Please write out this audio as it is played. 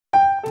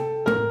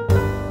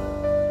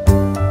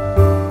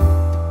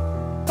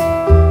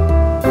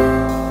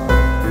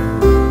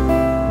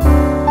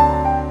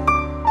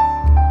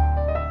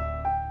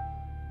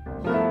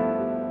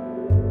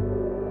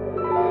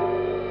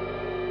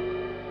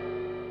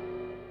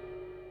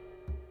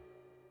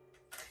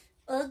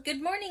Well,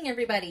 good morning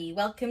everybody.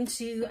 Welcome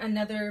to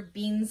another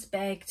beans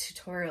bag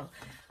tutorial.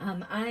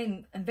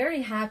 I'm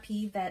very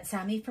happy that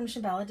Sammy from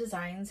Shamballa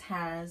Designs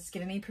has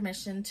given me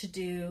permission to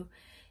do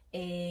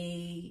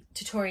a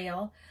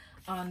tutorial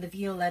on the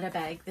Violetta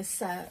bag.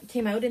 This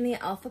came out in the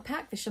Alpha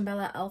Pack, the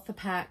Shamballa Alpha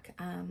Pack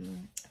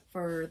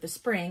for the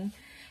spring,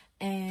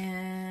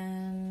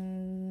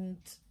 and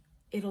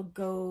it'll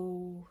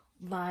go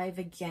live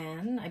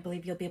again. I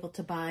believe you'll be able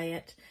to buy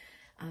it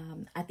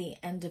at the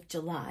end of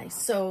July.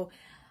 So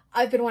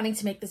I've been wanting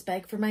to make this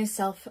bag for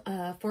myself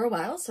for a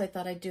while, so I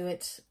thought I'd do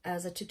it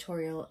as a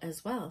tutorial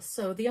as well.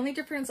 So the only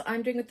difference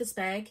I'm doing with this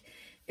bag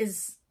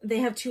is they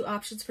have two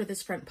options for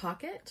this front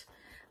pocket.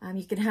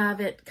 You can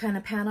have it kind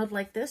of paneled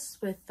like this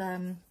with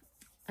an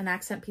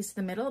accent piece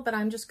in the middle, but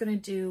I'm just going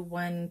to do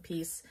one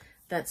piece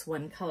that's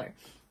one color.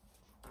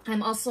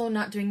 I'm also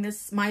not doing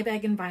my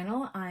bag in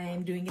vinyl.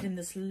 I'm doing it in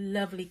this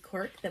lovely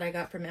cork that I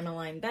got from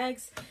Emmeline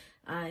Bags.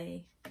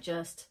 I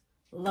just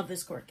love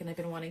this cork and I've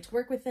been wanting to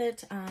work with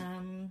it.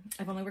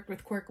 I've only worked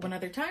with cork one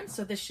other time,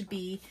 so this should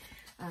be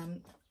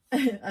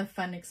a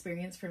fun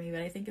experience for me,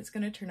 but I think it's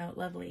going to turn out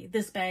lovely.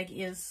 This bag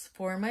is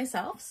for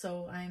myself,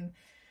 so I'm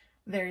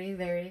very,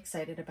 very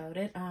excited about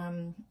it.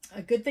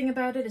 A good thing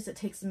about it is it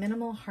takes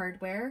minimal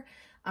hardware.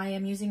 I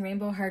am using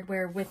rainbow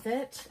hardware with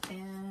it,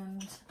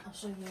 and I'll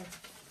show you.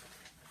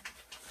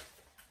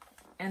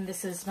 And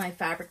this is my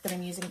fabric that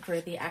I'm using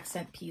for the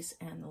accent piece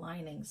and the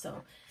lining,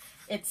 so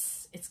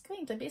it's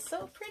going to be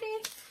so pretty.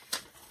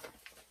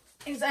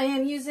 I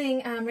am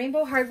using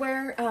rainbow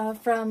hardware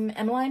from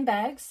Emmeline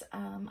Bags.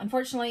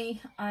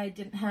 Unfortunately, I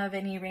didn't have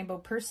any rainbow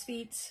purse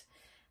feet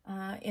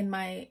in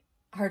my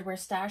hardware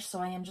stash, so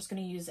I am just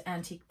going to use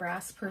antique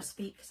brass purse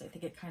feet because I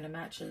think it kind of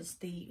matches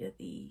the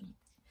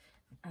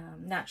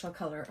natural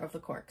color of the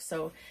cork.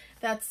 So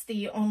that's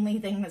the only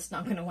thing that's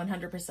not going to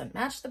 100%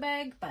 match the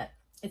bag, but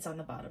it's on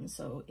the bottom,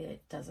 so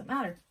it doesn't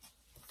matter.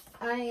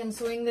 I am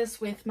sewing this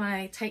with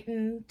my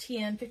Titan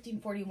TN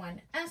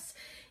 1541S.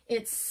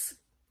 It's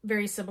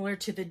very similar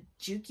to the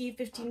Juki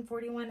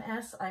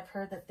 1541S. I've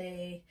heard that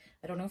I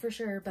don't know for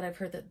sure, but I've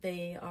heard that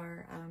they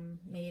are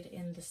made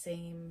in the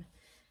same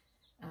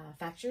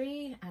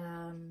factory.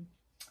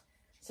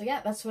 So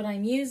yeah, that's what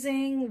I'm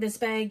using. This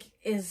bag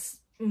is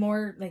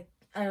more like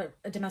a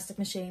domestic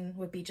machine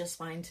would be just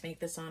fine to make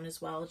this on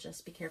as well.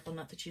 Just be careful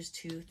not to choose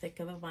too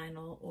thick of a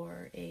vinyl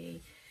or a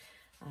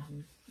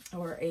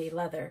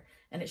leather,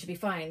 and it should be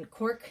fine.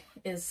 Cork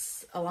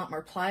is a lot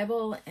more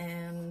pliable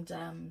and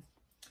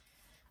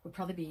would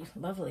probably be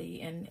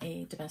lovely in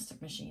a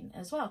domestic machine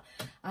as well.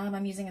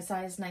 I'm using a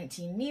size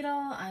 19 needle.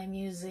 I'm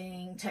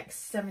using Tech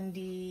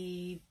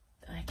 70,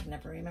 I can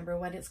never remember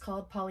what it's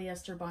called,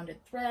 polyester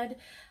bonded thread.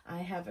 I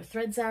have a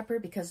thread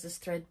zapper because this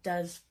thread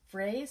does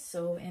fray,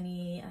 so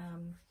any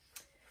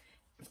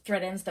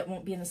thread ends that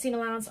won't be in the seam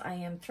allowance, I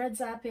am thread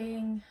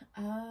zapping.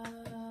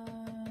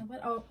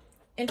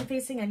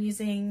 Interfacing, I'm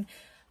using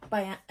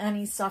by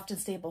Annie's Soft and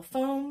Stable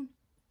Foam,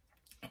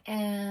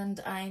 and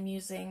I'm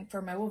using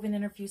for my woven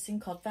interfusing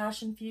called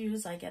Fashion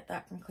Fuse. I get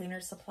that from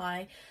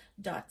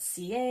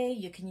cleanersupply.ca.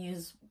 You can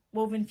use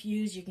Woven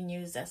Fuse, you can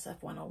use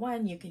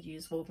SF101, you could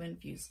use Woven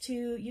Fuse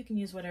 2, you can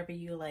use whatever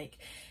you like.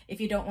 If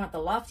you don't want the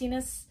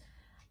loftiness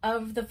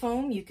of the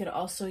foam, you could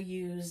also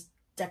use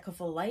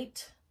Decaful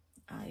Light.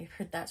 I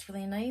heard that's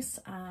really nice.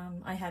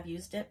 I have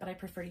used it, but I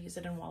prefer to use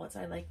it in wallets.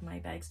 I like my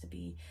bags to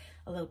be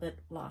a little bit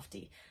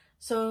lofty.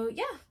 So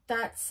yeah,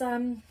 that's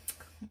I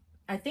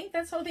think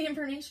that's all the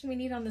information we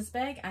need on this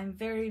bag. I'm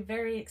very,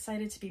 very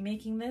excited to be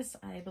making this.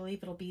 I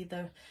believe it'll be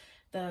the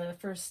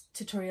first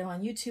tutorial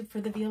on YouTube for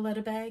the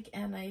Violetta bag,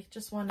 and I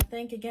just want to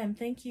thank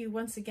you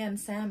once again,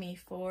 Sammy,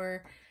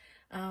 for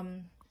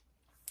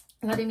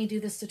letting me do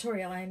this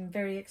tutorial. I'm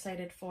very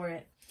excited for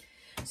it.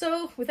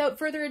 So without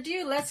further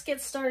ado, let's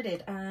get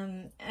started.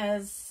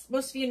 As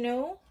most of you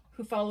know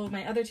who follow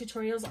my other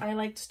tutorials, I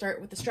like to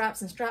start with the straps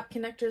and strap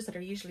connectors that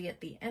are usually at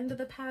the end of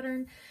the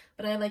pattern,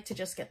 but I like to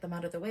just get them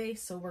out of the way,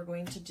 so we're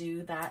going to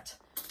do that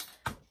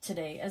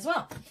today as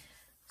well.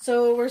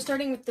 So we're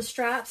starting with the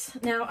straps.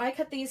 Now I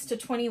cut these to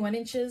 21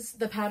 inches.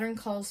 The pattern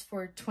calls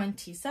for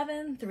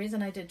 27. The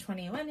reason I did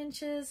 21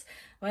 inches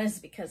was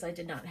because I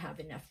did not have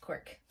enough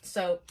cork.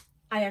 So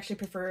I actually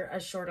prefer a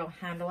shorter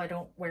handle. I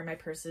don't wear my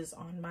purses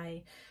on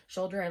my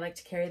shoulder. I like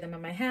to carry them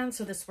in my hand,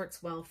 so this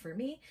works well for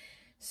me.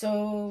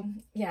 So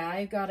yeah,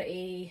 I got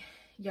a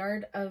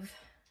yard of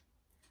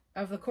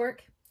the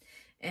cork,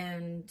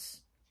 and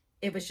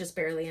it was just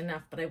barely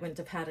enough, but I wouldn't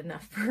have had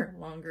enough for a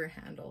longer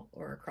handle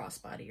or a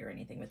crossbody or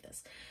anything with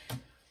this.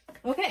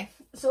 Okay,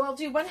 so I'll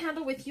do one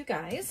handle with you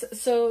guys.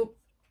 So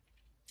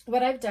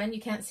what I've done, you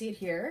can't see it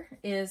here,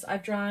 is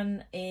I've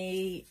drawn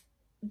a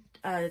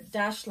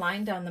dashed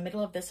line down the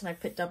middle of this, and I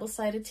put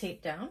double-sided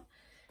tape down.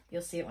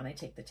 You'll see it when I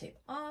take the tape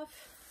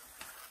off.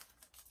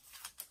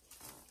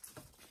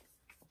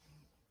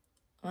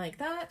 Like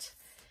that.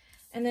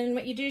 And then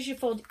what you do is you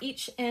fold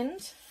each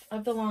end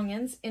of the long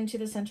ends into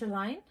the center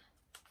line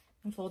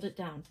and fold it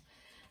down.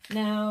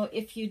 Now,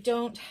 if you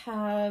don't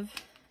have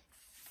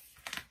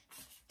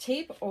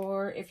tape,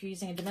 or if you're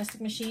using a domestic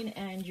machine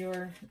and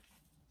your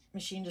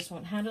machine just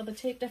won't handle the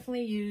tape,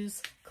 definitely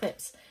use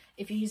clips.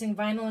 If you're using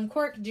vinyl and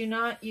cork, do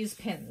not use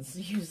pins,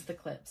 use the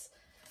clips.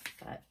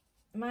 But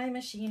my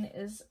machine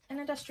is an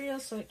industrial,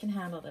 so it can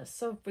handle this.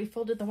 So we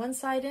folded the one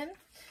side in,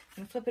 I'm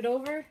gonna flip it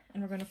over,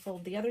 and we're gonna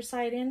fold the other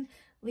side in,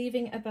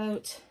 leaving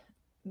about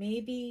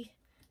maybe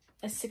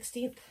a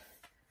 1/16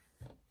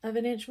 of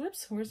an inch.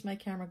 Whoops, where's my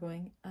camera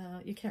going?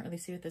 You can't really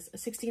see with this. A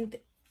 1/16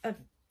 of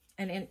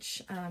an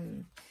inch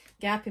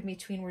gap in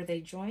between where they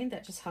join.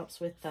 That just helps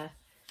with the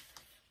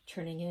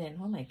turning it in.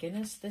 Oh my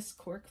goodness, this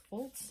cork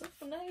folds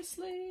so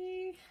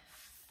nicely.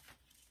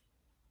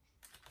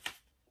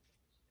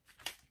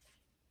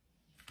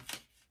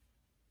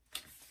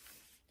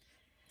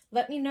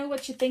 Let me know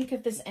what you think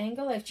of this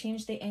angle. I've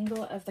changed the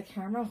angle of the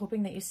camera,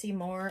 hoping that you see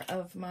more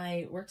of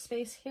my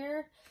workspace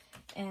here,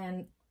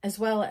 and as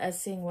well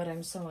as seeing what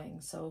I'm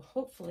sewing. So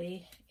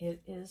hopefully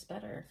it is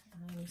better.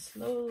 I'm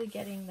slowly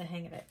getting the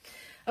hang of it.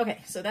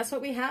 Okay, so that's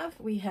what we have.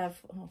 We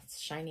have, oh, it's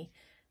shiny.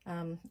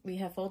 We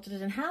have folded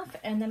it in half,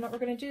 and then what we're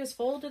going to do is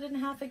fold it in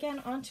half again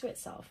onto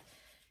itself.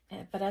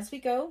 But as we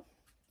go,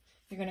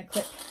 you're going to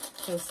clip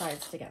those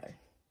sides together.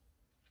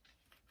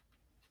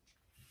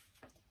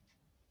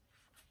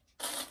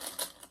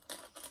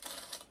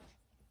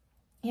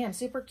 Yeah, I'm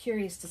super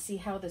curious to see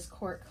how this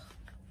cork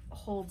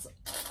holds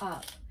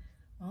up.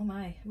 Oh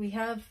my, we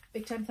have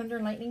big time thunder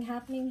and lightning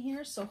happening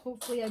here, so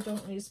hopefully I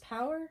don't lose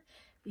power.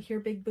 You hear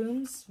big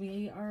booms.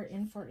 We are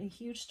in for a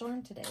huge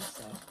storm today,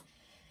 so.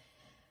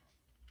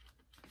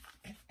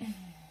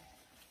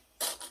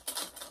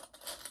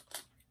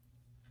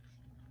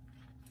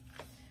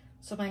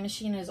 So my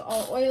machine is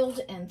all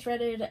oiled and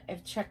threaded.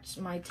 I've checked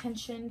my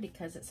tension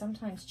because it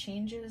sometimes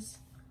changes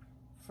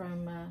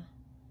from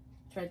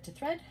thread to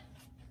thread.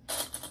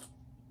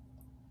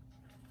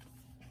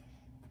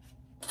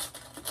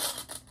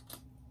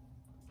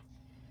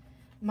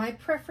 My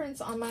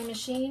preference on my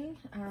machine,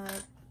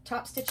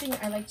 top stitching,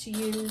 I like to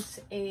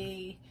use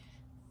a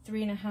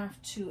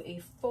 3.5 to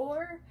a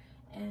 4,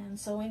 and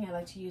sewing, I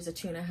like to use a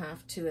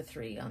 2.5 to a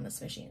 3 on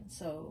this machine.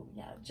 So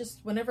yeah, just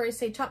whenever I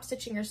say top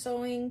stitching or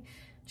sewing,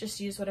 just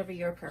use whatever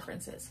your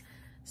preference is.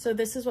 So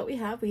this is what we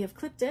have. We have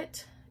clipped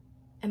it,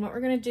 and what we're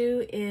going to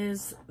do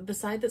is the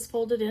side that's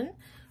folded in,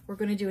 we're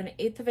going to do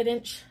 1/8 of an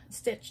inch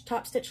stitch,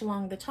 top stitch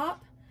along the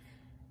top,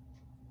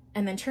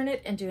 and then turn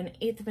it and do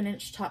 1/8 of an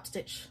inch top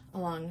stitch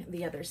along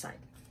the other side.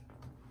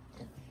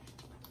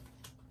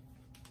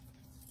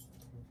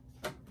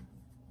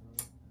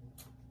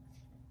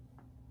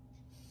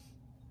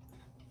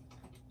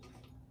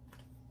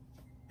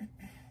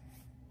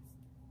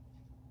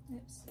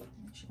 Oops,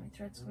 make sure my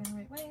thread's going the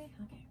right way.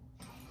 Okay.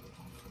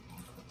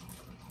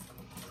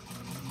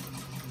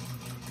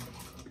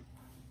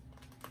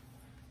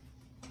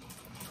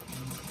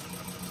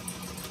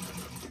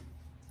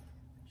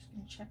 Just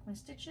gonna check my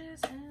stitches,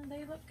 and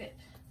they look good.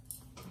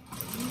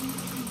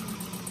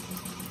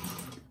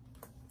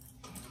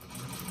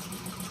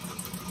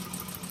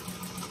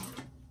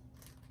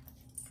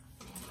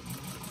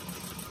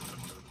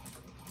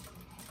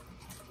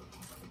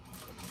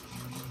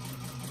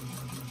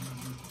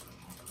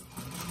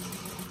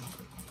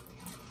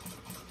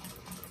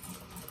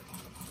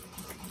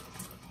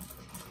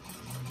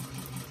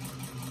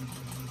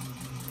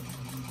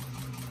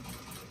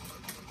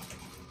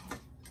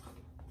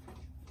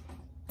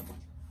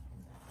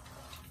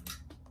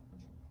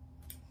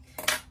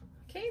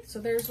 So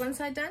there's one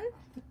side done.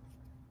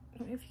 I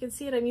don't know if you can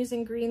see it, I'm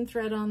using green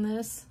thread on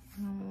this.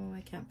 Oh,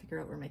 I can't figure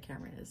out where my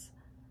camera is.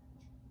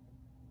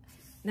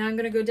 Now I'm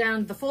going to go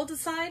down the folded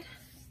side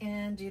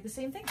and do the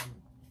same thing.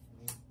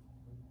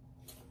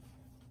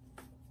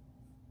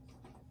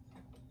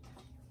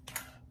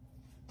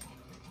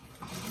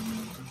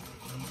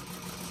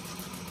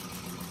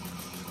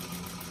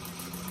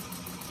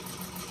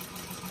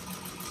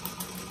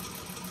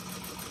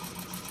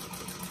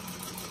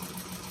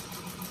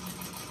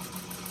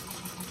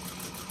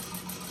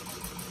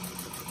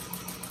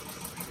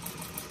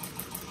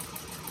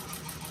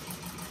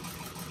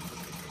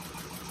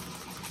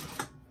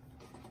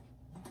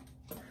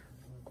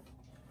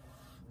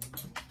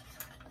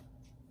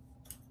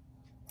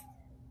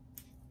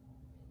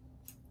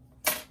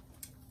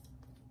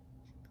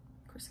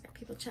 I got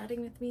people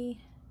chatting with me.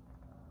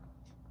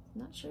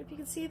 Not sure if you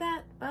can see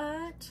that,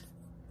 but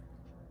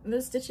the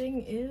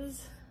stitching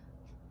is,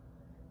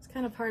 it's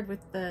kind of hard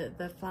with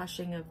the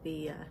flashing of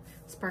the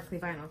sparkly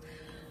vinyl.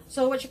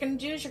 So what you're going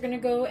to do is you're going to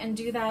go and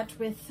do that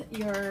with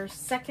your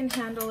second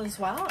handle as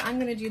well. I'm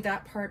going to do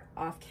that part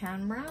off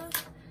camera,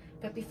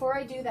 but before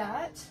I do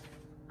that,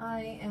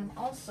 I am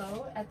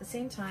also at the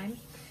same time,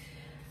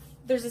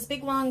 there's this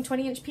big long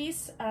 20-inch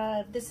piece.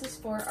 This is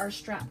for our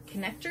strap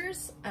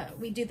connectors.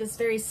 We do this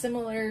very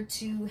similar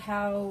to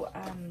how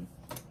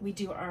we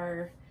do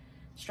our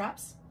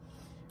straps.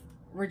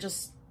 We're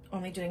just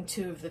only doing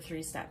 2 of the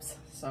 3 steps.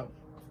 So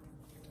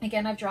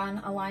again, I've drawn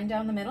a line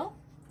down the middle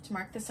to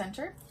mark the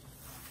center.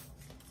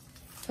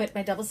 Put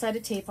my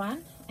double-sided tape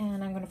on,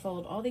 and I'm going to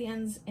fold all the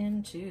ends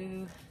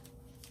into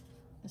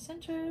the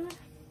center.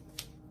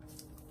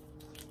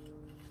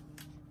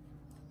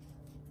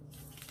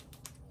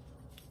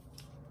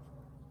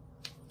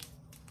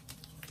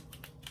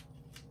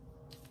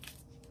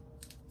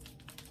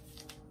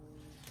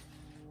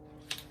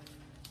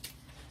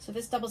 So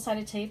this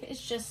double-sided tape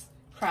is just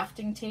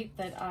crafting tape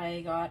that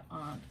I got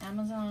on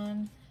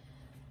Amazon.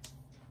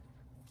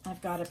 I've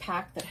got a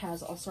pack that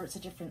has all sorts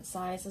of different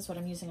sizes. What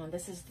I'm using on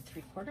this is the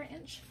 3/4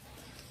 inch.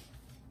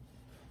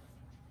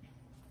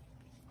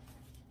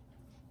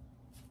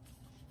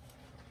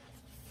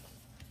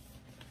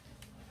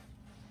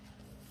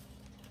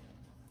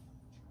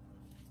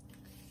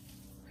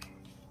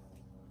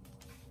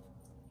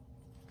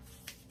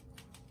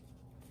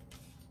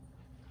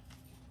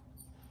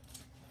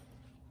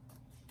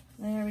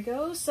 There we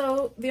go.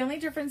 So the only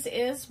difference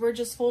is we're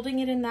just folding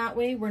it in that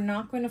way. We're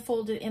not going to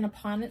fold it in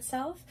upon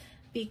itself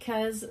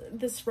because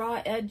this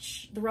raw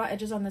edge, the raw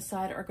edges on the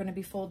side are going to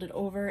be folded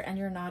over and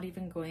you're not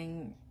even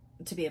going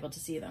to be able to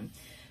see them.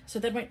 So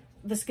then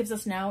this gives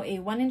us now a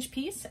 1-inch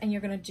piece, and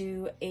you're going to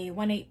do a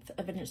 1/8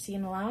 of an inch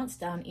seam allowance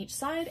down each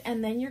side,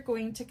 and then you're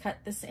going to cut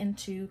this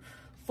into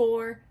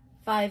 4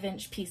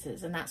 5-inch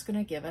pieces, and that's going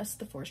to give us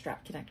the 4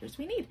 strap connectors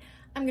we need.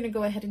 I'm going to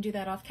go ahead and do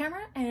that off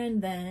camera,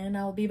 and then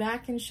I'll be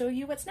back and show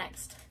you what's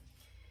next.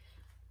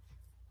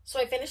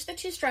 So I finished the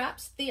 2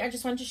 straps. I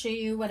just wanted to show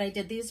you what I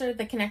did. These are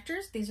the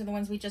connectors. These are the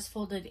ones we just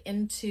folded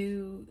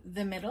into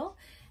the middle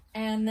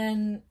and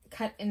then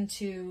cut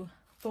into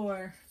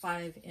 4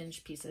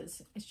 5-inch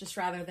pieces. It's just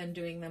rather than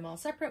doing them all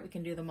separate, we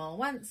can do them all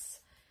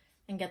once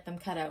and get them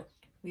cut out.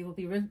 We will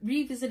be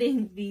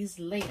revisiting these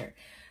later.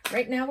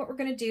 Right now what we're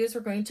going to do is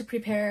we're going to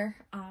prepare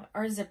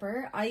our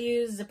zipper. I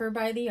use Zipper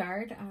by the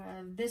Yard.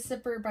 This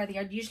Zipper by the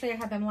Yard, usually I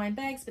have M-line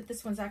bags, but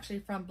this one's actually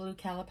from Blue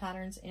Cala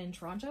Patterns in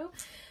Toronto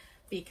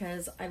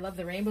because I love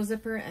the rainbow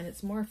zipper and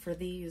it's more for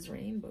these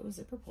rainbow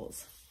zipper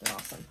pulls. They're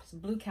awesome. It's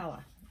Blue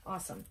Cala.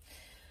 Awesome.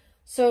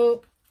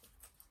 So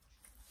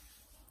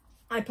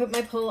I put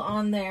my pull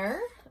on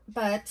there,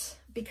 but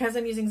because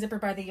I'm using Zipper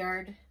by the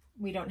Yard,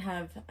 we don't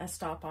have a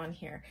stop on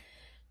here.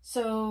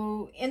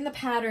 So in the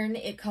pattern,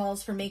 it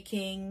calls for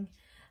making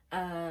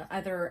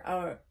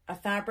either a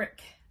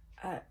fabric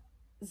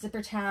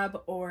zipper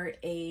tab or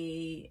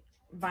a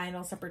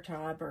vinyl zipper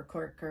tab or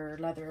cork or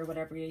leather or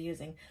whatever you're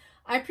using.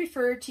 I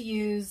prefer to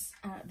use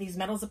these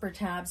metal zipper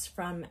tabs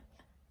from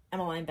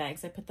M-line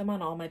bags. I put them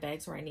on all my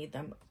bags where I need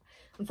them.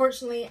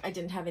 Unfortunately, I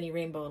didn't have any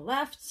rainbow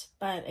left,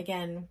 but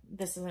again,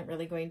 this isn't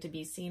really going to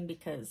be seen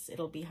because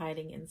it'll be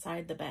hiding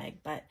inside the bag,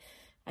 but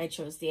I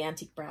chose the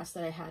antique brass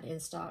that I had in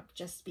stock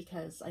just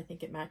because I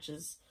think it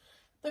matches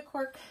the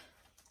cork,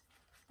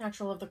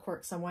 natural of the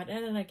cork somewhat,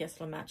 and I guess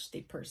it'll match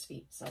the purse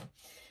feet, so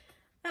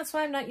that's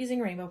why I'm not using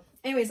rainbow.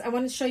 Anyways, I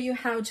want to show you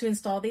how to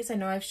install these. I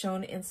know I've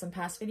shown in some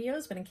past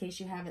videos, but in case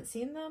you haven't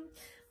seen them,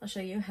 I'll show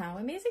you how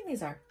amazing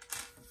these are.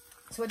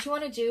 So what you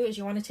want to do is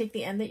you want to take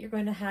the end that you're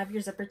going to have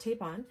your zipper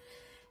tape on,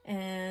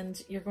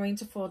 and you're going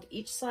to fold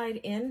each side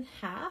in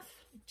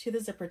half to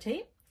the zipper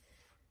tape,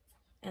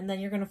 and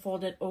then you're going to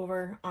fold it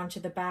over onto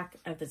the back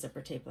of the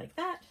zipper tape like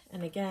that,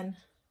 and again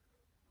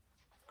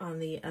on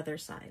the other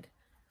side.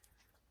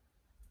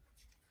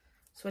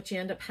 So what you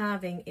end up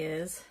having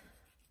is,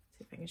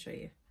 see if I can show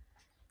you.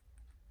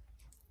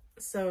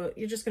 So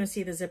you're just going to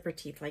see the zipper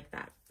teeth like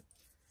that.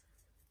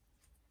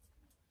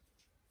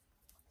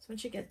 So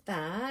once you get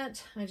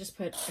that, I just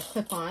put a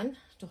clip on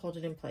to hold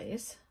it in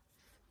place.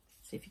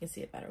 See if you can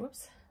see it better.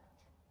 Whoops.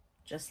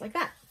 Just like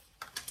that.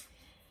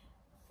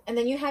 And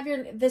then you have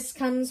this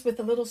comes with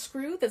a little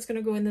screw that's going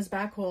to go in this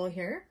back hole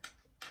here.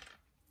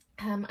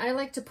 I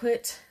like to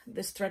put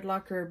this thread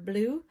locker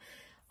blue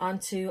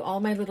onto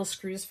all my little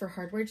screws for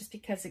hardware just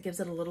because it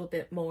gives it a little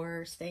bit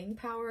more staying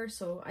power.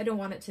 So I don't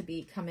want it to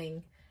be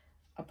coming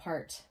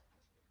apart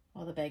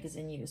while the bag is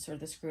in use or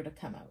the screw to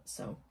come out.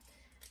 So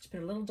just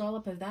put a little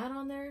dollop of that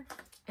on there.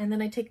 And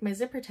then I take my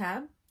zipper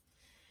tab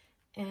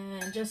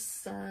and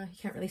just, you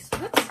can't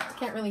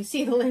really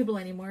see the label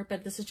anymore,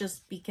 but this is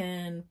just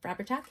Beacon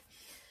Fabric Tack.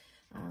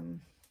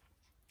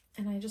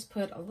 And I just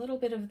put a little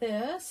bit of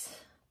this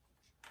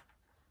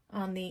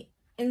on the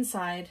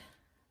inside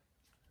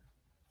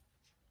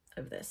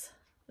of this,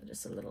 so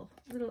just a little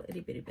itty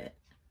bitty bit,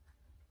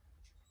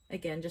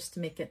 again just to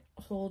make it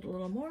hold a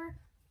little more.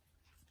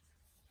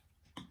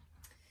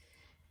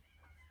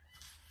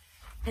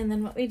 And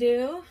then what we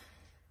do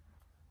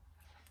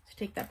is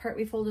take that part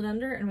we folded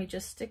under and we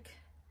just stick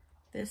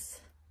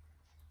this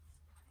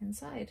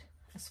inside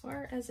as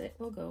far as it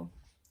will go.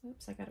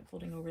 Oops, I got it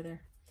folding over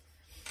there.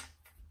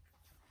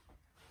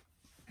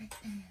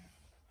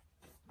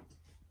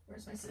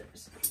 Where's my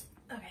scissors?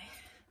 Okay.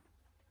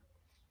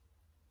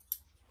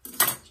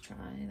 Let's try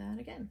that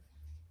again.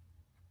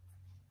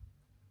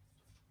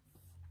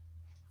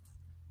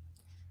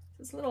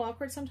 It's a little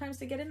awkward sometimes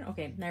to get in.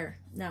 Okay, there.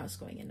 Now it's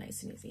going in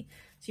nice and easy.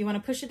 So you want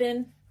to push it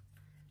in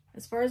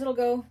as far as it'll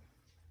go.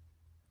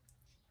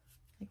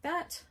 Like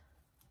that.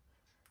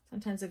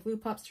 Sometimes the glue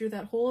pops through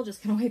that hole.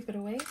 Just gonna wipe it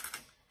away.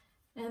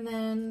 And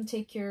then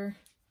take your,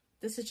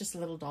 this is just a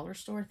little dollar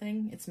store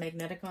thing. It's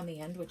magnetic on the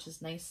end, which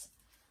is nice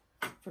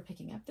for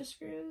picking up the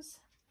screws.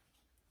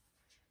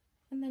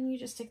 And then you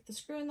just stick the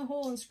screw in the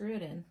hole and screw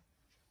it in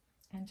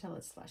until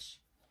it's flush.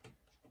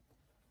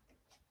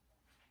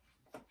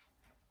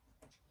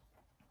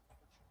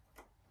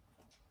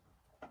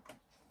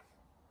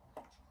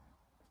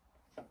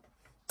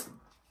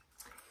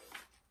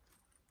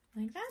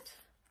 like that,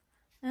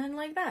 and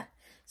like that.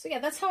 So yeah,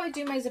 that's how I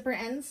do my zipper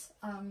ends.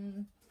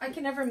 I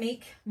can never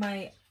make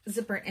my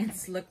zipper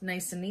ends look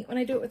nice and neat when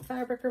I do it with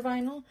fabric or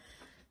vinyl,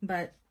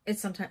 but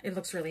sometimes it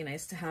looks really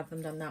nice to have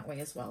them done that way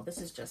as well. This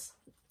is just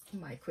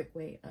my quick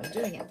way of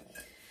doing it.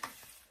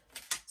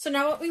 So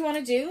now what we want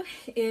to do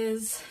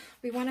is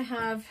we want to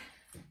have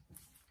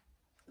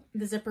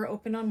the zipper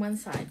open on one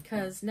side,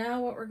 because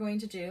now what we're going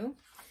to do,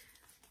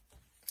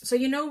 so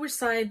you know which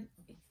side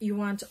you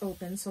want to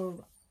open.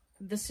 So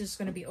this is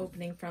going to be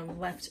opening from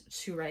left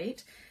to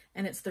right,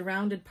 and it's the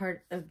rounded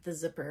part of the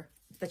zipper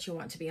that you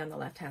want to be on the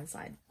left hand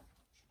side.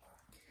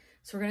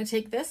 So we're going to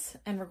take this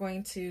and we're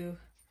going to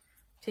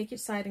take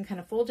each side and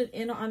kind of fold it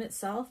in on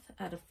itself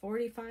at a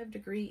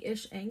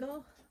 45-degree-ish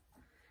angle,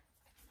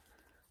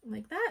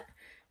 like that.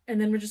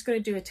 And then we're just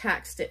going to do a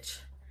tack stitch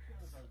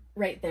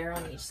right there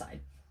on each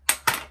side.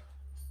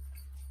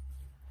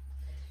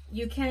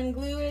 You can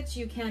glue it,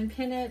 you can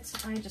pin it.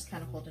 I just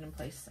kind of hold it in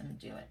place and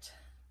do it.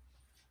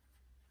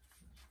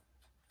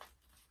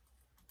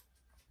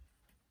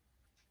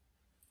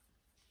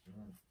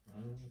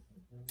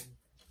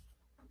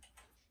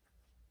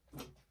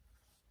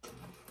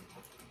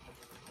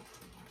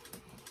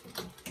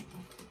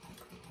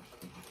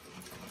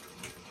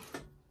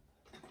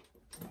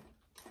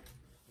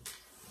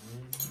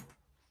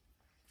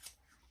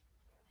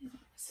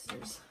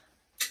 Scissors.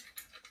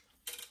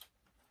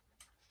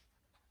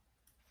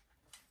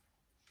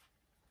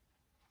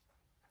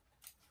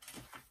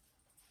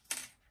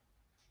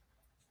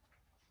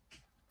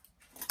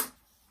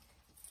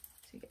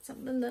 So you get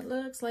something that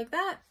looks like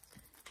that.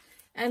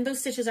 And those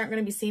stitches aren't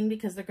going to be seen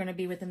because they're going to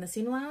be within the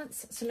seam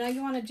allowance. So now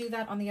you want to do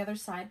that on the other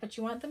side, but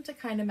you want them to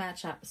kind of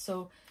match up.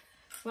 So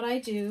what I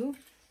do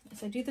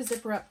is I do the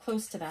zipper up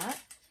close to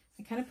that.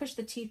 I kind of push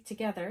the teeth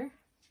together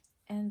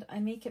and I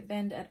make it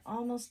bend at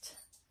almost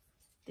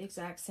the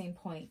exact same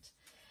point.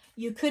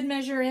 You could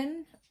measure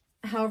in,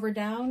 however,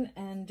 down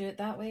and do it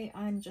that way.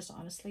 I'm just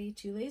honestly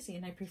too lazy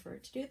and I prefer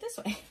to do it this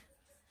way.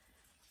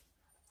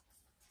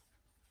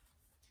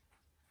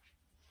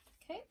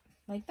 Okay,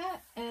 like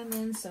that, and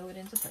then sew it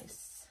into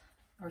place,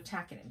 or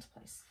tack it into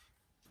place.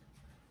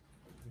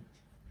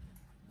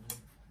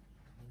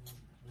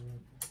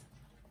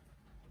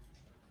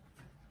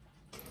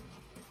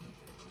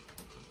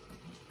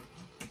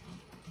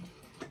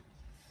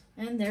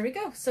 And there we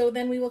go. So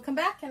then we will come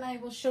back and I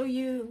will show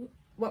you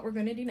what we're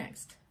going to do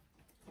next.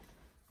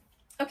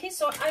 Okay,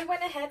 so I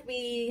went ahead,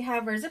 we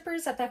have our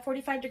zippers at that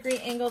 45-degree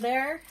angle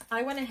there.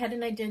 I went ahead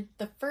and I did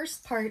the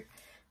first part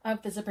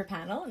of the zipper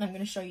panel, and I'm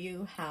going to show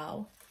you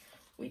how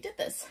we did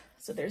this.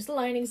 So there's the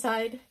lining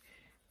side,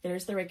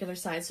 there's the regular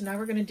side. So now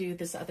we're going to do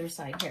this other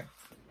side here.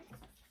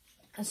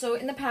 So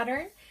in the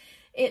pattern,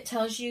 it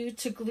tells you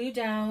to glue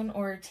down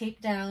or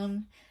tape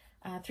down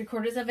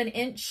 3/4 of an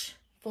inch,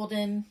 fold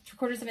in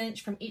 3/4 of an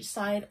inch from each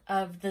side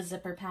of the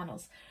zipper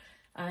panels.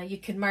 You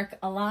can mark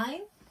a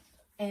line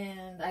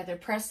and either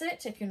press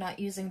it if you're not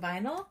using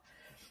vinyl,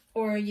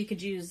 or you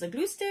could use a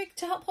glue stick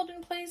to help hold it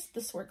in place.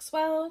 This works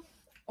well.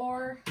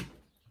 Or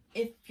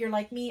if you're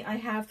like me, I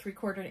have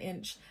 3/4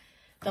 inch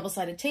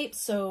double-sided tape,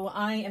 so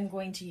I am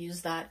going to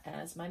use that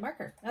as my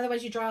marker.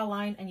 Otherwise, you draw a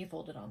line and you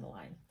fold it on the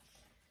line.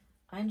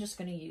 I'm just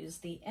going to use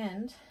the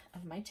end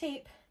of my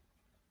tape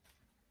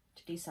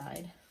to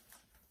decide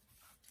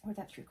where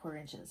that 3/4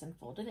 inch is and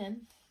fold it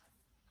in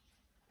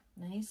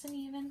nice and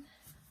even.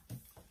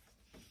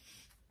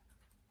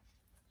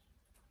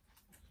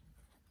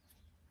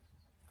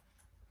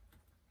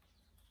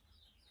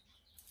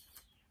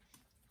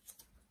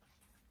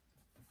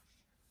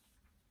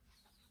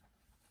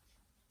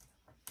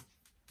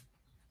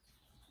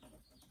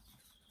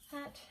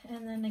 That,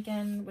 and then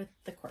again with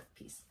the cork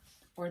piece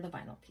or the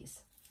vinyl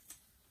piece.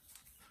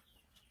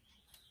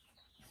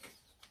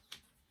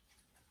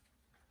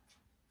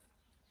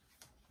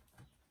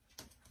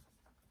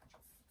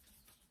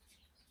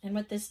 And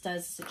what this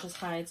does is it just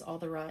hides all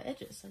the raw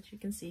edges. As you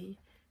can see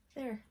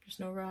there, there's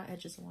no raw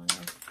edges along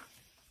there.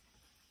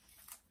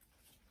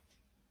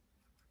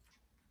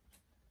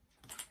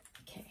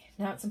 Okay,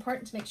 now it's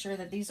important to make sure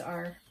that these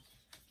are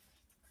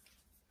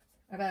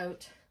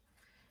about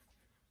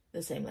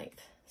the same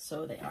length.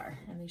 So they are,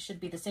 and they should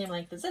be the same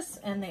length as this,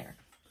 and they are.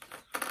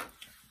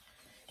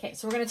 Okay,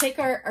 so we're going to take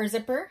our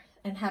zipper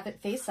and have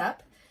it face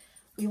up.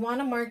 We want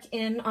to mark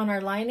in on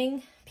our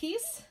lining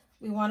piece.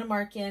 We want to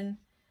mark in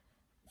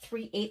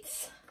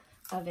 3/8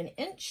 of an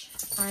inch.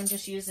 I'm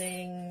just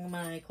using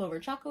my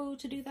Clover Choco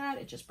to do that.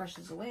 It just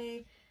brushes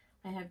away.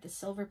 I have the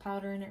silver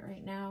powder in it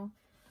right now,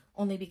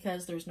 only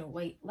because there's no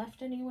white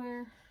left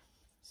anywhere.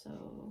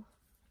 So,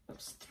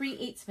 oops,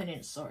 3/8 of an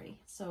inch, sorry.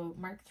 So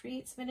mark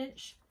 3/8 of an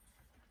inch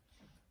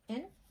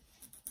in.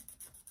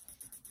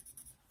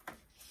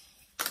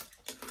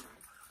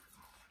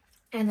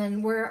 And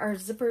then where our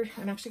zipper,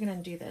 I'm actually going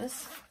to do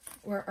this,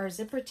 where our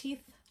zipper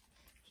teeth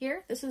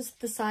here, this is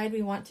the side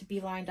we want to be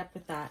lined up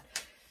with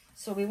that.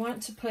 So we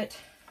want to put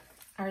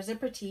our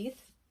zipper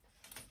teeth,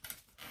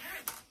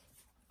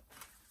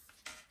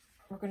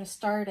 we're going to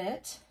start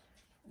it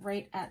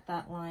right at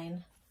that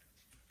line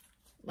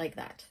like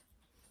that.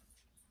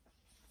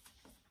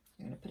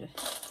 I'm going to put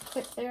a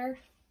clip there,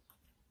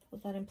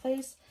 put that in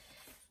place.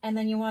 And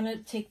then you want to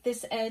take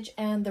this edge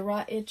and the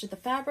raw edge of the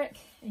fabric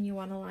and you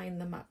want to line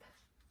them up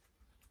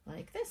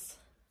like this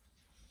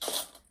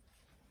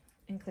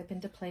and clip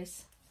into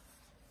place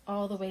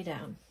all the way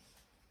down.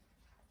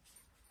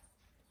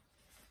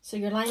 So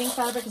your lining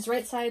fabric is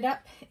right side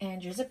up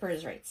and your zipper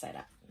is right side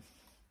up.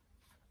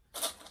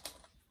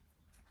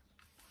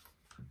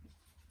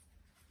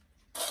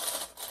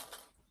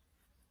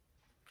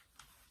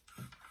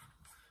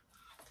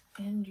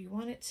 And you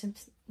want it to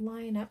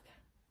line up.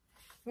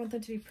 You want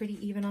them to be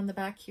pretty even on the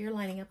back here,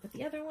 lining up with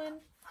the other one.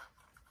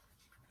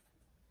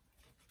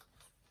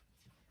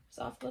 It's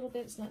off a little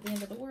bit, it's not the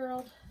end of the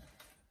world.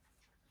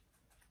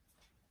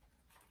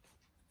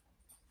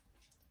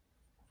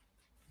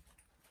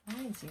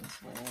 Mine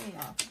seems way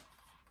off.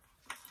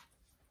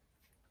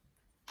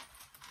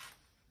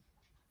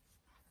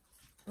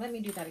 Let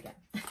me do that again.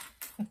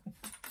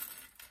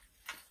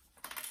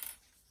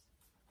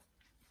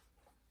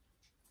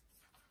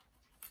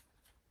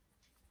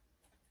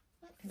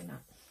 Maybe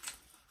not.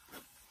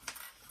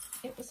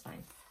 It was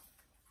fine.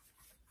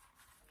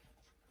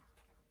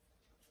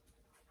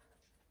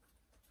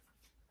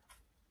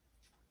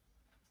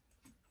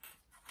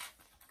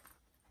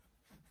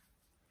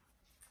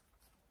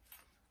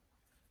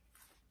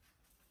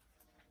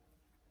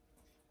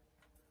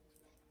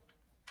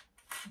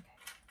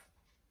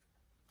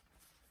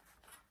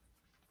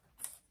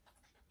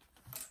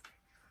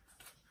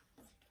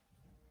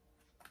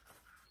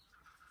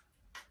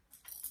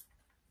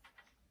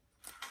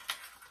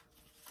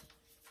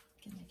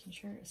 Making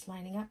sure it's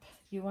lining up.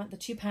 You want the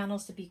two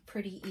panels to be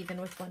pretty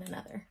even with one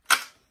another.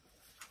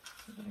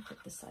 I'm going to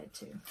clip this side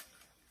too.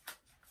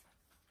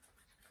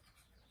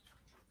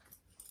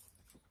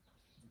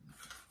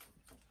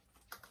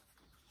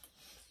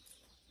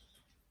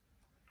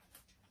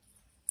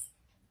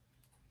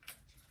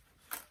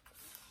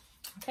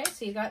 Okay,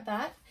 so you got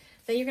that.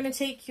 Then you're going to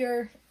take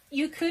your,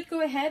 you could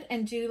go ahead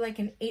and do like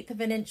an 1/8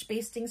 of an inch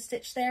basting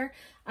stitch there.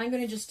 I'm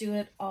going to just do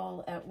it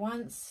all at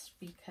once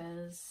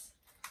because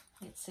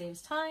it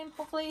saves time,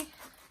 hopefully.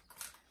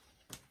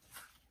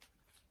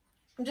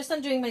 I'm just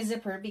undoing my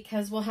zipper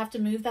because we'll have to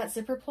move that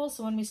zipper pull.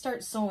 So when we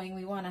start sewing,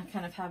 we want to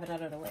kind of have it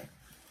out of the way.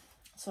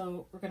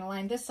 So we're going to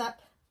line this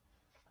up,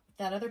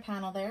 that other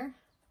panel there,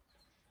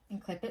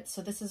 and clip it.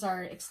 So this is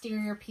our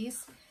exterior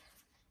piece,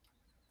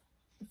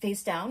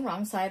 face down,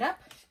 wrong side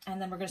up.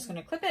 And then we're just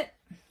going to clip it,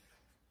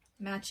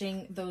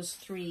 matching those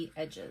 3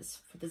 edges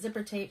for the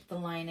zipper tape, the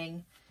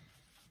lining,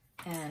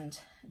 and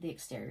the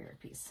exterior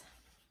piece.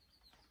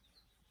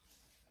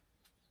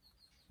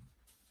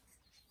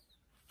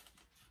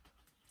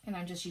 And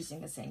I'm just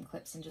using the same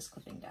clips and just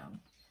clipping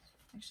down.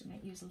 Actually,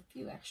 might use a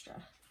few extra.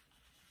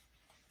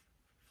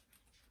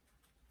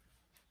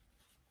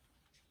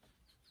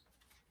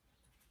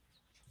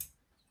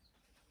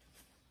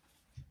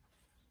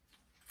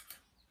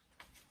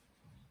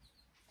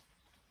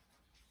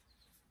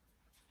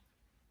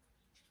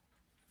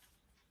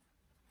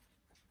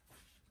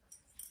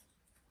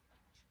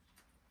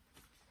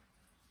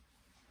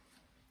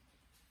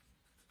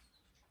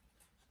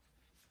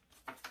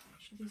 Make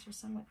sure these are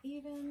somewhat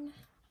even.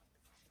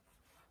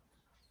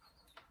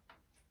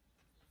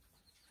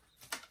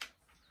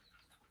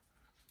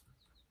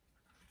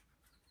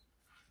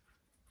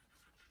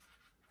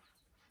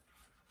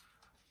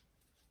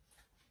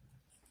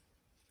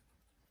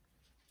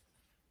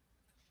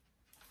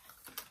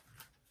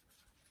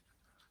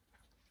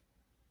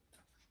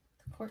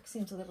 Cork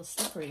seems a little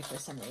slippery for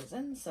some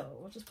reason, so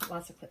we'll just put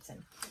lots of clips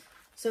in.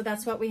 So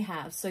that's what we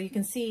have. So you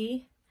can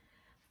see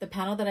the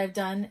panel that I've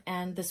done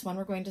and this one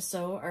we're going to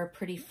sew are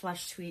pretty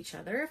flush to each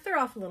other. If they're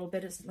off a little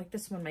bit, it's like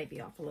this one might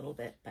be off a little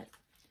bit, but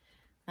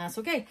that's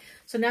okay.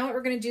 So now what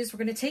we're going to do is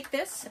we're going to take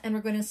this and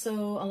we're going to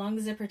sew along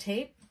the zipper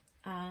tape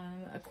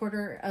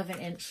 1/4 of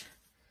an inch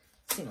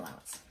seam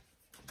allowance.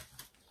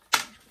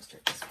 We'll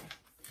start this way.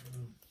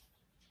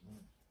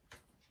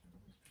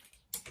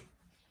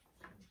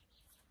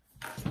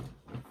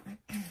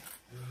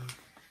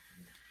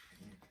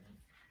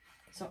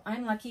 So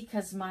I'm lucky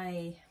because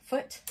my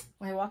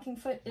walking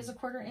foot is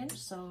 1/4 inch,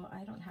 so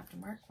I don't have to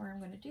mark where I'm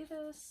going to do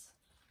this.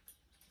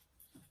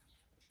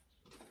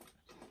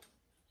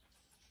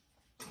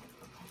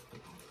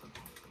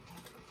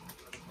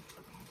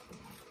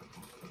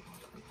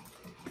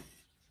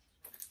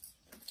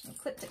 And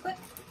clip to clip.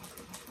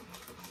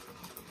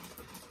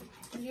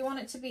 And you want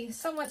it to be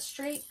somewhat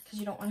straight because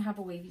you don't want to have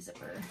a wavy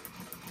zipper.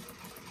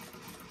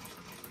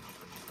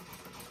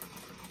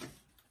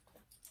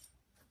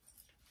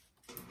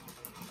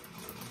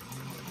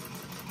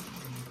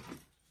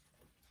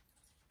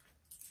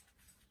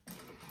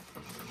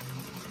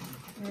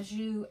 As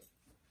you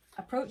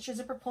approach your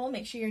zipper pull,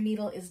 make sure your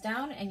needle is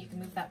down and you can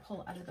move that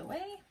pull out of the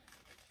way.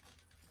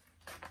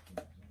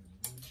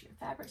 Make sure your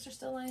fabrics are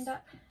still lined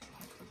up.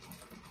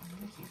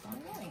 And keep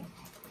on going.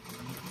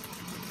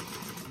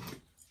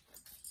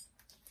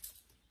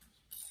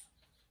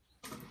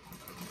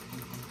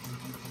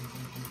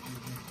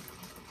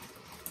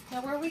 Now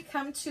now where we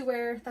come to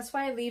where, that's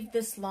why I leave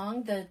this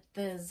long, the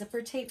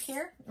zipper tape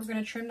here. We're going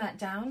to trim that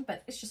down,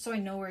 but it's just so I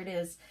know where it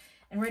is.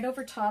 And right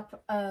over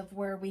top of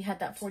where we had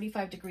that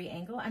 45-degree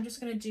angle, I'm just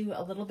going to do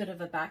a little bit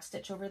of a back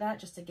stitch over that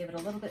just to give it a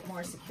little bit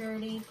more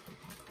security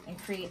and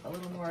create a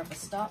little more of a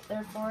stop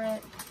there for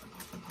it.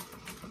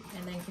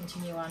 And then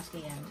continue on to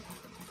the end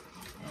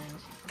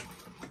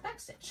and back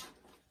stitch.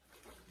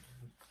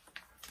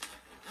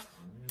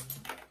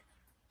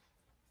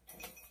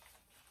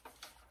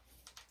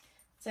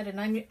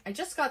 And I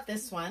just got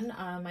this one.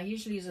 I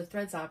usually use a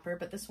thread zapper,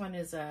 but this one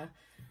is a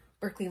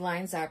Berkeley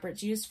line zapper.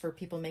 It's used for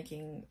people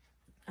making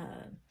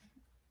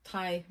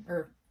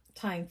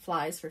tying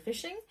flies for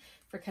fishing,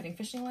 for cutting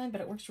fishing line,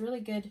 but it works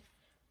really good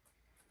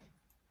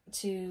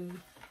to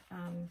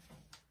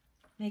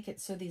make it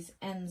so these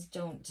ends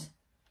don't,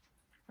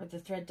 or the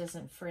thread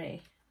doesn't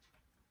fray.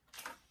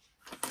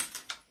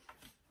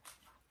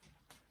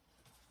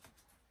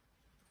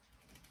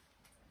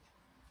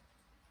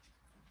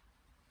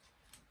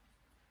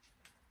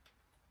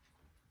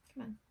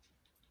 Come on.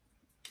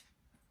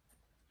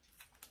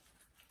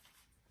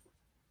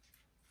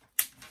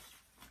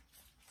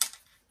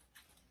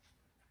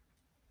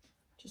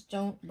 Just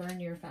don't burn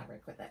your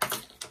fabric with it.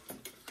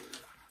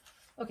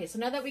 Okay, so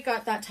now that we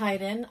got that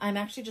tied in, I'm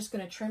actually just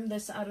going to trim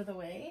this out of the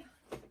way.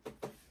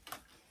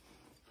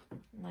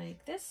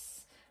 Like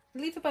this.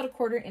 Leave about a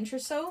 1/4 inch or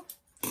so,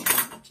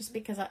 just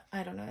because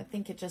I don't know, I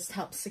think it just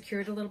helps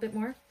secure it a little bit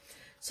more.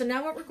 So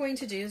now what we're going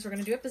to do is we're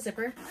going to do up the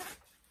zipper,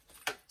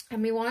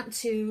 and we want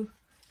to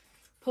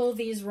pull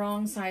these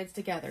wrong sides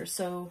together.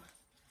 So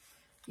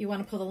you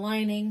want to pull the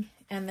lining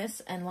and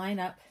this and line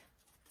up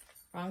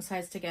wrong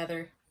sides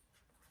together,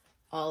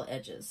 all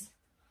edges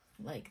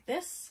like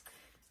this.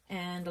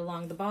 And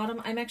along the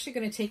bottom, I'm actually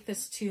going to take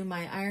this to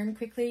my iron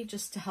quickly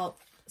just to help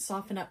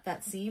soften up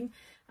that seam.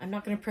 I'm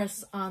not going to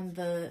press on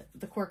the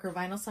cork or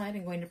vinyl side.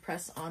 I'm going to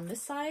press on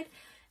this side,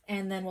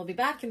 and then we'll be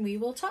back and we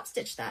will top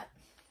stitch that.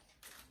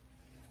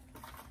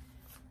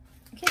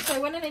 Okay, so I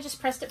went and I just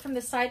pressed it from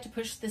this side to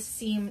push this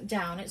seam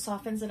down. It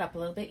softens it up a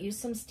little bit. Use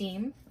some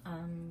steam.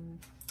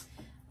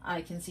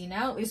 I can see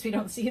now, at least we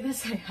don't see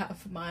this. I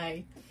have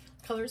my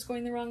colors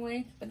going the wrong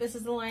way, but this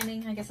is the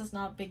lining. I guess it's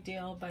not a big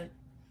deal, but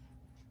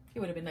it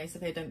would have been nice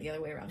if I had done it the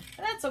other way around,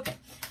 but that's okay.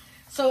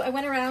 So I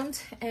went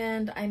around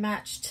and I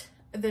matched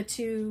the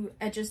two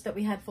edges that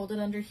we had folded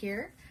under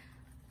here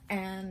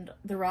and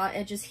the raw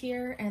edges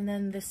here, and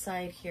then this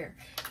side here.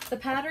 The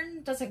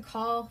pattern doesn't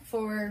call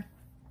for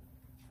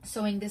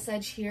sewing this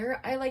edge here.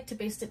 I like to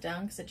baste it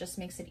down because it just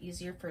makes it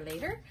easier for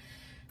later.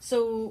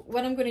 So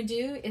what I'm going to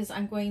do is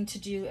I'm going to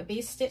do a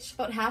base stitch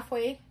about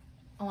halfway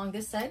along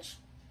this edge,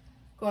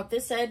 go up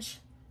this edge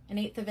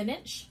 1/8 of an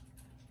inch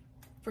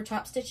for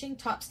top stitching,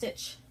 top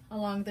stitch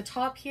along the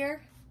top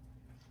here,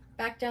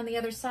 back down the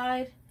other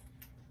side,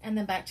 and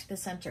then back to the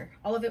center.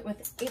 All of it with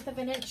 1/8 of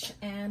an inch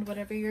and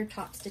whatever your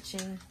top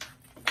stitching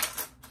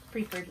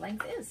preferred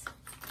length is.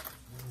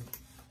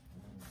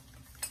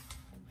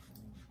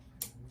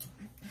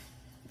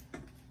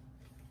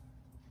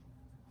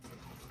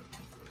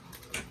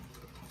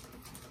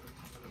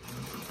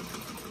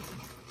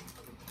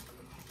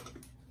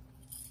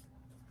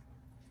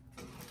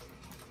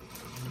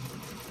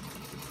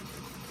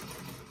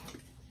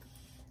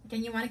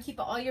 Again, you want to keep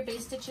all your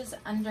base stitches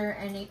under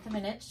 1/8 of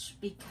an inch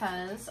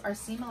because our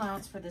seam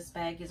allowance for this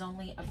bag is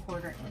only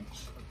 1/4 inch.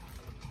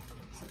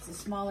 So it's a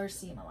smaller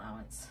seam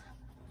allowance.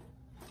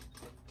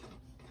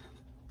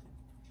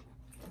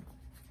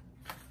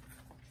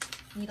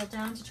 Needle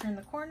down to turn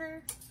the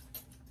corner.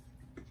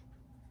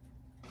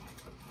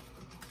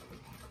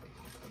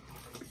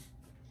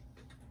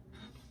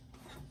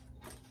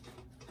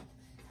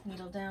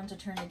 Needle down to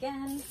turn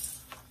again.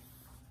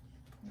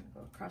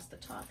 Go across the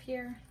top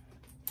here.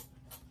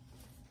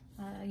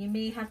 You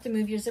may have to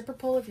move your zipper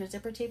pull if your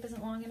zipper tape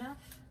isn't long enough.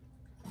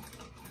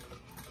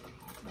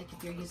 Like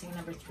if you're using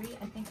number 3,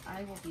 I think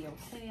I will be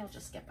okay. I'll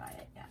just get by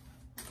it, yeah.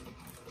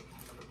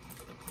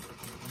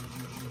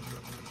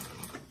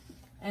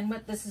 And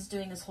what this is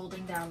doing is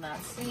holding down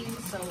that seam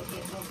so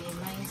it will be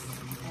nice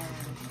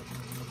and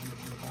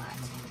flat.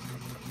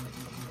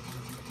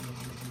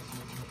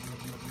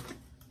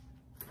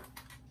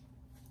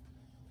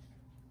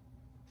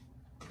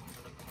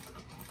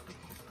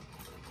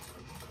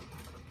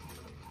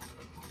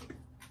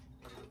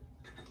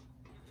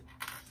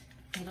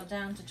 Needle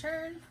down to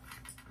turn.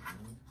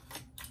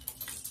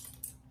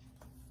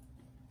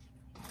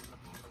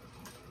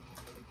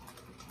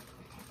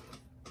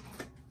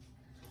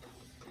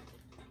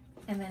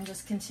 And then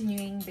just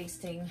continuing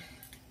basting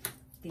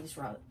these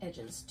raw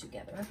edges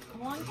together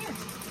along here.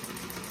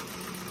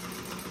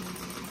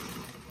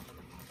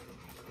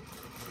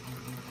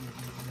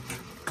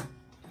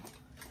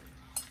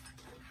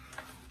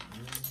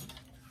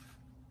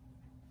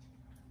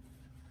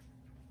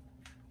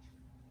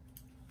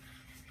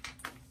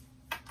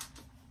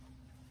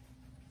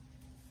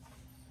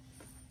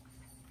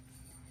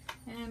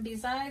 And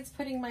besides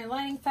putting my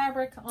lining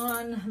fabric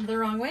on the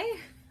wrong way,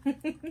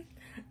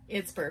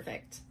 it's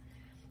perfect.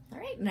 All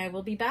right, and I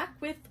will be back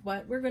with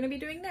what we're going to be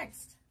doing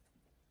next.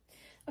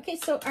 Okay,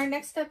 so our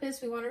next step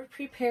is we want to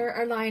prepare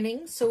our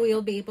lining so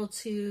we'll be able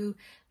to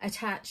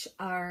attach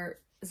our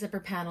zipper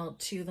panel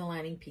to the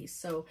lining piece.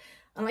 So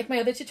unlike my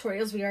other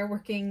tutorials, we are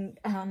working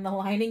on the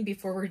lining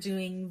before we're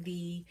doing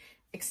the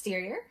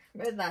exterior,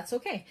 but that's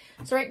okay.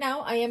 So right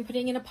now I am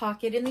putting in a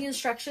pocket. In the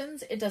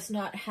instructions, it does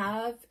not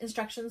have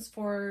instructions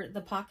for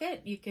the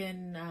pocket. You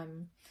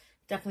can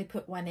definitely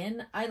put one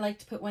in. I like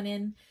to put one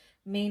in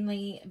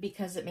mainly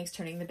because it makes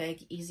turning the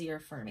bag easier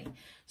for me.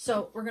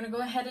 So we're going to go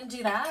ahead and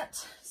do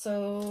that.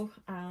 So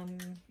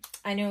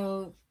I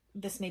know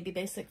this may be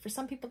basic for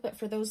some people, but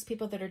for those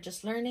people that are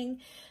just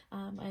learning,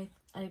 I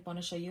want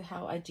to show you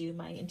how I do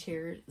my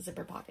interior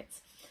zipper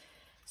pockets.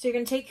 So you're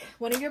going to take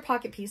one of your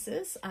pocket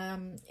pieces.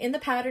 In the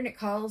pattern, it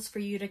calls for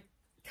you to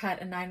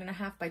cut a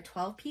 9.5 by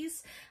 12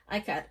 piece. I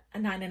cut a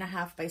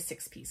 9.5 by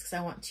 6 piece because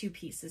I want 2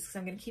 pieces, because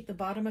I'm going to keep the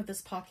bottom of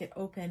this pocket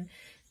open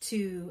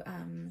to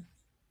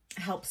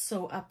help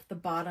sew up the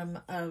bottom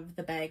of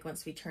the bag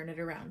once we turn it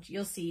around.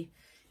 You'll see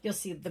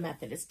the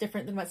method. It's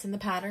different than what's in the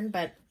pattern,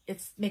 but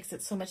it makes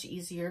it so much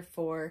easier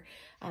for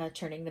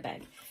turning the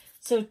bag.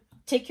 So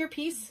take your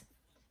piece,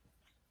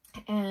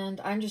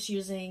 and I'm just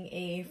using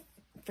a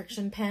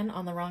friction pen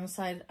on the wrong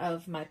side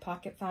of my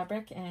pocket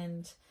fabric,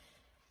 and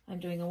I'm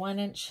doing a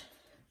 1-inch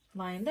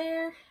line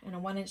there and a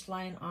 1-inch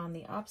line on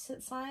the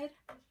opposite side.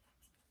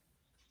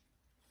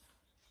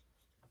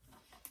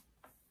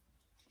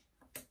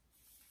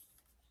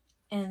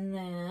 And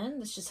then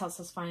this just helps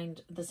us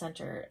find the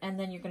center. And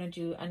then you're going to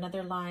do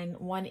another line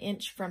 1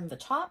 inch from the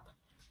top.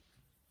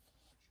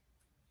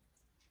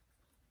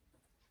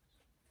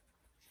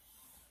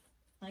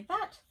 Like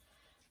that.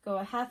 Go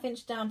a 1/2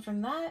 inch down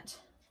from that.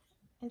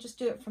 And just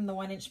do it from the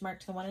 1 inch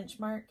mark to the 1 inch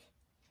mark.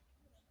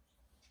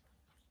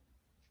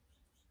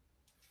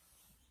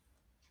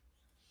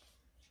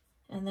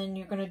 And then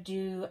you're going to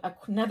do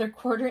another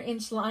 1/4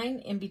 inch line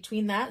in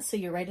between that, so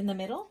you're right in the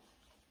middle.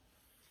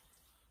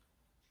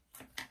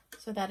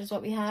 So that is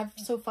what we have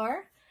so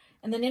far.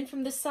 And then in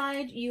from this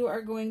side, you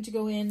are going to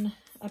go in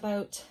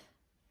about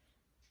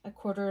a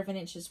 1/4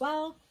 inch as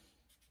well.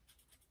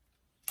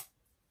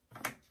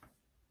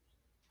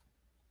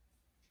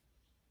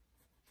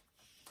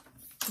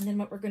 And then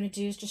what we're going to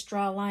do is just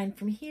draw a line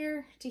from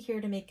here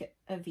to make it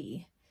a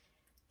V.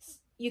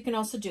 You can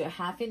also do a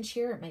 1/2 inch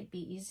here. It might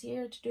be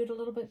easier to do it a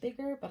little bit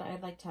bigger, but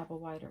I'd like to have a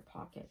wider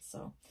pocket.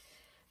 So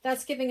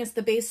that's giving us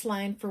the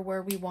baseline for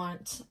where we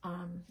want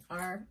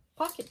our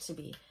pocket to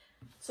be.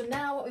 So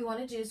now what we want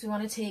to do is we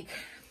want to take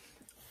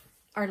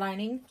our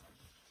lining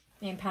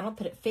main panel,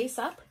 put it face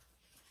up.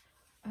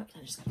 Oh,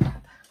 I'm just going to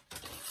grab.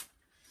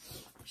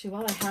 Actually,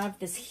 while I have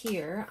this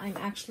here, I'm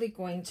actually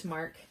going to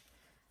mark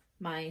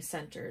my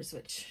centers,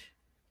 which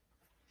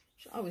you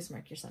should always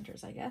mark your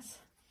centers, I guess.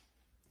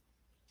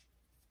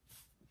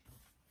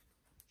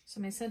 So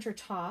my center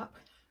top,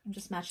 I'm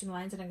just matching the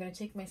lines, and I'm going to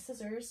take my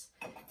scissors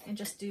and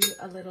just do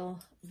a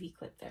little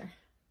V-clip there.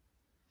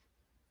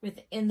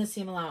 Within the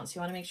seam allowance, you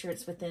want to make sure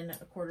it's within a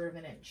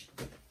 1/4 inch.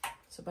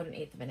 So about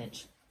 1/8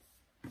 inch.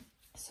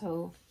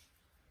 So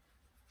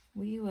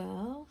we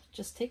will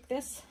just take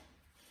this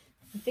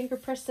and finger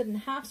press it in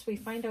half so we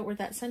find out where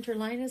that center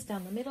line is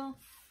down the middle.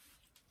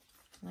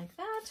 Like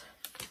that.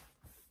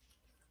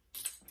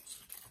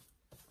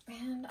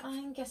 And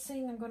I'm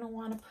guessing I'm going to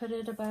want to put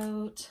it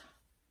about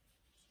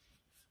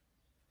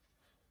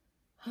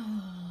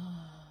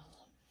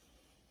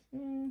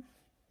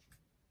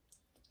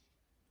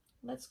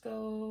let's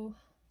go,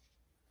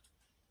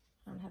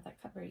 I don't have that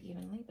cut very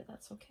evenly, but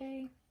that's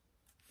okay.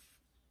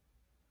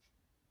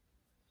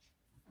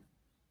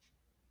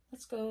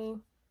 Let's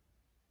go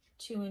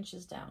 2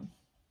 inches down.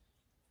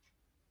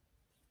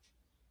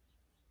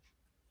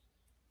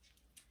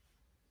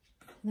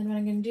 And then what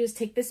I'm going to do is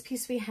take this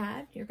piece we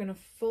had, you're going to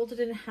fold it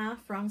in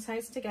half, wrong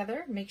sides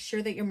together. Make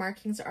sure that your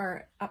markings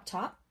are up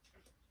top.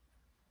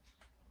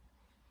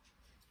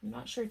 I'm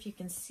not sure if you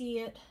can see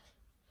it,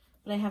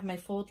 but I have my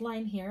fold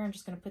line here. I'm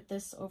just going to put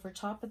this over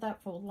top of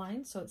that fold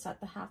line so it's at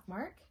the half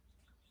mark.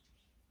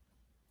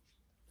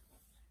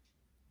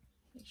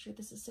 Make sure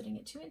this is sitting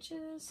at 2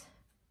 inches.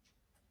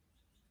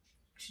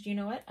 Actually, you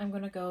know what? I'm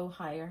going to go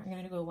higher. I'm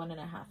going to go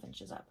 1.5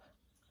 inches up.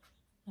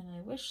 And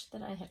I wish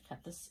that I had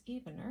cut this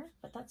evener,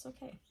 but that's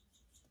okay.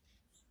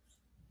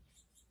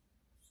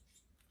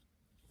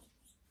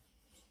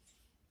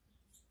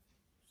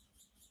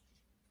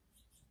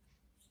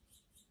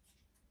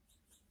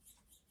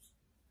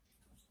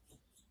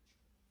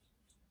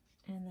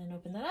 And then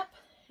open that up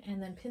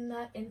and then pin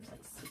that in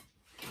place.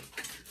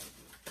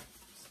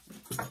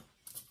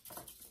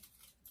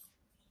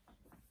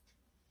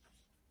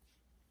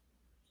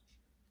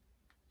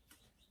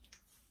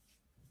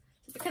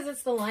 Because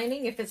it's the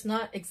lining, if it's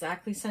not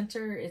exactly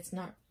center, it's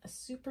not a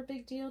super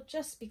big deal,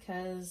 just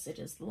because it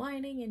is the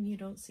lining and you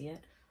don't see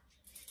it.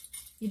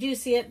 You do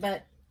see it,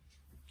 but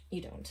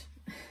you don't.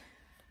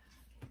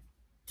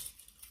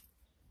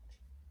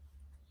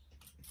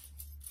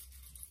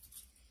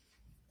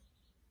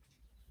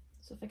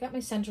 So if I got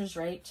my centers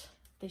right,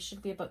 they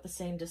should be about the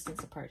same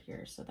distance apart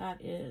here. So that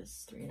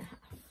is 3.5.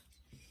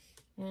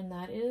 And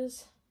that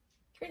is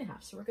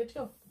 3.5, so we're good to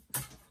go.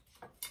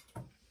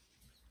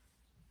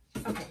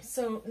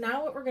 so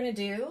now what we're going to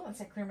do,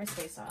 once I clear my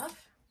space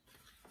off,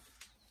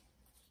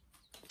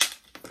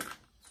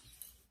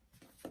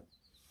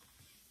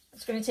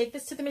 I'm going to take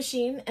this to the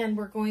machine and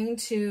we're going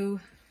to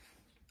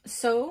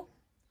sew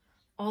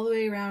all the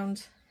way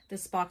around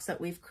this box that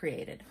we've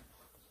created.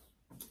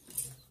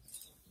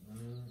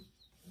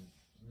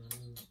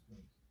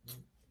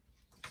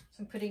 So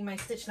I'm putting my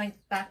stitch length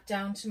back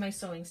down to my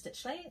sewing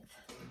stitch length,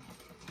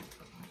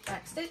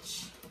 back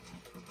stitch,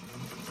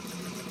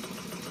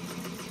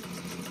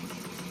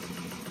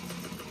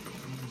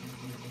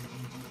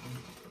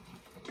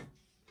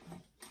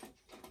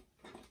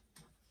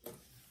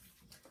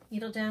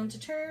 needle down to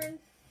turn,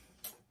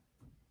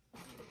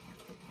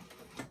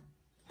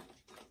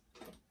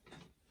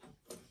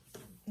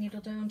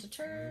 needle down to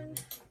turn,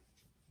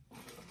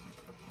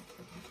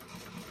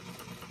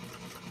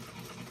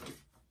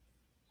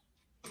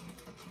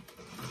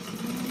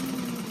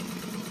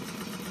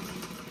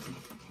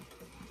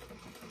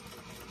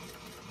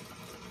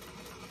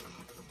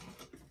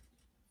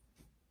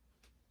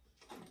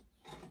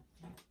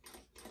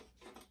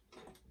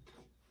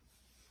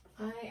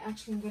 I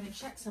actually am going to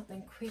check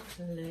something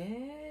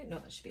quickly. No,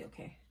 that should be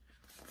okay.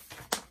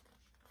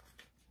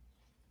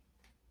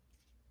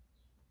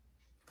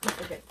 No,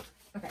 we're good.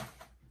 Okay.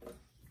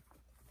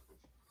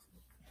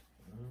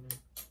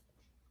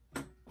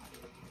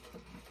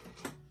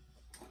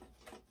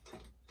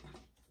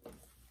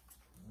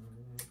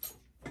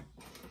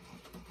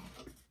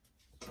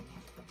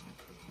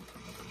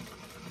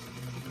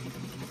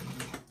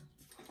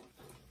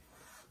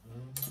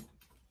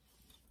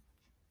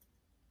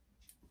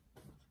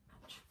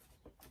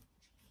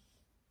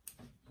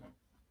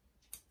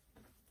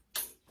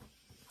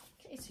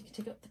 So you can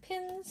take out the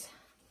pins.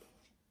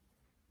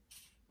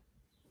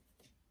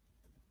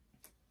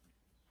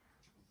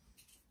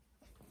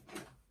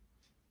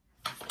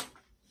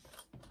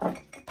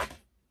 Okay.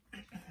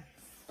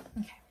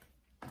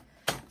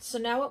 So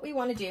now what we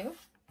want to do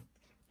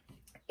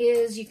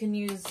is you can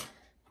use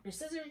your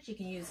scissors, you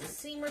can use a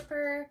seam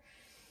ripper,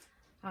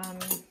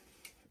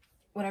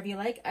 whatever you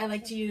like. I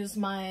like to use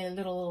my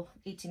little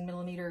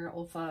 18mm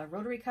Olfa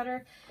rotary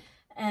cutter.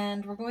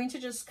 And we're going to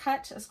just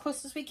cut as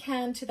close as we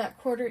can to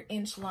that 1/4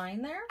 inch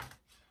line there.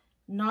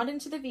 Not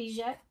into the V's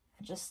yet,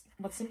 just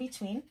what's in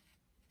between.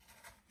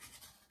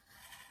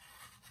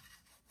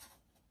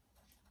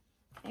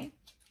 Okay.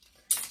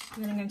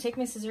 And then I'm going to take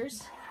my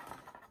scissors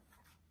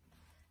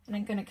and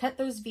I'm going to cut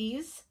those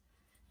V's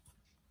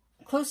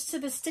close to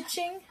the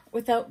stitching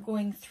without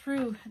going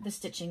through the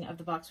stitching of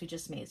the box we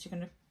just made. So you're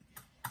going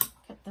to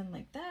cut them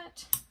like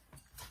that.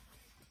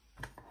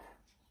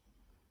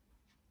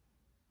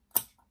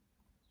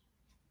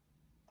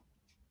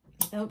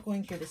 Without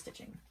going through the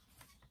stitching.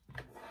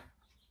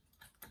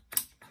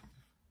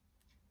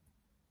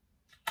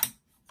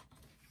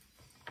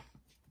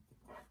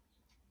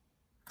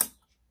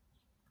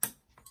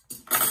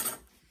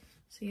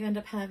 So you end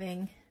up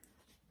having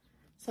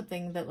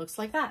something that looks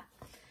like that.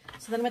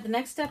 So then what the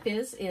next step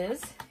is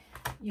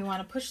you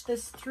want to push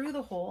this through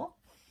the hole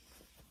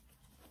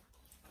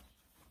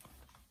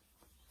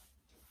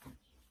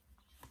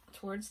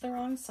towards the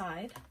wrong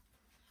side,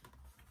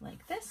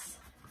 like this.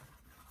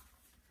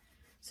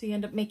 So you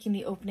end up making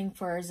the opening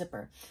for our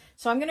zipper.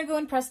 So I'm going to go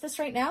and press this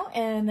right now,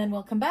 and then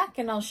we'll come back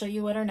and I'll show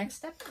you what our next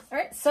step is. All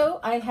right,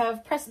 so I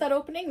have pressed that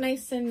opening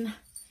nice and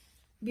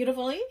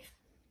beautifully.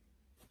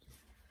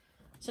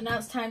 So now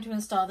it's time to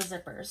install the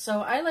zipper.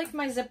 So I like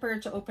my zipper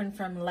to open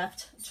from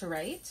left to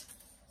right.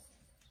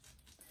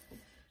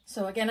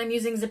 So again, I'm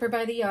using Zipper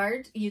by the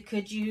Yard. You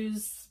could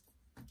use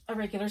a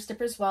regular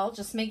zipper as well.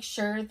 Just make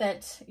sure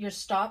that your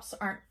stops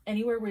aren't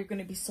anywhere where you're going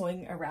to be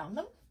sewing around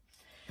them.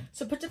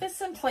 So put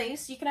this in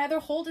place. You can either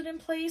hold it in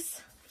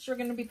place, so we're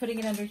going to be putting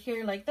it under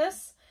here like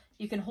this.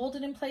 You can hold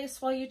it in place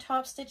while you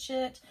top stitch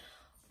it,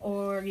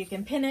 or you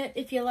can pin it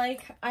if you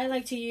like. I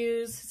like to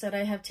use, so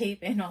that I have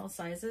tape in all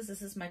sizes.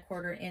 This is my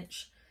 1/4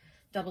 inch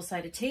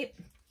double-sided tape.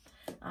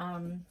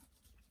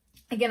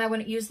 Again, I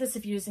wouldn't use this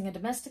if you're using a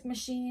domestic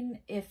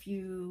machine. If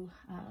you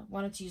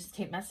wanted to use the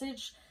tape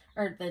message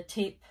or the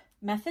tape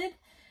method,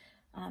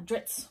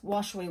 Dritz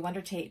Wash Away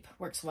Wonder Tape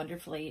works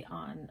wonderfully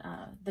on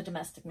the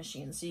domestic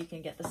machine, so you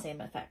can get the same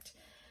effect.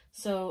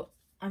 So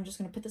I'm just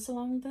going to put this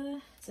along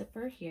the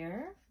zipper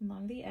here,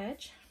 along the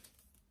edge.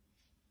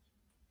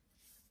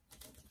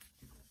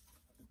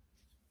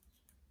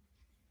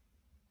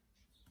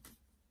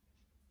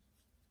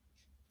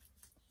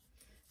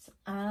 So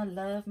I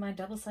love my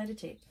double-sided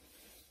tape.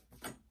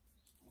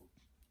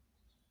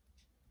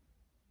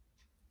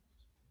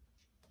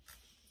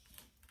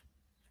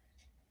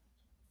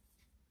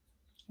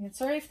 And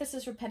sorry if this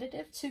is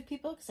repetitive to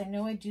people, because I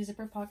know I do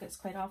zipper pockets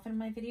quite often in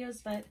my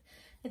videos, but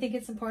I think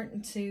it's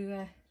important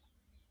to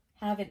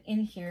have it in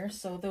here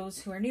so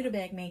those who are new to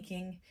bag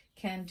making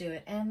can do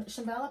it. And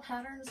Shamballa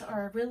patterns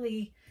are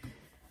really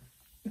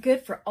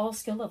good for all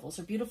skill levels.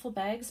 They're beautiful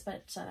bags,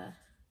 but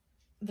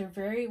they're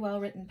very well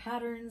written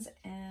patterns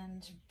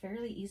and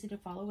fairly easy to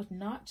follow with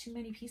not too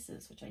many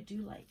pieces, which I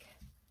do like.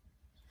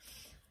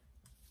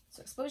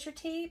 So exposure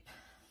tape.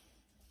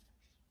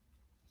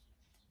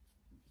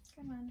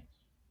 Come on.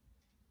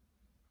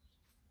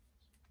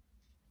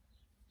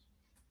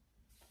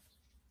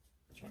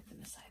 Try it from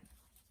this side.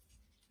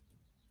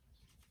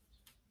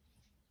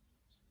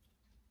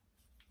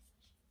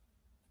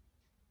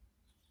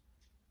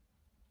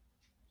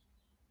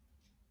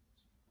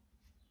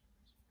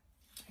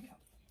 There you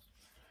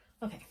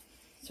go. Okay,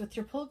 so with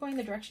your pull going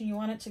the direction you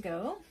want it to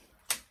go,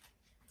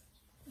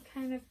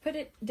 kind of put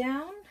it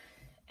down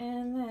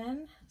and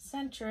then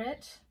center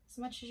it as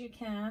much as you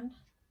can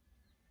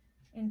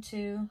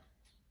into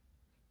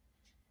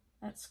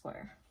that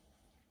square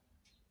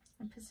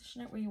and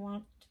position it where you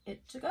want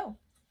it to go.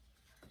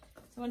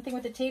 So one thing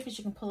with the tape is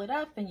you can pull it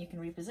up and you can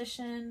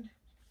reposition.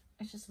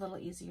 It's just a little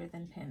easier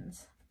than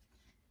pins.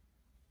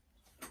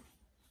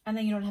 And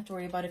then you don't have to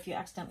worry about if you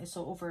accidentally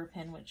sew over a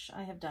pin, which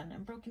I have done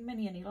and broken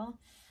many a needle.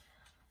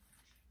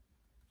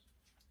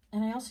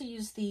 And I also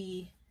use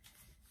the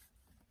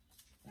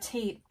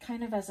tape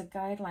kind of as a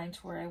guideline to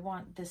where I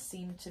want this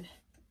seam to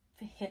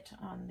hit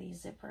on the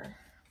zipper.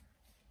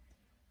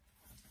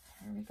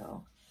 There we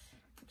go.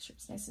 Make sure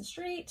it's nice and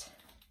straight.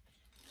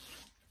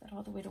 Put that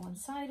all the way to one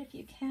side if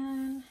you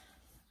can.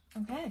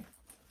 Okay.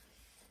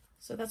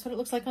 So that's what it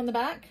looks like on the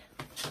back.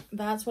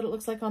 That's what it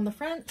looks like on the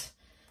front.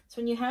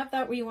 So when you have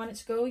that where you want it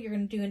to go, you're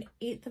going to do an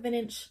 1/8 of an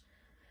inch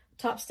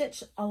top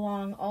stitch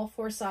along all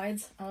 4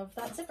 sides of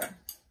that zipper.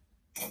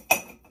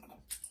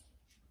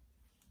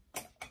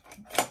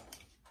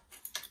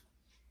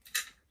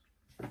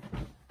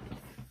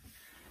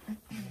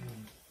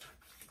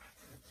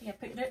 Yeah,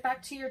 put it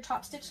back to your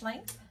top stitch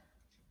length.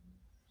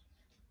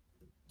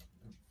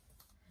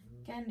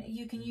 Again,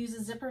 you can use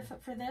a zipper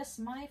foot for this.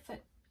 My foot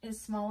is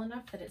small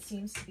enough that it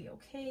seems to be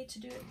okay to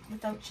do it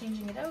without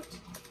changing it out.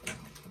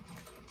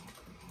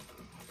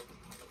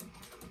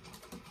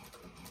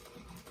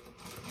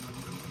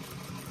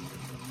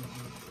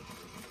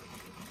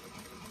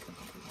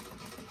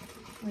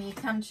 When you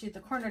come to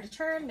the corner to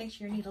turn, make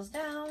sure your needle's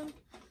down.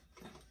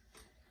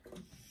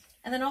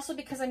 And then also,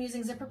 because I'm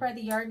using zipper by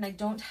the yard and I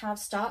don't have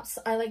stops,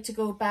 I like to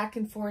go back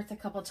and forth a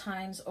couple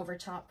times over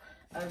top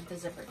of the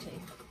zipper tape,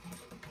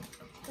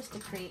 just to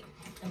create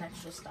an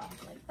extra stop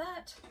like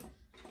that.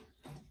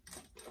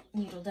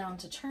 Needle down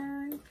to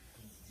turn.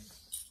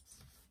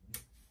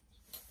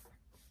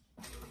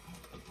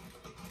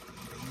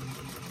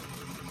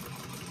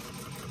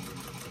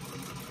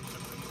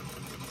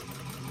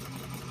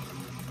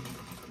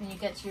 When you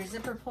get to your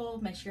zipper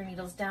pull, make sure your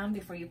needle's down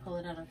before you pull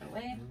it out of the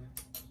way.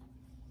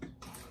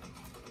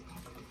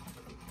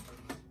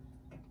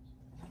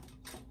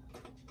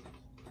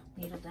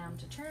 Needle down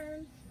to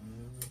turn.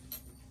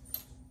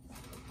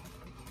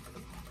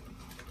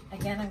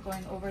 Again, I'm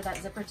going over that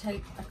zipper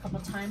tape a couple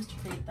times to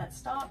create that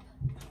stop.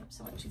 Oops,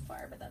 I went too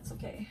far, but that's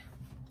okay.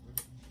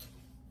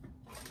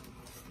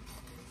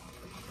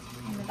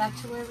 And then back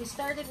to where we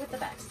started with the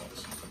back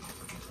stitch.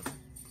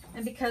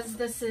 And because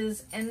this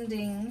is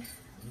ending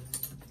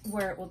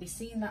where it will be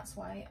seen, that's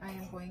why I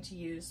am going to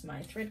use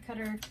my thread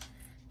cutter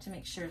to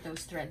make sure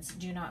those threads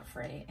do not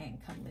fray and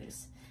come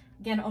loose.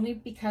 Again, only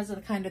because of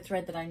the kind of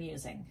thread that I'm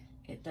using,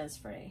 it does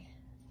fray.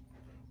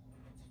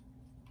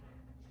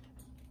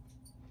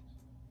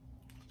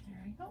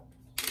 There we go.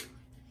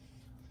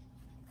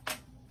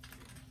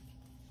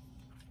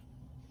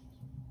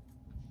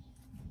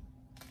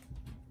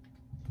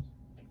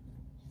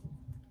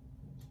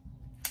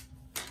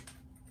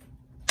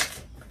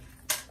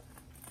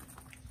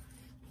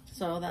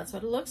 So that's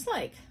what it looks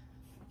like.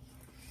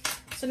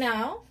 So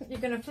now you're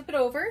going to flip it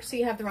over so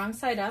you have the wrong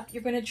side up.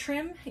 You're going to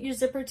trim your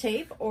zipper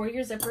tape or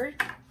your zipper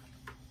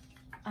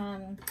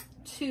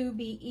to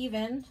be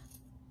even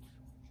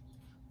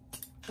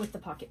with the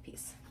pocket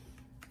piece.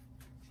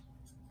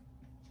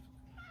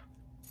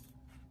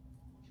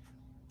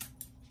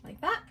 Like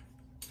that.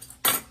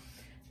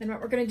 Then what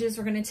we're going to do is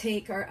we're going to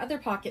take our other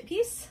pocket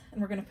piece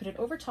and we're going to put it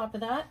over top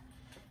of that.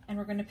 And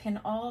we're going to pin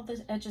all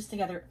the edges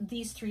together,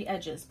 these 3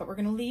 edges, but we're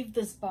going to leave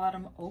this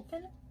bottom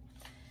open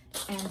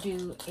and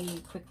do a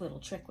quick little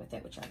trick with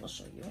it, which I will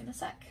show you in a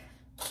sec.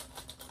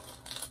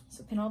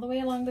 So pin all the way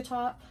along the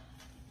top.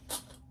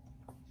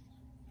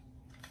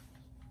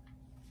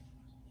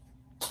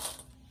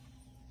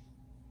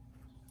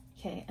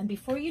 Okay, and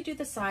before you do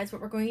the sides,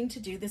 what we're going to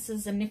do, this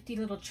is a nifty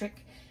little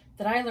trick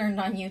that I learned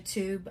on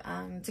YouTube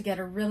to get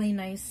a really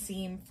nice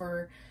seam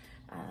for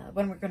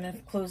when we're going to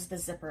close the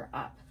zipper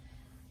up.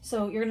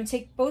 So you're going to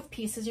take both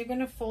pieces, you're going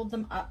to fold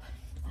them up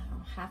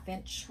 1/2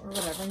 inch or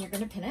whatever, and you're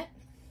going to pin it.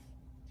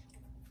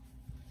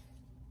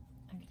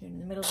 I'm going to do it in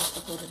the middle just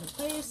to hold it in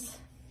place.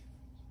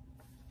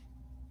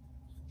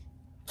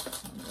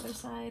 On the other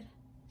side.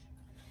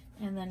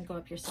 And then go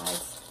up your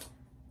sides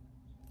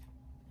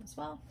as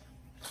well.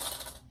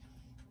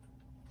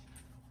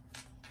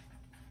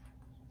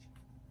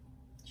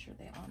 Make sure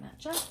they all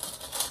match up.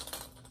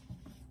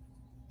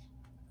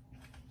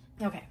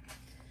 Okay.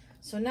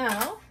 So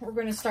now we're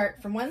going to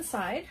start from one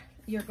side.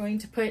 You're going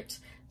to put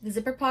the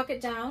zipper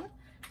pocket down.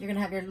 You're going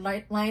to have your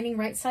lining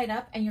right side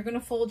up, and you're going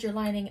to fold your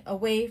lining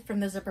away from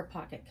the zipper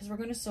pocket because we're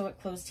going to sew it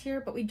closed here,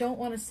 but we don't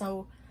want to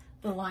sew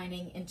the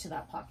lining into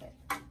that pocket.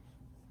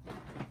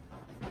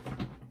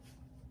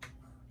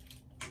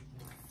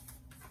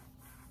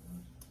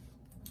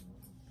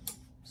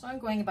 So I'm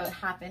going about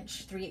 1/2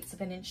 inch, 3/8 of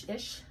an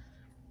inch-ish.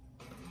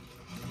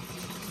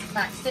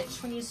 Back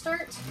stitch when you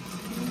start,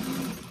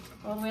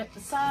 all the way up the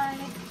side.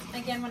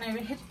 Again, when I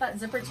hit that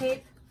zipper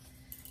tape,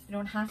 you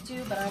don't have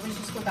to, but I always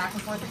just go back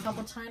and forth a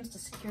couple times to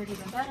secure it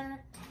even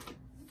better.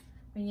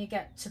 When you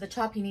get to the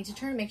top, you need to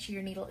turn. Make sure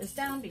your needle is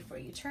down before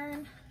you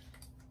turn.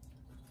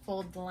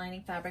 Fold the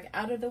lining fabric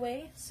out of the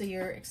way so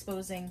you're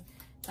exposing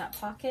that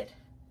pocket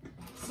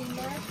seam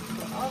there.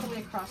 Go all the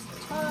way across the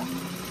top.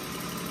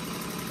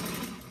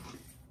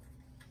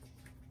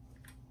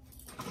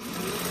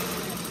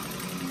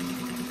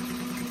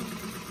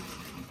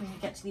 When you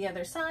get to the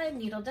other side,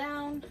 needle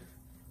down,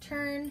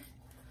 turn,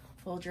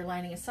 fold your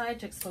lining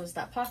aside to expose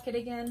that pocket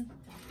again.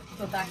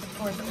 Go back and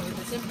forth over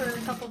the zipper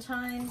a couple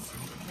times,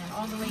 and then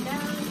all the way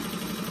down.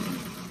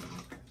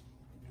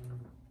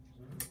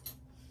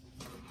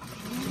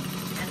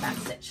 And back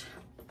stitch.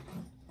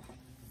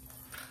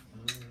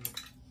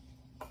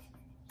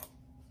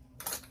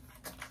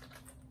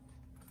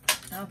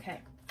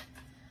 Okay,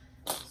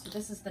 so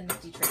this is the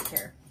nifty trick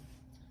here.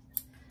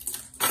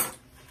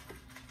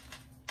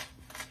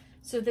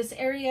 So this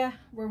area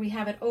where we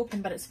have it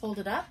open but it's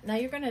folded up, now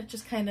you're going to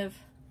just kind of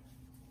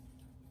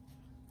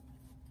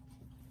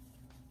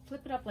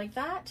flip it up like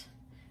that.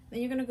 Then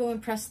you're going to go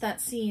and press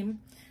that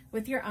seam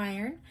with your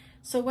iron.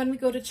 So when we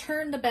go to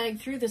turn the bag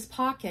through this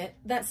pocket,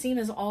 that seam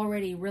is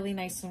already really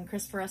nice and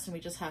crisp for us, and we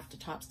just have to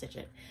top stitch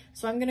it.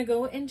 So I'm going to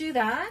go and do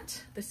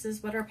that. This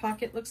is what our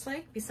pocket looks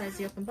like besides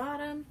the open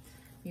bottom.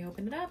 You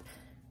open it up.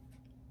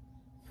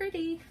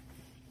 Pretty.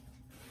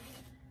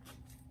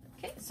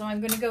 Okay, so I'm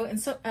going to go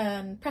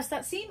and press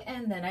that seam,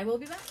 and then I will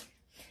be back.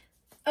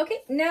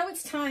 Okay, now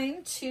it's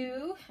time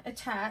to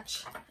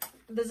attach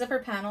the zipper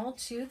panel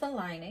to the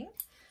lining.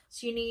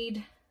 So you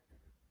need,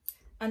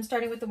 I'm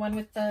starting with the one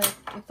with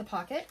the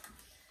pocket.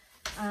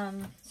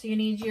 So you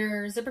need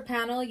your zipper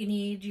panel, you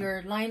need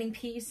your lining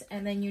piece,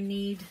 and then you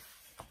need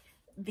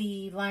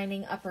the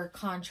lining upper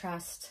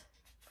contrast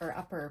or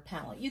upper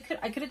panel.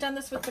 I could have done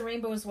this with the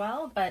rainbow as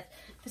well, but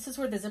this is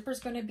where the zipper is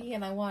going to be,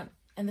 and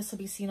and this will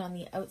be seen on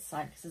the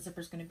outside because the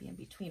zipper is going to be in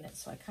between it.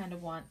 So I kind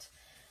of want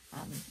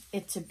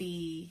it to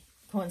be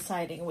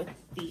coinciding with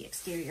the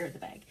exterior of the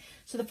bag.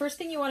 So the first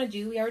thing you want to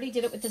do, we already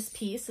did it with this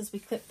piece, is we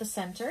clip the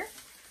center.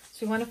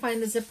 So we want to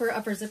find the zipper,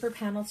 upper zipper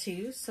panel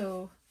too.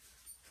 So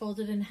fold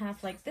it in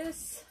half like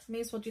this.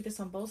 May as well do this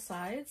on both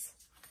sides.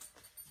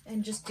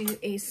 And just do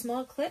a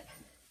small clip,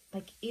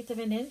 like 1/8 of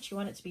an inch. You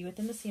want it to be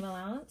within the seam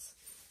allowance.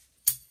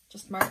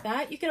 Just mark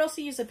that. You could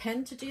also use a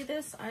pen to do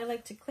this. I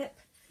like to clip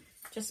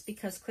just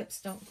because clips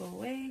don't go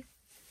away.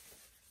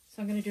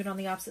 So I'm going to do it on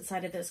the opposite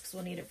side of this because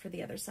we'll need it for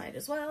the other side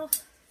as well.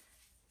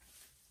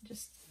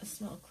 Just a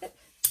small clip.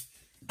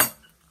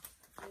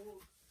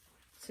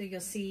 So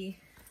you'll see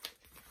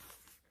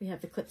we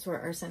have the clips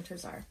where our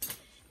centers are.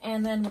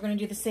 And then we're going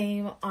to do the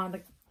same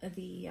on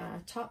the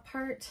top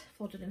part.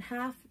 Fold it in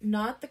half.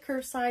 Not the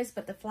curved size,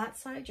 but the flat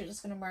side. You're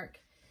just going to mark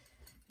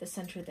the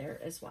center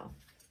there as well.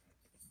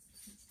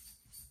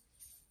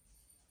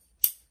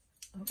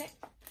 Okay.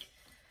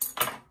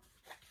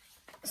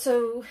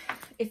 So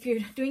if you're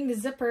doing the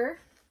zipper,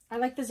 I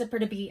like the zipper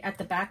to be at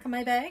the back of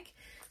my bag.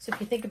 So if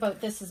you think about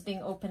this as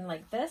being open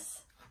like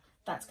this,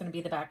 that's going to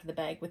be the back of the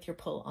bag with your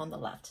pull on the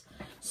left.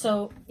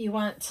 So you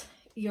want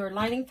your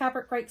lining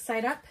fabric right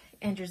side up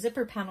and your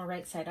zipper panel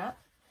right side up.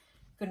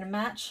 You're going to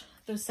match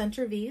those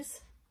center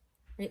V's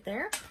right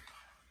there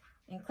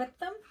and clip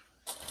them.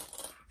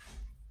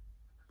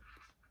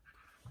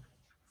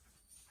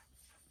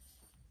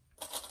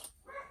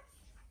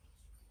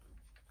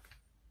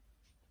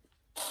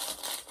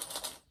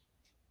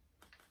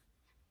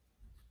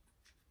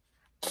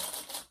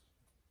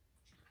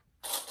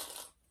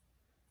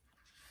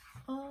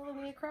 All the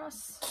way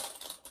across.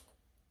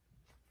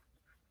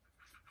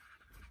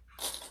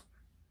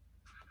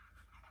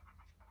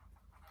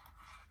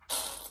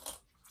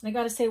 And I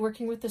gotta say,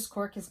 working with this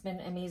cork has been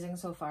amazing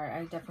so far.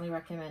 I definitely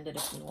recommend it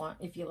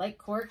if you like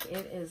cork.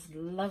 It is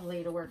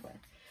lovely to work with.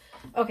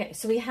 Okay,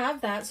 so we have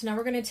that. So now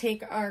we're gonna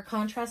take our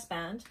contrast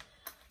band,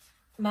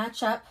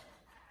 match up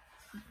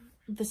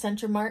the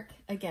center mark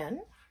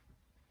again.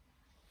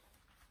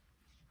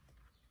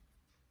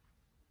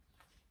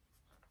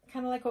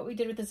 Kind of like what we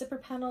did with the zipper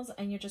panels,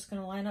 and you're just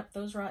going to line up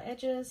those raw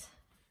edges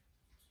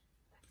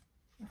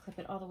and clip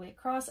it all the way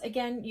across.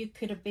 Again, you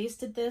could have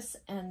basted this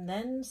and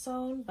then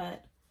sewn,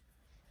 but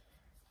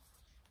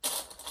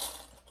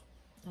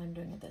I'm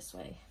doing it this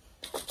way.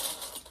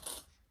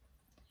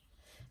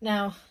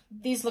 Now,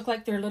 these look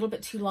like they're a little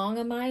bit too long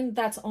on mine.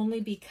 That's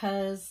only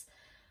because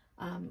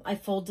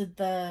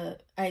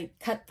I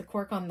cut the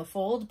cork on the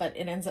fold, but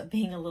it ends up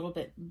being a little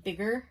bit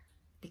bigger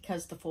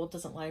because the fold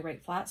doesn't lie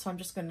right flat. So I'm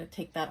just going to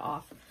take that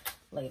off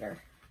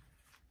later.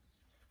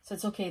 So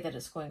it's okay that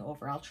it's going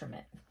over. I'll trim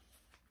it.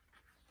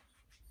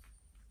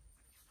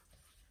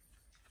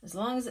 As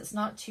long as it's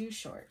not too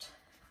short.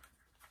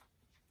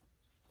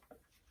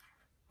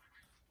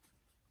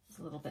 It's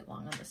a little bit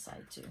long on this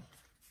side too.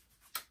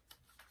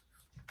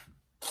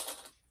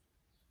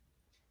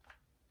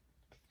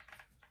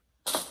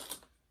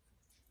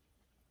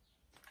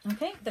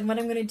 Okay, then what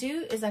I'm going to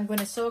do is I'm going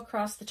to sew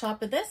across the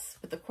top of this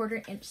with a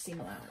 1/4 inch seam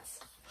allowance,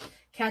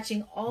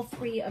 catching all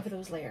 3 of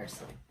those layers.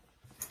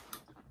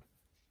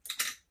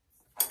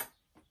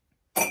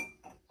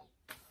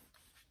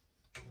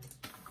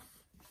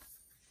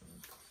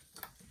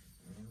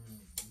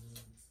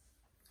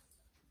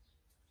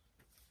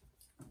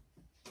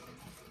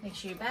 Make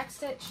sure you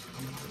backstitch.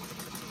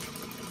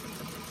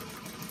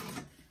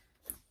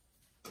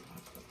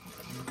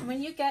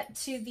 When you get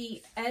to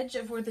the edge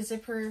of where the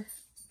zipper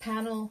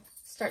panel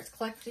starts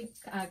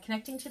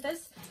connecting to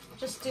this,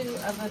 just do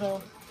a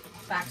little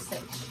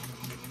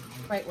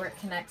backstitch right where it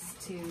connects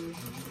to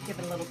give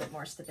it a little bit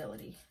more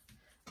stability.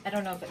 I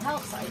don't know if it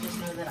helps, I just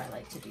know that I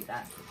like to do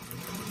that.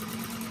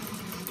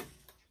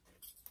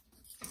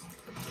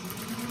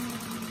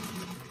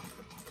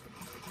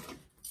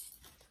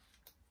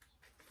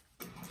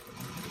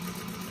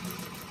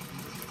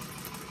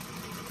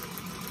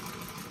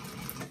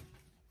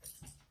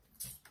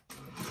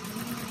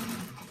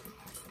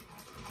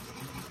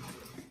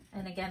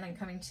 And again, I'm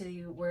coming to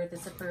where the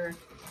zipper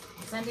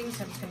is ending,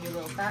 so I'm just going to do a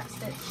little back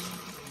stitch.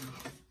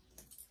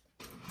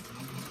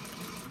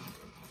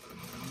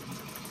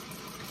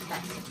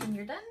 Back stitch when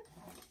you're done.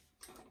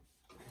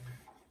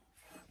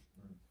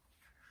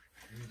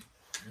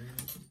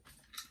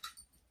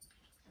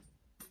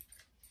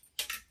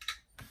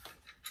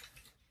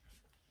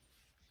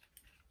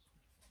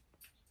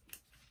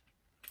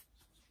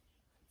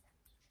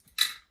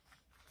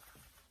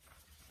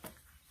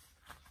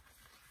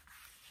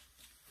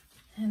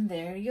 And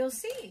there you'll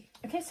see.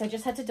 Okay, so I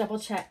just had to double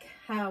check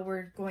how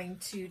we're going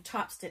to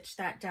top stitch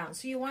that down.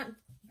 So you want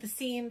the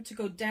seam to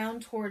go down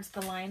towards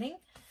the lining.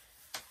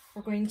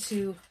 We're going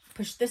to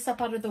push this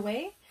up out of the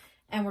way,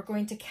 and we're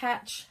going to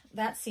catch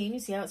that seam, you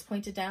see how it's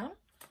pointed down,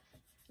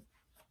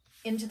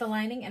 into the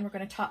lining, and we're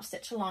going to top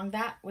stitch along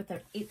that with an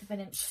 1/8 of an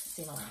inch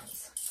seam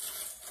allowance.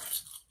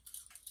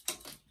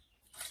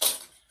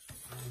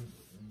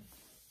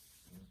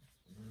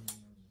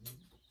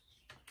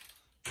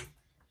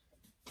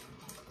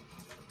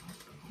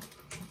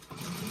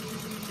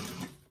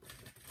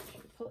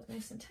 Pull it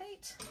nice and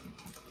tight.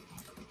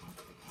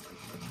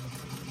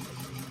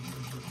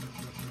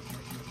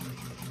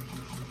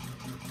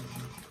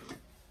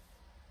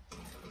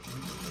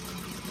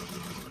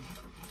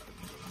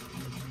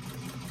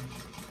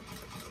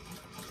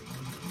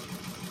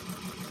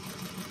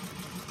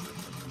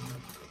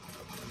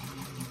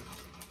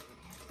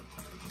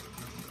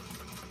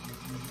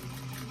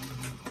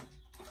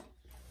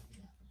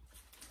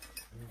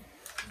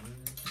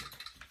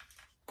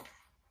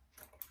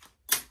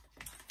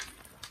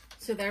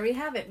 So there we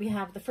have it. We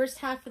have the first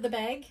half of the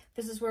bag.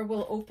 This is where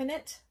we'll open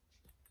it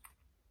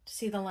to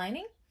see the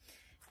lining.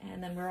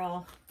 And then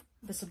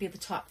this will be the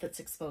top that's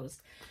exposed.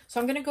 So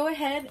I'm going to go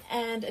ahead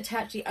and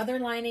attach the other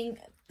lining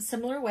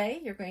similar way.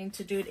 You're going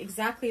to do it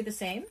exactly the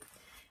same.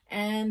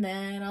 And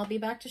then I'll be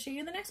back to show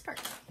you the next part.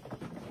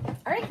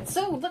 All right,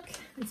 so look,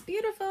 it's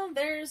beautiful.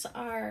 There's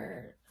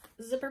our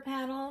zipper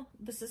panel.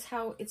 This is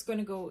how it's going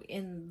to go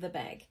in the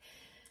bag.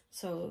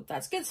 So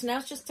that's good. So now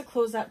it's just to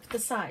close up the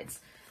sides.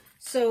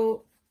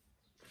 So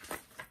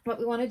what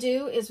we want to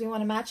do is we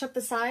want to match up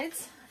the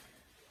sides.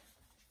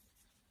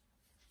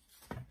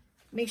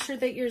 Make sure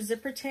that your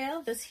zipper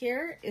tail, this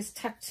here, is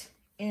tucked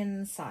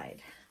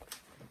inside,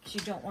 because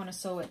you don't want to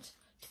sew it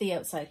to the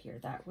outside here.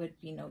 That would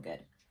be no good.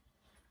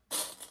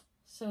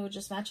 So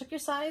just match up your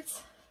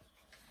sides.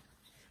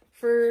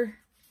 For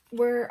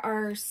where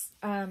our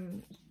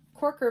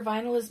cork or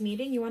vinyl is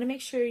meeting, you want to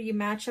make sure you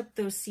match up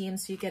those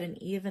seams so you get an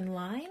even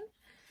line.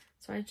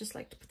 So I just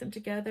like to put them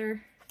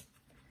together.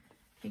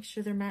 Make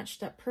sure they're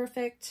matched up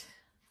perfect.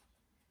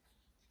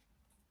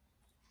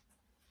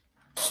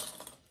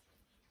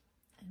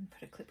 And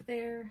put a clip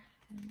there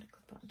and a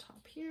clip on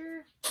top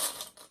here.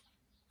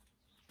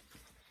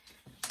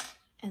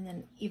 And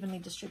then evenly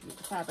distribute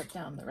the fabric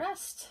down the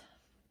rest.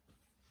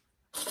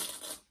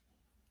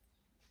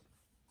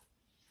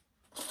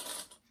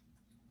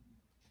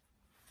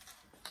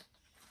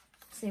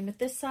 Same with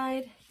this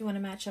side. You want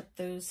to match up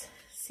those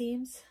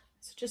seams.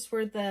 So just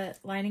where the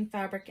lining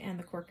fabric and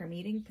the cork are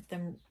meeting, put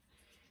them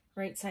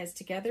right sides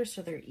together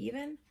so they're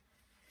even.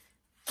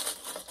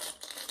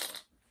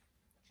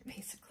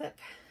 Paste a clip.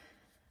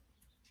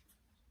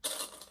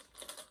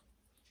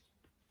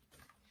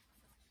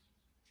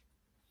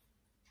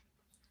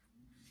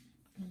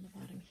 On the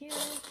bottom here.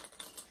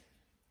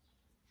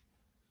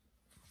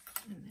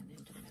 And then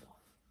into the middle.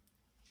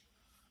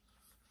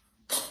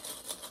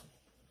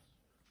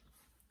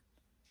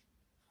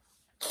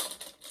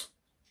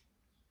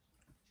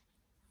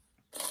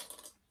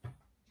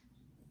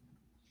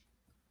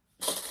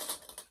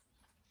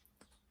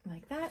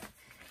 Like that.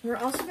 We're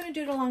also going to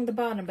do it along the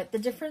bottom, but the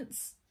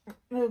difference,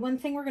 the one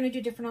thing we're going to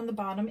do different on the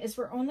bottom is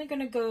we're only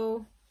going to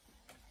go,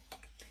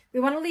 we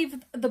want to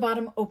leave the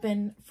bottom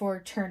open for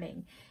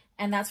turning,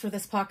 and that's where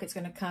this pocket's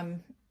going to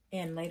come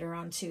in later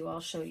on too. I'll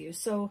show you.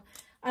 So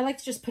I like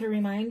to just put a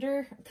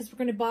reminder, because we're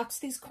going to box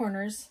these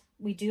corners.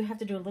 We do have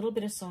to do a little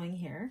bit of sewing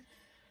here.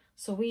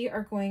 So we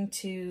are going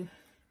to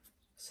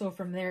sew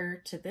from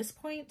there to this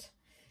point,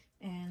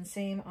 And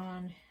same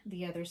on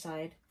the other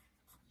side.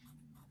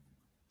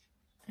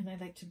 And I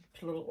like to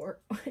put a little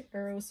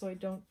arrow so I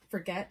don't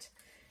forget.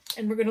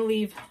 And we're going to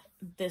leave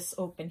this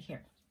open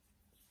here.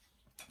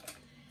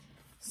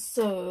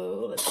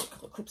 So let's put a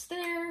couple clips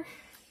there.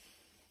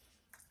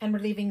 And we're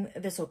leaving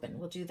this open.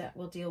 We'll do that.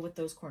 We'll deal with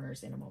those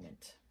corners in a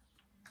moment.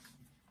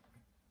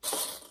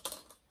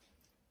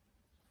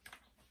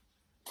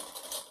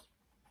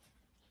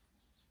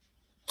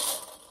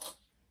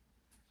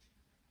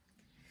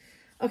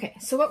 Okay,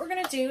 so what we're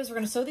going to do is we're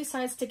going to sew these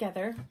sides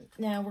together.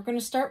 Now we're going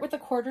to start with a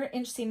 1/4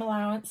 inch seam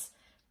allowance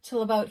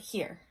till about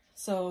here.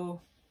 So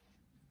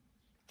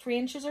 3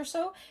 inches or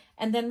so.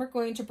 And then we're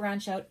going to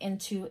branch out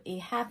into a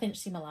 1/2 inch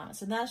seam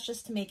allowance. And that's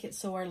just to make it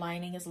so our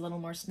lining is a little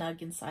more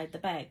snug inside the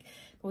bag.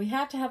 But we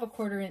have to have a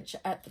 1/4 inch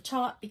at the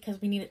top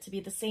because we need it to be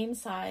the same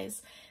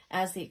size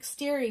as the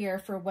exterior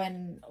for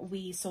when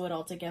we sew it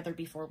all together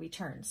before we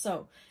turn.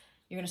 So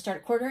you're going to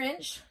start at 1/4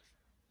 inch.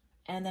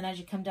 And then as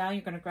you come down,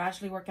 you're going to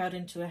gradually work out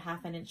into a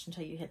 1/2 inch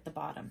until you hit the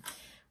bottom.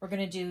 We're going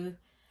to do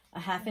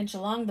a 1/2 inch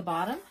along the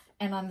bottom,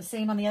 and on the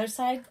same on the other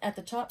side at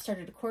the top, start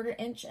at a 1/4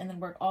 inch and then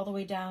work all the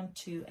way down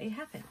to a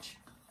 1/2 inch.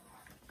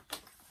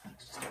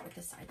 Let's just start with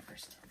this side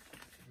first.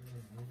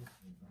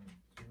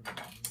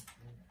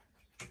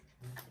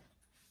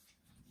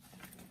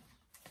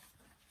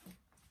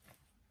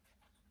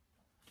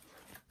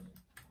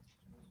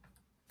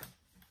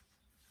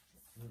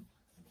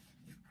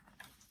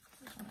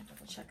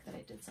 Check that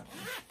I did something.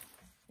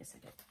 Yes, I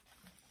did.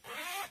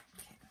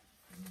 Okay.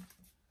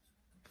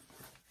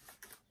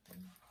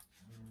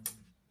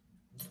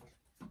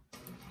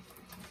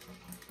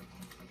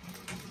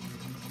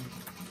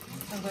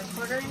 I'm going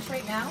 1/4 inch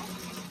right now,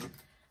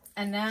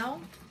 and now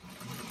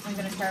I'm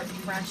going to start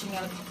branching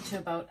out to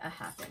about a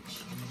 1/2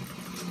 inch.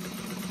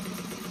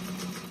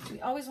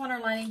 We always want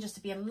our lining just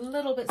to be a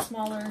little bit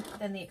smaller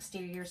than the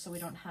exterior so we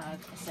don't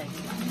have a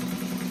sagging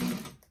lining.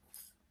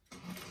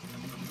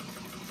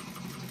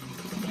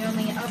 The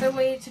only other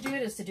way to do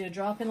it is to do a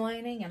drop-in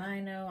lining, and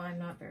I know I'm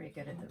not very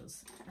good at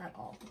those at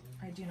all.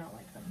 I do not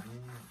like them.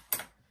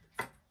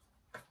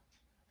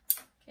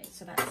 Okay,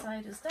 so that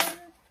side is done.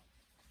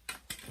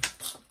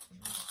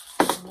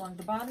 Along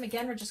the bottom,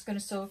 again, we're just going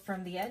to sew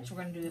from the edge.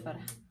 We're going to do about,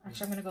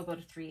 actually I'm going to go about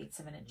a 3/8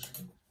 of an inch.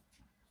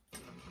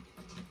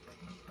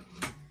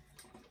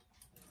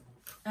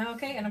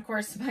 Okay, and of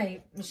course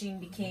my machine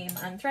became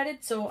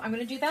unthreaded, so I'm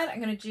going to do that. I'm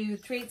going to do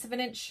 3/8 of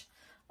an inch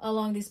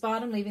along these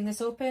bottom, leaving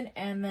this open,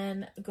 and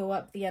then go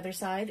up the other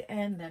side,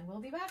 and then we'll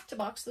be back to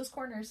box those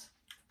corners.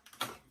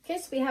 Okay,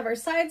 so we have our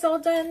sides all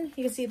done.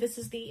 You can see this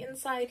is the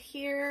inside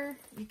here.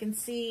 You can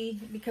see,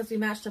 because we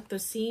matched up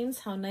those seams,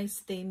 how nice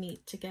they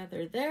meet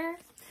together there.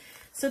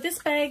 So this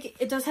bag,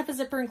 it does have a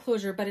zipper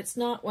enclosure, but it's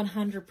not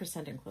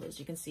 100% enclosed.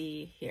 You can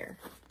see here,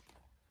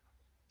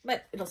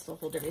 but it'll still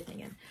hold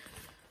everything in.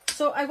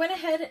 So I went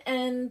ahead,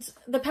 and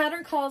the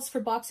pattern calls for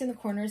boxing the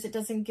corners. It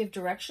doesn't give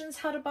directions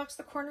how to box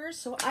the corners.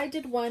 So I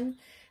did one.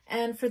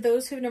 And for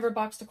those who've never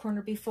boxed a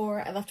corner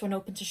before, I left one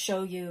open to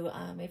show you.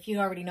 If you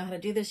already know how to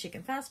do this, you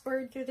can fast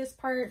forward through this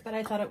part, but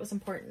I thought it was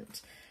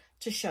important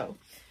to show.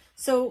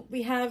 So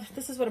we have,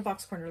 this is what a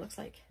box corner looks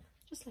like,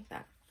 just like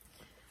that.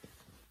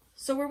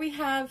 So where we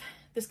have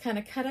this kind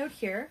of cutout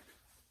here,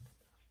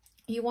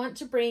 you want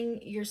to bring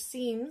your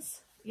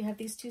seams, you have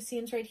these two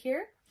seams right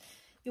here.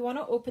 You want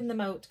to open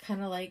them out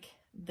kind of like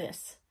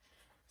this.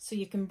 So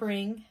you can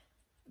bring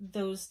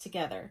those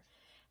together.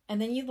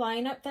 And then you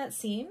line up that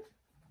seam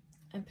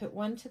and put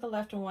one to the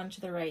left and one to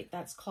the right.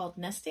 That's called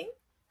nesting.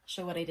 I'll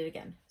show what I did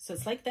again. So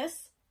it's like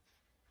this.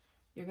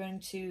 You're going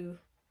to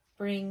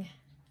bring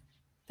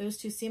those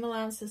two seam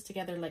allowances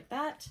together like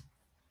that.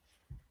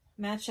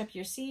 Match up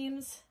your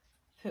seams.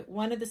 Put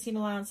one of the seam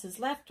allowances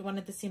left, one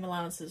of the seam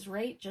allowances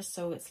right, just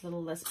so it's a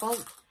little less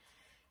bulk.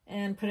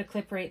 And put a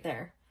clip right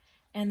there.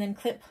 And then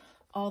clip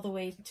all the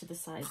way to the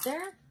side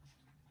there.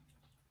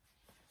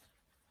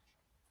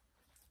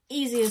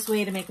 Easiest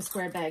way to make a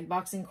square bag.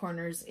 Boxing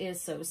corners is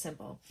so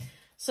simple.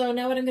 So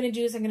now what I'm going to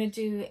do is I'm going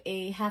to do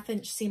a 1/2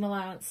 inch seam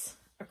allowance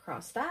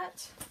across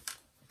that.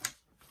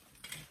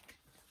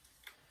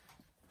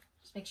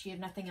 Just make sure you have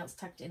nothing else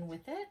tucked in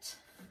with it.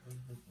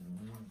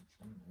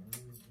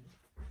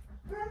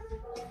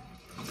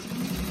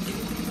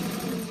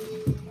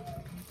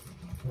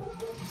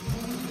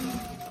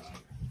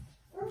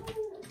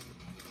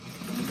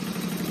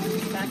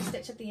 Back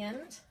stitch at the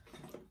end.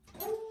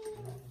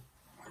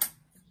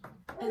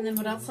 And then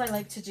what else I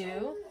like to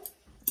do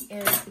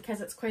is,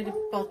 because it's quite a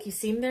bulky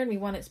seam there and we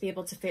want it to be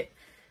able to fit,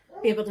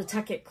 be able to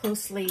tuck it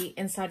closely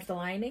inside of the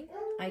lining,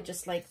 I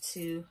just like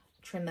to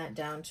trim that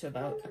down to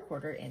about a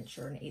 1/4 inch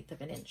or 1/8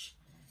 of an inch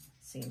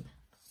seam.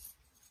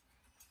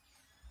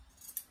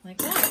 Like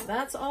that.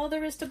 That's all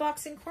there is to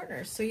boxing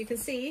corners. So you can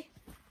see,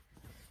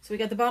 so we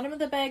got the bottom of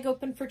the bag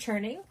open for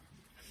turning.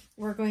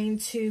 We're going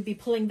to be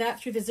pulling that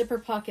through the zipper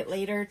pocket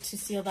later to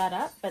seal that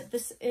up, but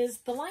this is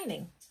the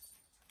lining.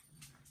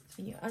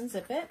 So you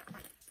unzip it,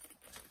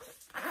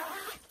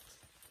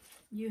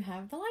 you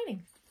have the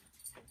lining.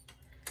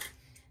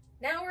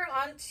 Now we're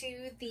on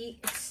to the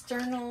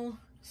external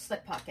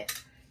slip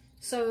pocket.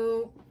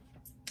 So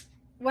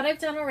what I've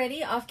done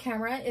already off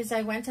camera is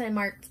I went and I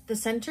marked the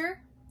center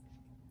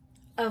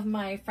of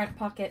my front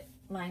pocket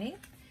lining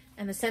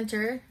and the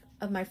center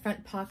of my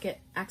front pocket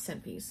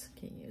accent piece.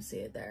 Can you see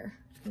it there?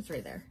 It's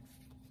right there.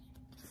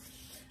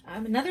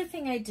 Another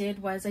thing I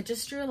did was I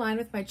just drew a line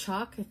with my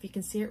chalk, if you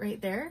can see it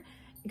right there,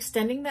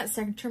 extending that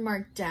center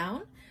mark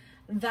down.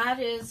 That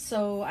is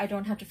so I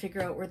don't have to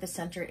figure out where the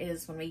center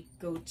is when we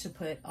go to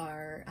put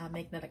our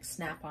magnetic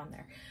snap on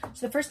there.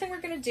 So the first thing we're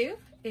going to do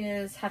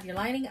is have your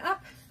lining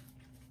up,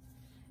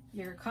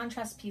 your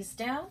contrast piece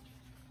down,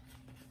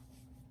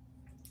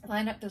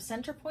 line up those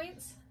center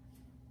points,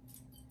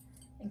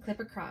 and clip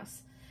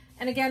across.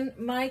 And again,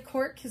 my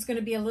cork is going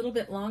to be a little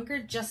bit longer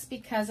just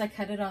because I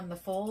cut it on the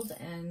fold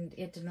and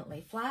it didn't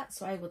lay flat,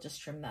 so I will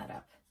just trim that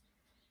up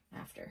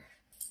after.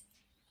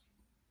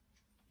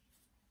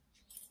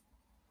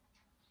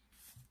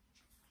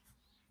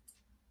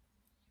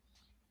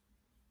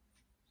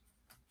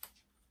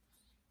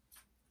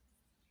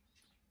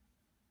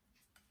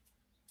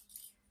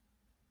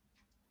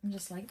 And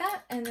just like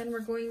that, and then we're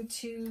going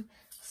to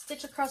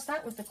stitch across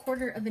that with a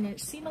 1/4 inch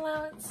seam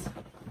allowance.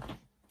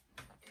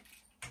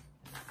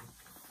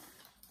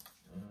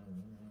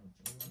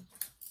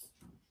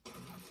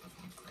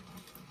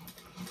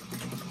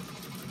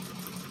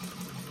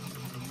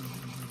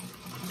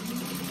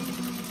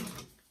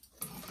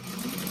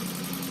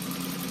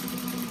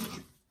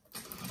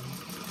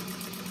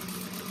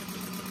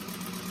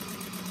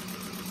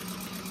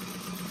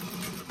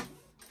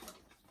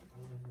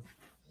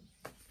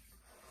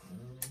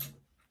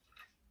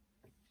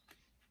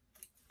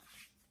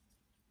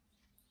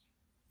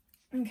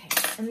 Okay,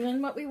 and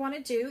then what we want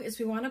to do is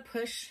we want to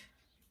push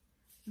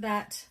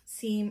that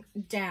seam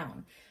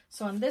down.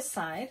 So on this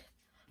side,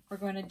 we're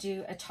going to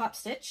do a top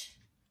stitch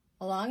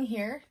along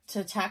here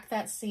to tack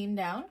that seam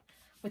down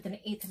with an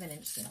 1/8 of an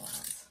inch seam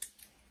allowance.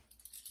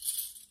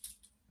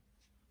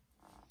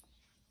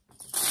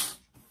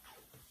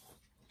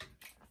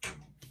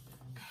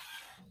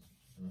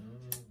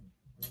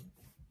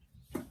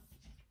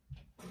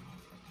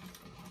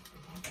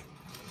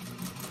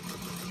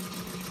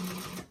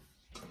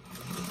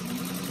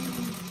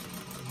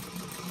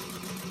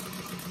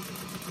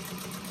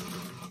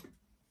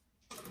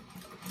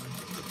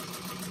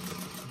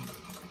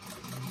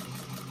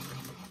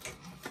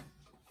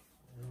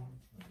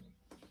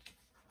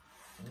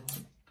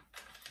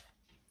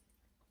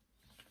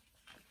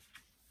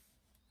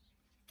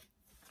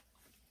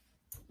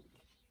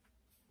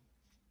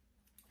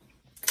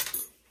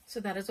 So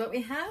that is what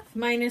we have,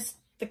 minus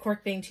the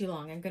cork being too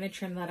long. I'm going to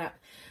trim that up.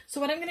 So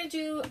what I'm going to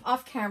do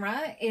off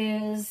camera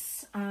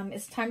is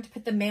it's time to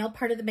put the male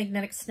part of the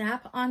magnetic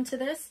snap onto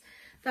this.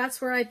 That's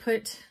where I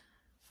put,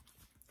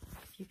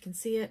 if you can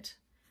see it,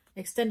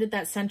 extended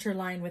that center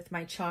line with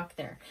my chalk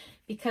there.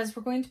 Because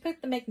we're going to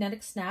put the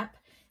magnetic snap,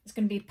 it's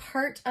going to be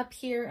part up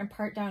here and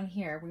part down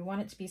here. We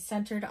want it to be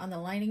centered on the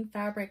lining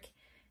fabric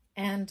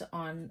and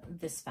on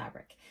this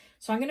fabric.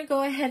 So I'm going to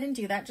go ahead and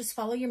do that. Just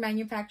follow your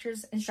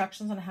manufacturer's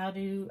instructions on how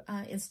to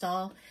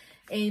install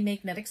a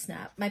magnetic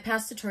snap. My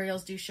past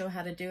tutorials do show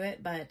how to do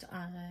it, but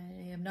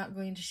I am not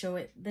going to show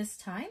it this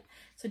time.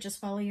 So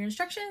just follow your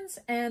instructions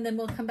and then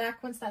we'll come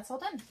back once that's all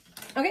done.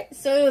 Okay,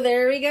 so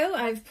there we go.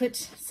 I've put,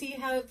 see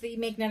how the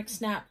magnetic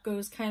snap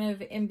goes kind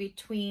of in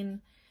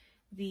between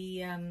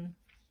the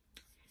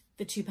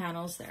 2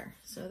 panels there.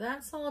 So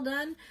that's all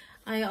done.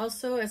 I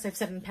also, as I've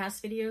said in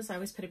past videos, I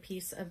always put a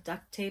piece of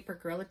duct tape or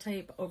Gorilla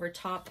Tape over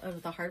top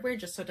of the hardware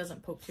just so it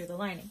doesn't poke through the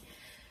lining.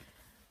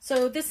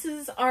 So this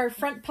is our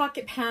front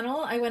pocket panel.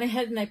 I went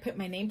ahead and I put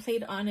my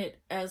nameplate on it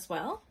as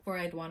well, where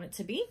I'd want it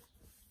to be.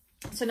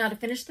 So now to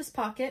finish this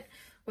pocket,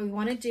 what we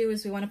want to do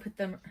is we want to put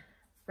them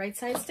right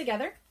sides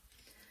together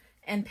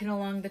and pin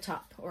along the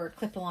top or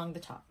clip along the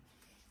top.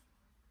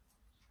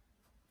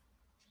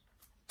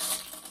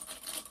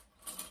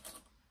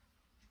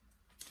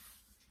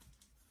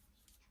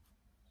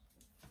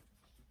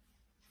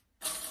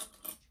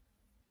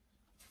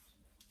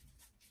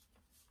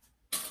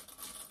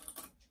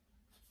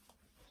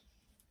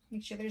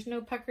 Make sure there's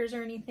no puckers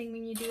or anything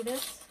when you do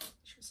this. Make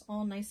sure it's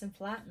all nice and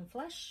flat and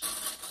flush.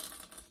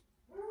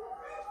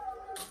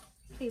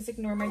 Please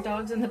ignore my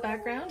dogs in the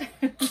background.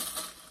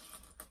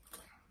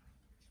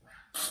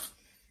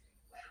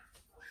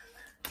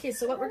 Okay,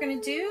 so what we're going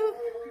to do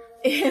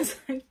is,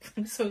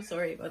 I'm so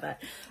sorry about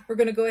that. We're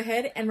going to go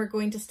ahead and we're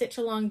going to stitch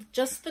along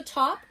just the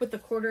top with the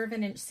 1/4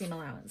 inch seam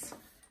allowance.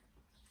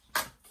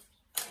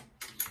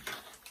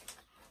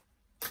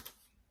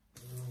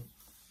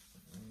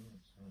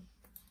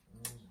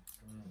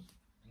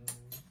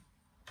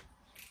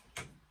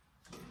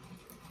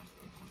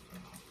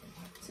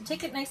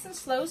 Take it nice and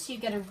slow so you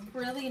get a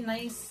really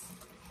nice,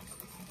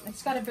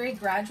 it's got a very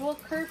gradual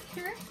curve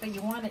here, but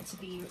you want it to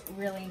be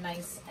really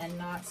nice and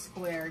not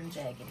square and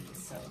jaggedy.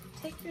 So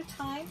take your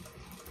time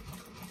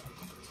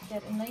to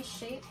get a nice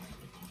shape.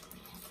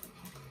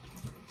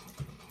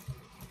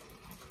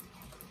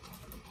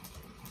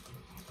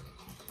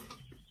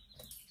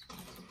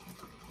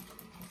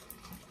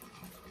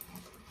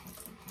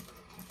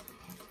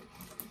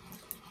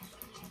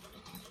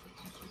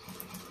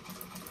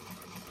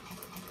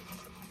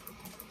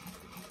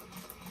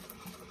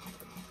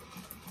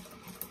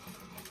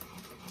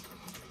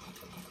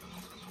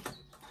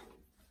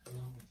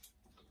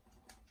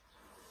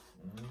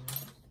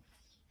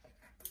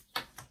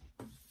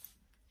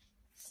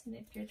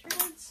 snip your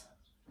threads.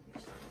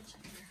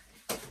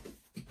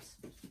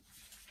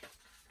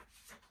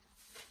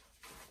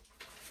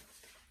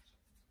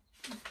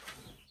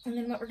 And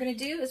then what we're going to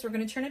do is we're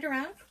going to turn it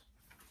around.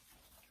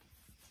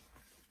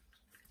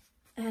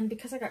 And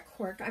because I got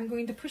cork, I'm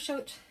going to push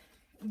out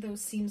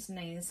those seams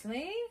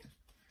nicely.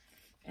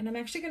 And I'm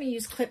actually going to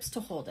use clips to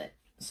hold it.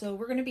 So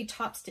we're going to be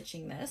top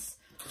stitching this.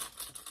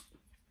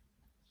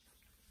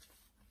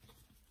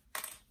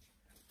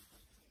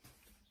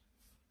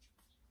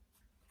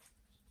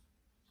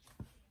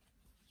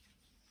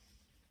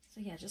 So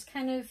yeah, just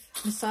kind of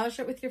massage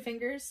it with your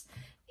fingers.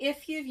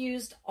 If you've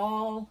used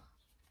all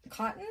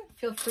cotton,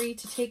 feel free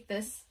to take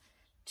this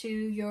to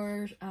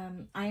your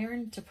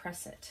iron to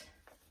press it.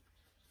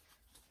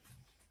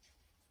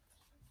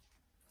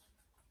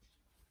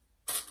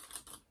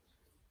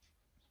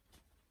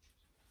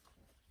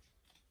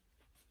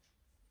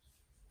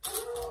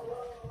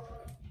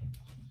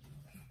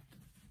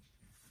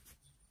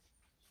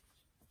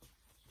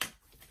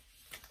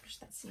 Push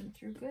that seam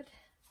through good.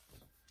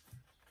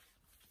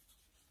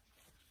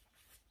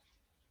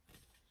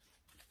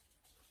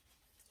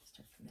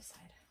 Start from this side.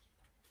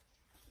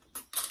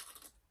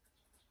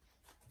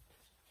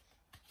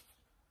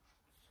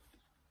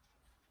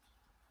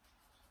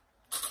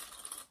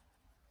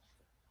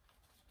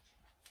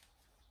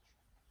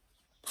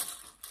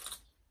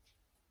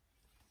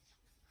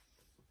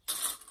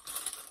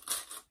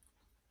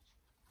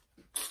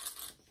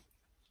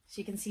 So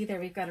you can see there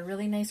we've got a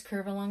really nice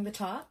curve along the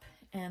top,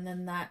 and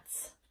then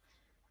that's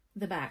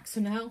the back.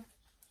 So now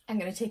I'm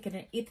going to take an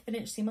 1/8 of an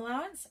inch seam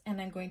allowance and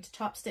I'm going to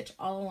top stitch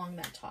all along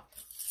that top.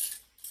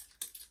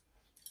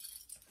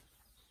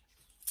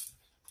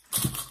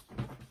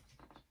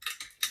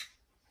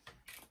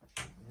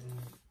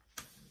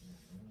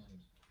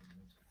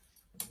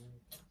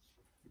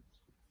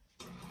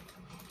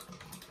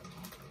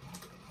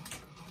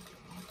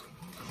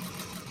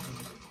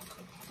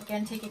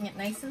 Again, taking it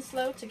nice and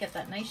slow to get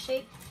that nice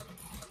shape,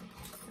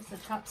 because the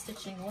top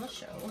stitching will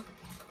show.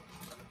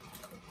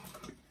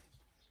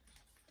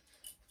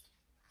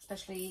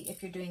 Especially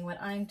if you're doing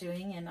what I'm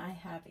doing and I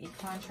have a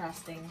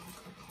contrasting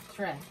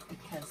thread,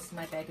 because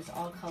my bag is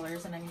all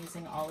colors and I'm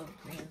using olive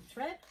green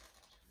thread.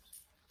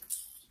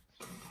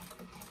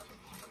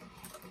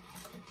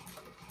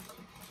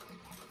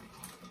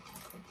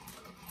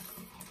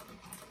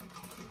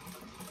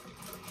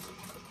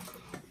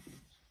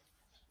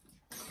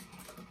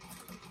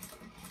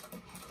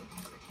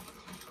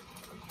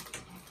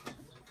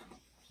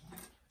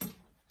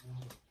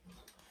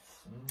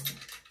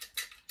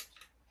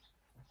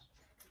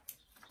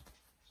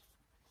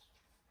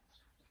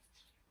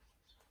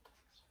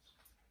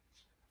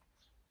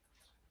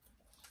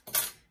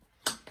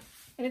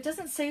 And it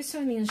doesn't say so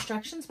in the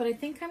instructions, but I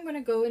think I'm going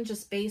to go and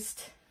just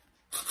baste.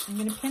 I'm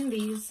going to pin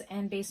these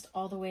and baste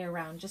all the way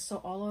around, just so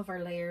all of our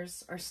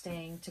layers are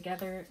staying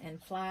together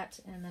and flat,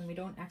 and then we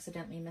don't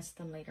accidentally miss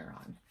them later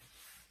on.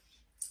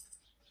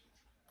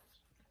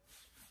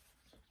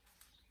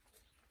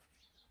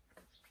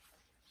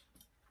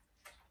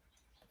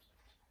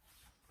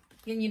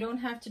 And you don't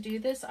have to do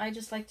this. I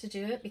just like to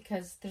do it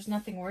because there's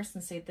nothing worse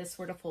than, say, this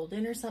were to fold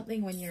in or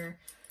something when you're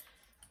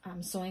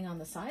sewing on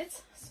the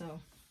sides. So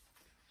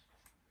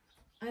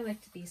I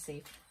like to be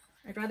safe.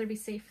 I'd rather be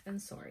safe than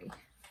sorry.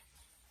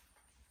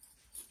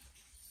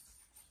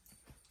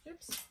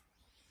 Oops.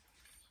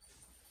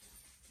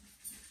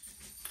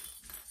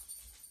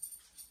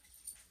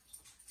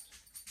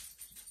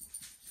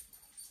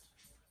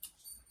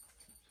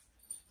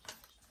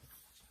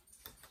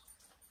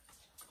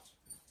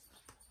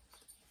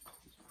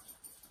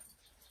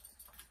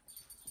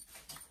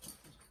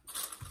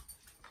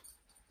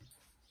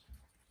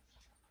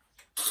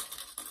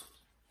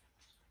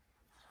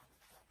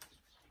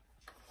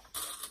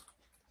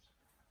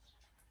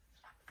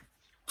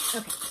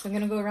 Okay, so I'm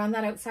going to go around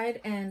that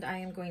outside and I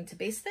am going to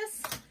baste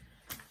this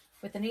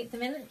with an 1/8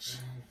 of an inch.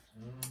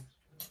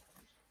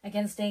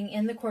 Again, staying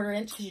in the 1/4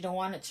 inch because you don't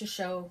want it to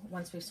show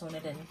once we've sewn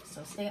it in.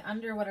 So stay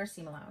under what our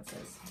seam allowance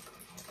is.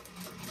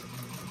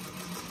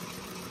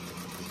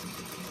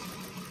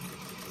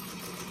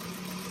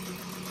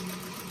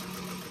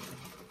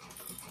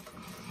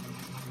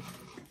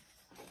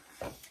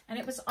 And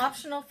it was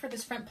optional for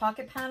this front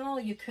pocket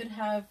panel. You could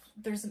have,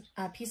 there's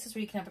pieces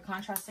where you can have a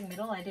contrasting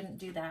middle. I didn't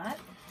do that.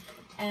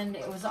 And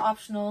it was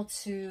optional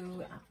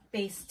to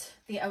baste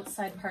the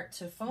outside part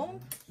to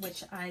foam,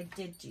 which I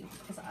did do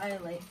because I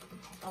like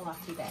a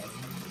lofty bag.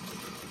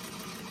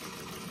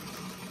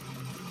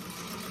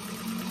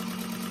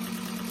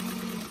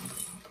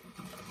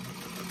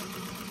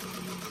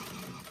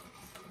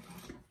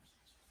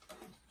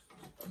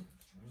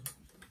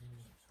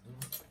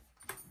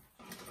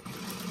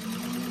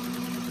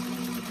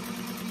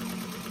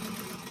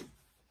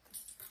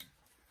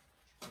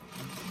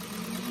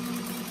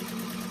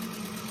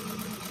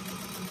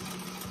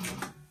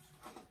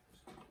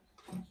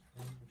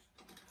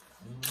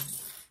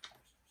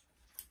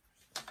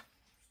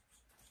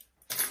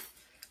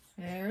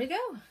 There we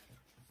go.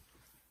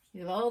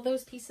 You have all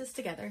those pieces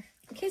together.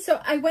 Okay,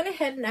 so I went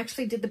ahead and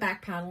actually did the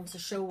back panel to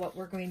show what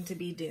we're going to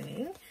be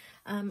doing.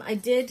 I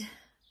did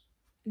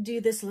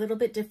do this a little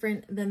bit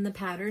different than the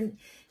pattern,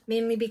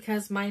 mainly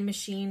because my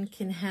machine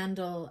can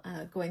handle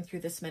going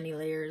through this many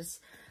layers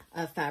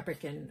of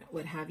fabric and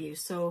what have you.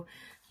 So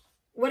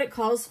what it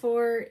calls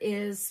for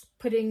is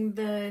putting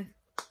the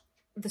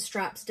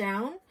straps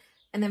down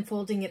and then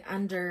folding it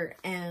under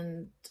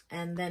and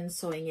then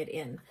sewing it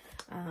in.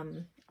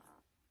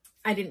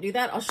 I didn't do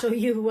that. I'll show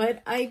you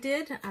what I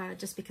did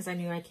just because I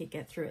knew I could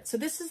get through it. So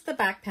this is the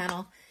back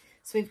panel.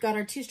 So we've got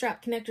our 2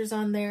 strap connectors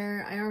on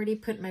there. I already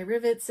put my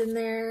rivets in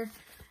there.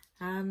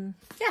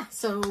 Yeah,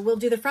 so we'll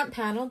do the front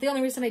panel. The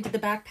only reason I did the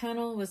back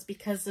panel was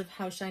because of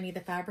how shiny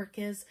the fabric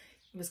is.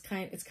 It's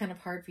kind of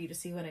hard for you to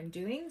see what I'm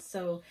doing.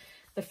 So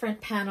the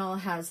front panel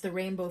has the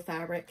rainbow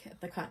fabric,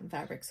 the cotton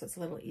fabric, so it's a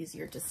little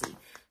easier to see.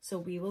 So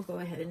we will go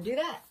ahead and do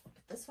that.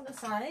 Put this one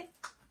aside.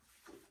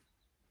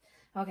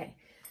 Okay.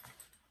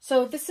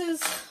 So this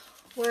is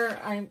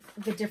where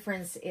the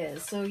difference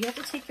is. So you have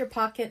to take your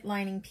pocket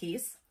lining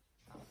piece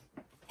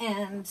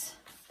and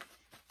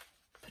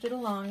put it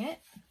along it.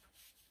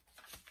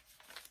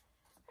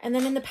 And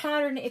then in the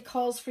pattern, it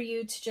calls for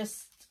you to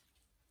just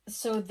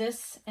sew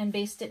this and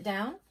baste it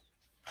down.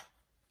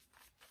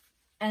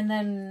 And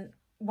then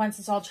once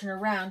it's all turned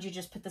around, you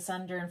just put this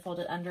under and fold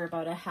it under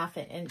about a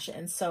 1/2 inch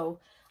and sew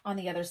on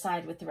the other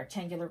side with the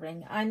rectangular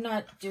ring. I'm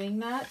not doing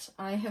that.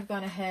 I have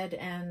gone ahead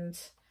and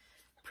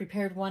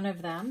prepared one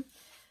of them.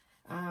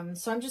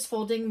 So I'm just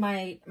folding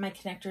my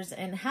connectors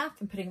in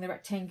half and putting the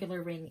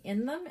rectangular ring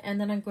in them,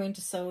 and then I'm going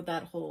to sew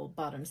that whole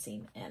bottom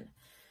seam in.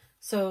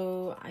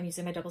 So I'm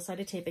using my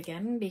double-sided tape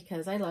again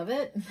because I love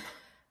it.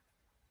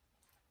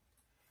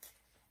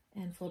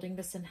 And folding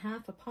this in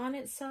half upon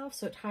itself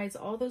so it hides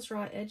all those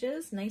raw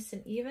edges nice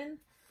and even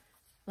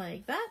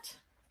like that.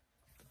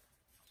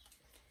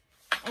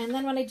 And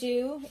then what I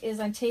do is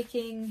I'm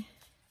taking,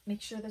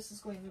 make sure this is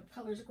going, the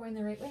colors are going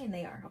the right way, and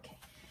they are, okay.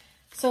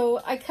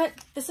 So I cut,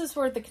 this is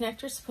where the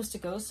connector is supposed to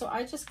go. So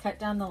I just cut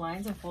down the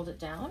lines and fold it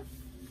down.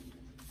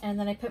 And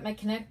then I put my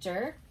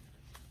connector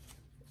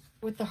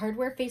with the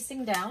hardware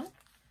facing down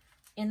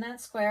in that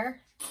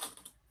square.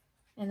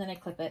 And then I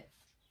clip it.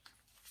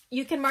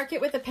 You can mark it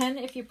with a pen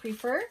if you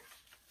prefer,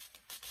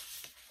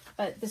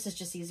 but this is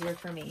just easier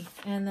for me.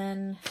 And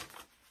then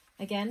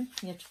again,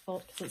 you have to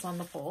fold because it's on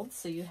the fold.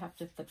 So you have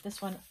to flip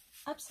this one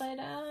upside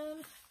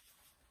down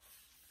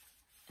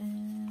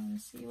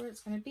and see where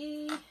it's going to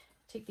be.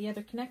 Take the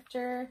other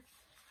connector,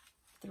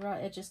 the raw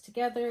edges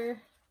together,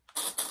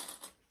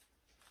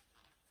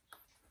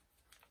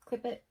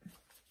 clip it,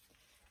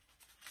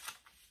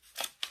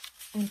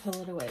 and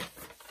pull it away.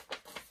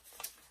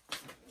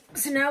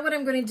 So now what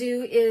I'm going to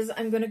do is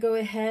I'm going to go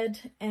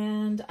ahead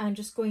and I'm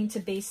just going to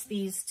baste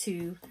these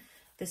to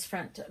this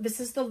front. This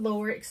is the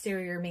lower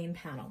exterior main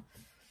panel,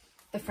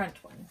 the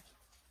front one,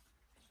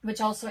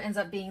 which also ends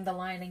up being the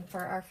lining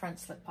for our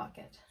front slip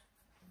pocket.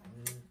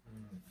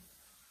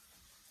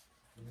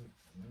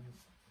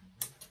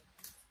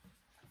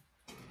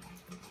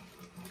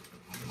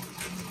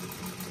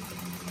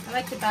 I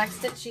like to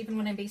backstitch even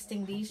when I'm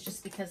basting these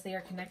just because they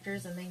are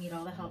connectors and they need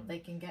all the help they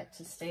can get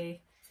to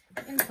stay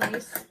in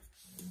place.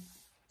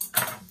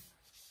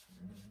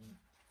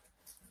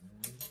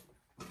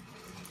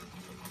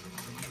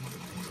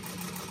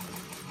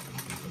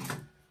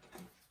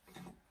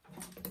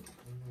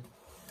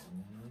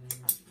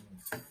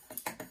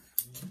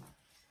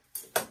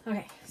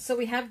 Okay, so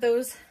we have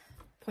those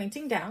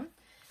pointing down.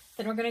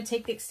 Then we're going to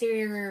take the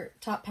exterior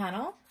top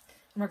panel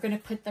and we're going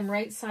to put them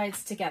right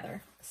sides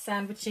together,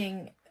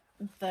 sandwiching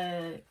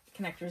the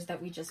connectors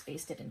that we just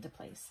basted into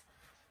place.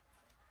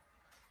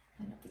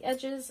 Line up the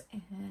edges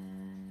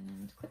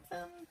and clip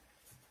them.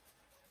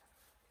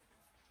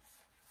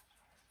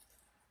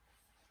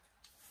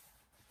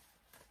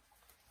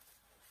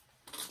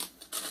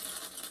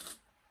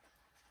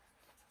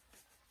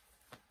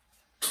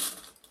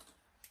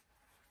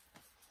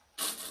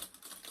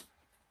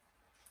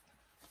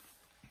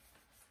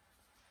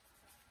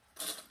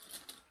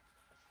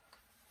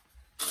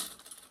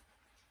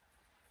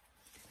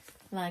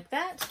 Like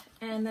that,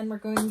 and then we're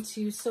going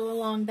to sew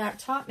along that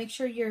top. Make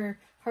sure your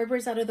hardware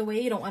is out of the way.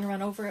 You don't want to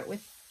run over it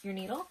with your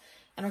needle.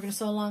 And we're going to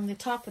sew along the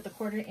top with a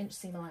 1/4 inch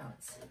seam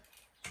allowance.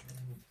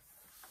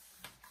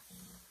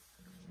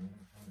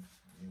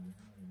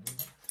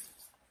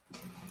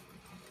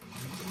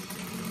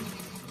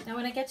 Now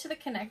when I get to the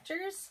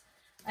connectors,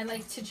 I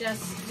like to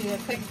just do a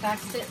quick back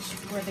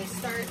stitch where they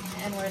start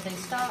and where they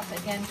stop,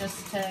 again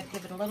just to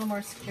give it a little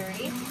more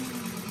security.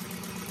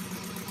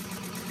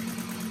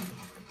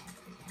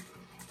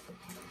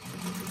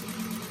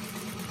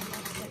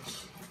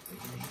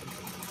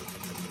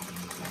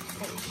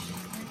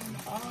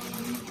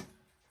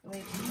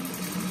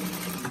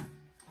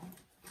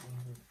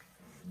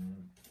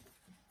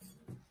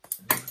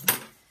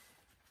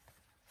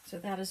 So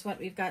that is what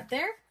we've got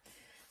there.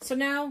 So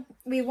now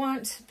we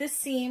want this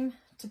seam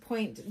to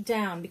point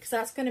down because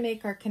that's going to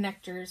make our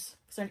connectors,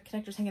 because our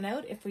connectors hanging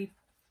out. If we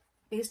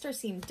baste our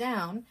seam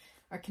down,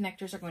 our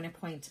connectors are going to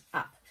point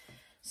up.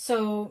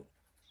 So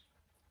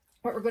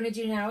what we're going to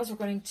do now is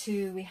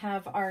we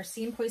have our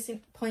seam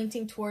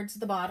pointing towards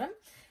the bottom,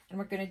 and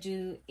we're going to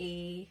do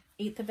a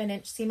 1/8 of an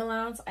inch seam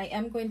allowance. I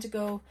am going to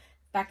go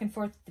back and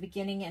forth at the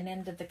beginning and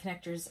end of the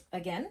connectors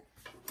again.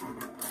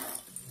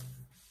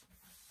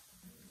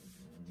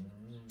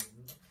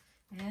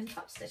 And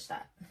top stitch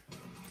that.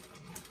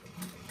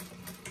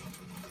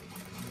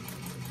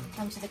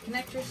 Come to the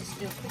connectors, just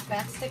do a quick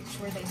back stitch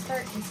where they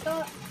start and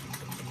stop.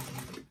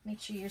 Make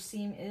sure your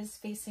seam is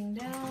facing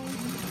down.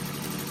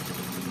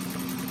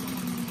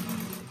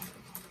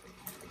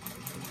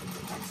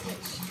 Back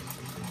stitch.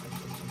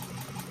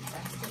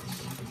 Back stitch.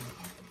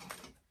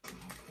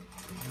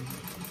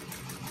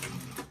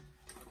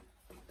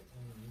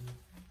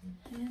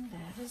 And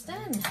that is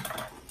done.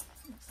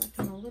 Looks like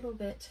I'm a little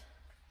bit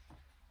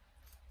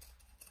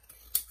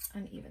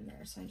uneven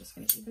there, so I'm just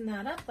going to even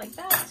that up like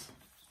that.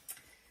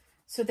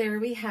 So there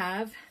we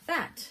have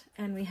that,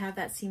 and we have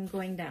that seam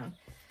going down.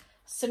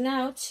 So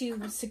now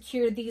to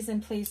secure these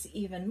in place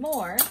even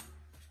more,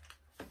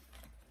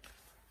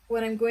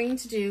 what I'm going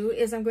to do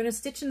is I'm going to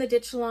stitch in the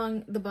ditch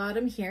along the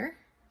bottom here,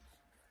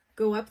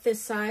 go up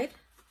this side,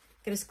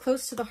 get as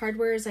close to the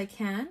hardware as I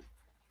can,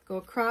 go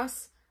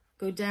across,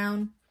 go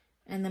down,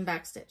 and then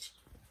back stitch.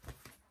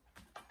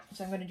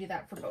 So I'm going to do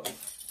that for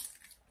both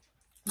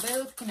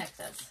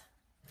connectors.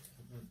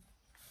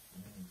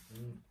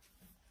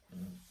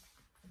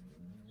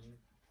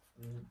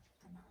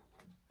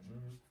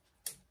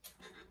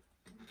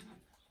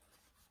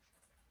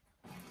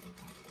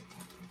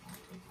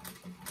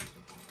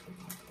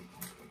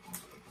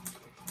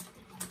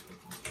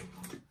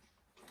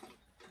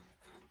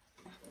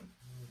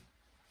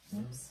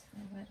 Oops,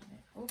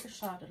 I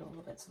overshot it a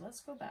little bit, so let's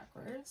go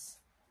backwards.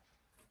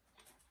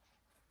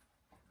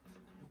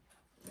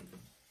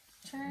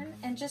 Turn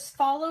and just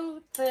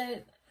follow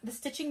the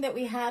stitching that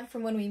we had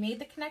from when we made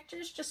the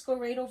connectors. Just go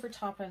right over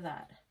top of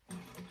that.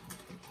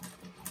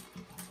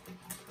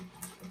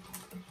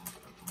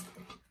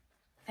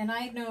 And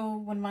I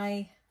know when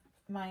my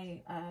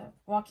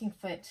walking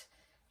foot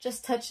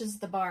just touches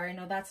the bar, I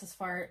know that's as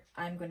far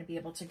I'm going to be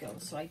able to go.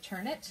 So I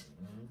turn it,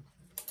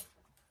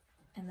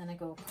 and then I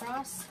go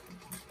across,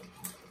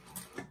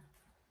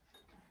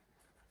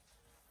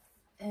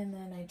 and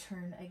then I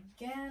turn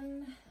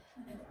again.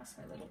 I lost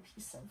my little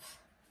piece of...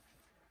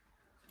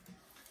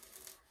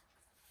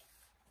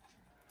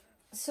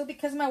 So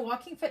because my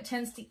walking foot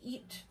tends to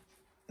eat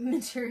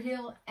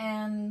material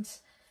and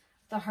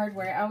the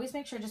hardware, I always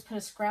make sure I just put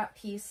a scrap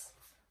piece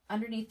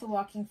underneath the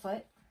walking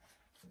foot.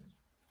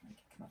 I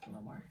can come up a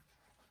little more.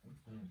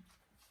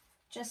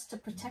 Just to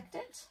protect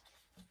it.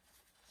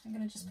 I'm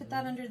going to just put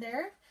that under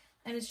there,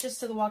 and it's just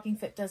so the walking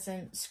foot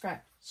doesn't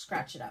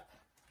scratch it up.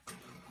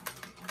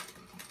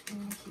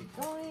 And keep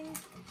going.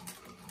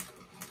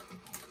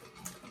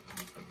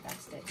 Back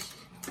stitch.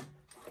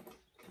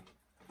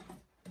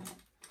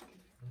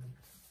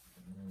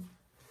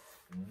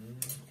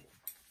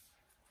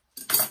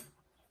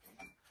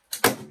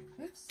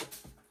 Oops.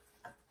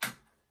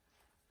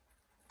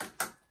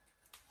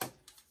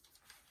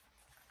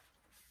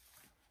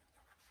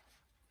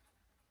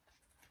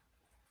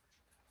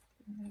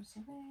 There's a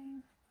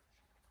way.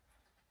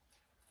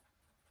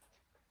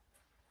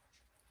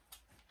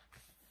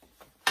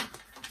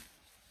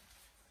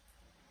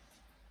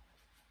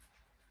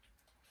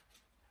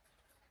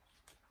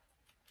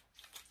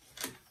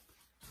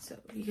 So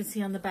you can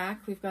see on the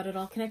back, we've got it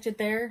all connected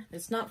there.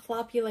 It's not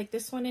floppy like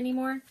this one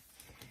anymore.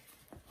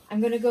 I'm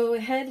going to go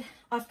ahead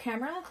off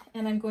camera,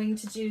 and I'm going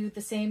to do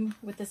the same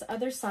with this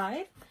other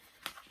side.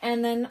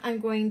 And then I'm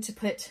going to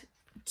put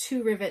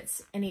 2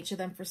 rivets in each of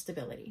them for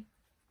stability.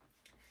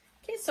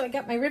 Okay, so I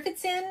got my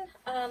rivets in.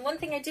 One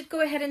thing I did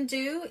go ahead and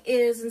do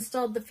is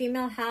installed the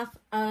female half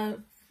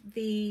of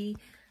the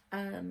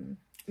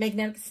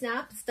magnetic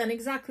snap. It's done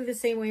exactly the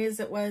same way as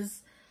it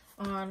was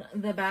on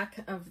the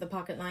back of the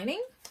pocket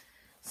lining.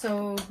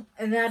 So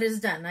that is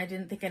done. I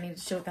didn't think I needed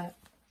to show that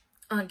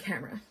on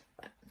camera.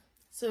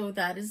 So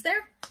that is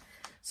there.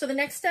 So the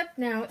next step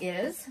now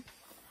is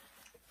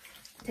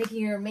taking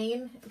your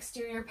main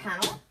exterior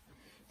panel,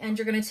 and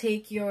you're going to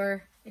take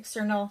your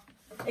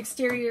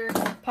exterior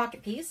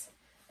pocket piece,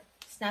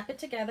 snap it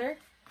together,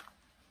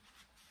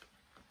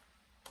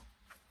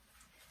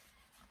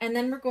 and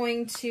then we're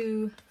going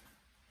to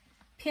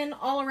pin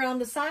all around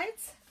the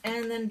sides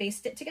and then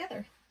baste it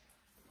together.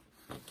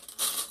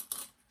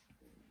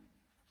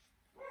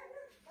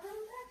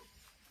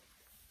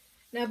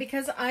 Now,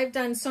 because I've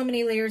done so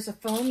many layers of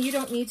foam, you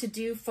don't need to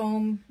do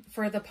foam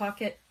for the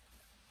pocket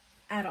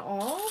at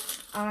all.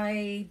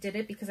 I did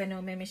it because I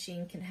know my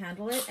machine can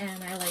handle it,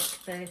 and I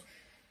like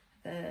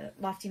the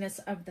loftiness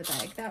of the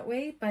bag that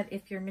way. But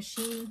if your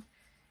machine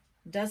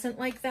doesn't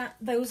like that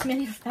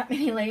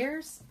many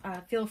layers,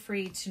 feel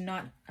free to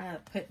not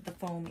put the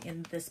foam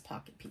in this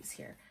pocket piece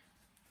here.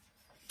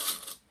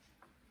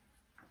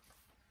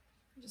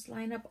 Just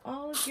line up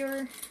all of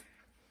your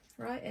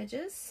raw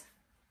edges.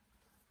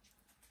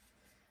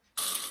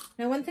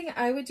 Now, one thing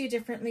I would do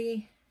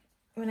differently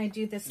when I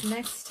do this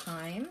next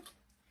time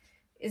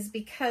is,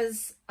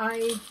 because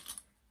I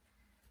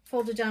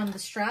folded down the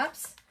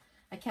straps,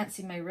 I can't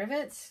see my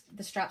rivets.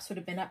 The straps would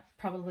have been up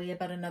probably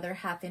about another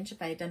 1/2 inch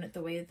if I had done it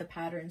the way the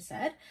pattern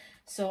said.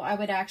 So I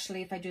would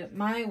actually, if I do it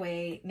my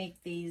way,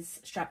 make these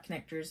strap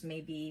connectors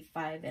maybe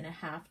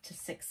 5.5 to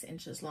 6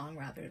 inches long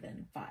rather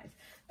than 5,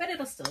 but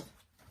it'll still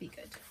be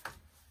good.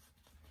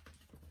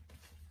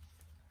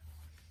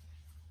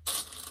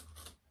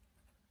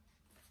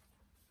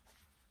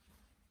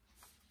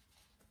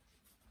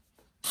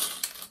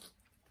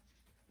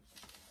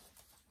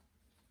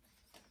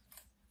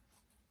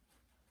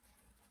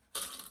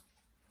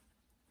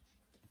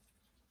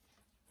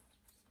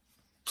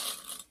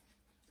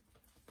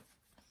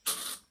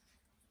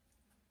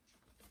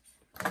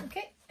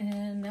 Okay,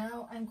 and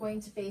now I'm going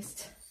to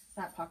baste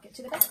that pocket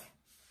to the back.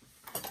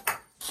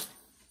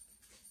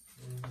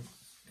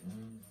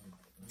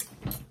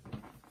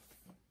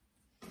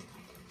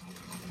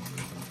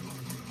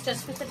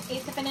 Just with an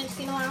 1/8 of an inch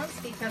seam allowance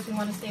because we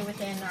want to stay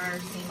within our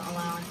seam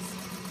allowance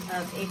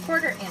of a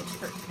 1/4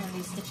 inch and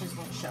these stitches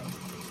won't show.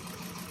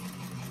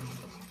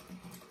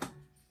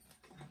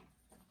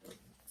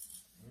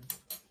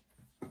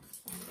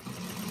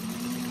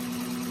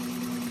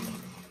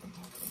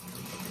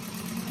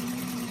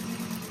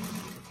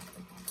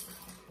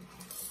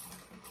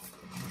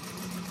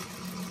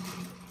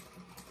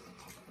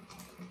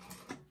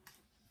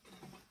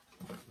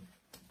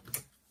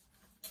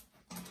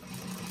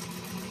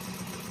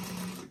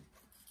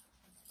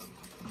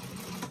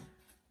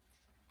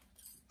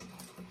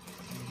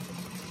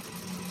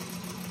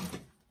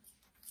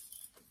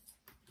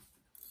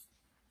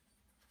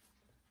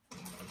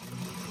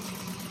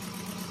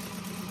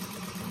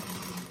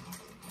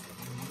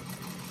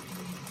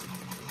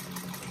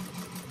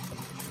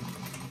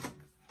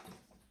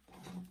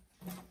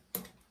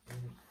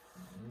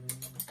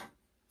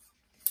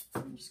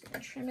 I'm just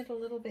going to trim it a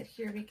little bit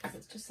here because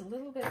it's just a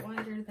little bit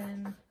wider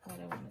than what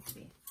I want it to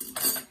be.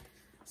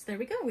 So there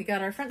we go. We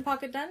got our front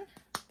pocket done.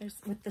 There's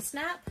with the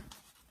snap.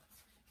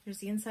 Here's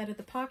the inside of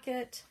the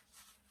pocket.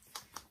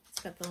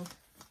 It's got the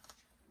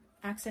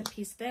accent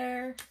piece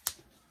there.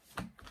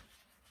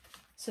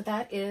 So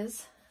that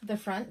is the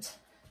front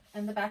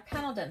and the back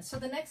panel done. So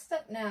the next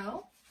step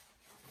now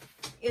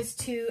is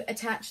to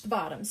attach the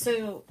bottom.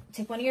 So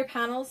take one of your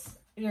panels,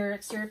 your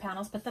exterior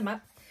panels, put them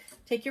up,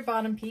 take your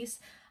bottom piece.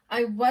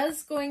 I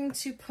was going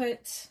to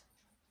put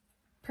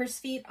purse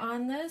feet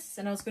on this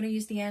and I was going to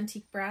use the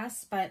antique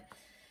brass, but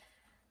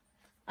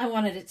I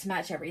wanted it to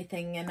match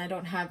everything and I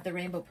don't have the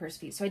rainbow purse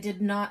feet. So I did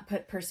not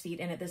put purse feet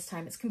in it this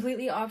time. It's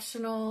completely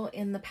optional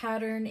in the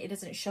pattern. It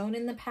isn't shown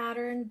in the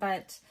pattern,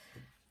 but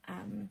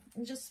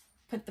just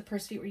put the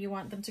purse feet where you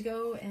want them to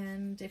go.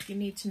 And if you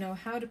need to know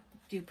how to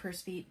do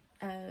purse feet,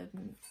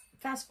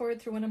 fast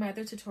forward through one of my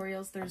other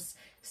tutorials. There's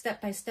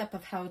step-by-step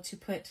of how to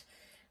put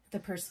the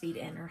purse feet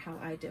in or how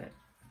I do it.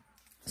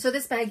 So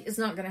this bag is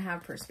not going to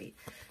have purse feet.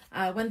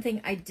 One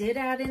thing I did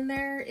add in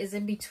there is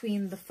in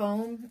between the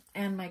foam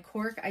and my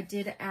cork, I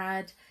did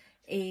add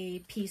a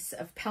piece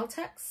of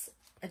Peltex,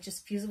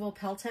 just fusible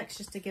Peltex,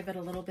 just to give it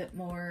a little bit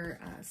more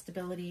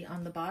stability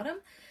on the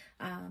bottom.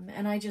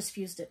 And I just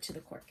fused it to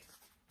the cork.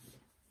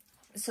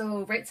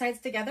 So right sides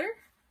together,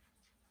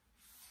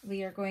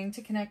 we are going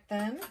to connect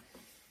them.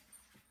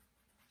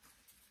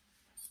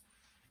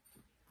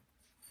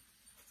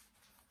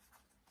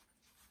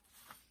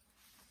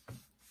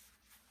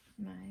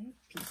 My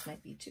piece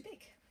might be too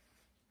big.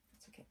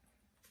 That's okay.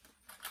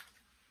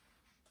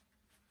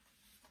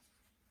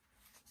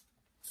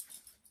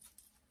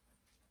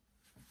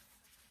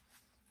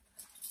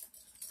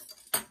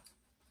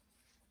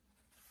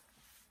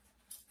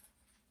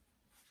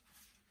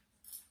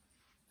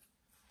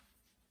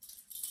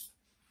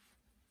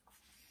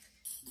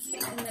 Okay,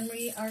 and then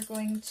we are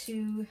going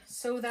to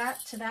sew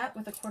that to that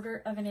with a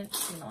 1/4 of an inch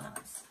seam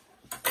allowance.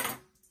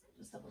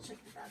 Just double check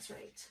that that's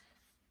right.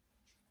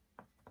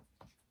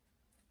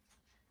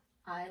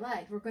 I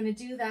lied. We're going to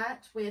do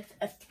that with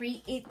a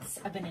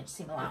 3/8 of an inch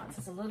seam allowance.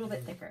 It's a little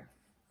bit thicker.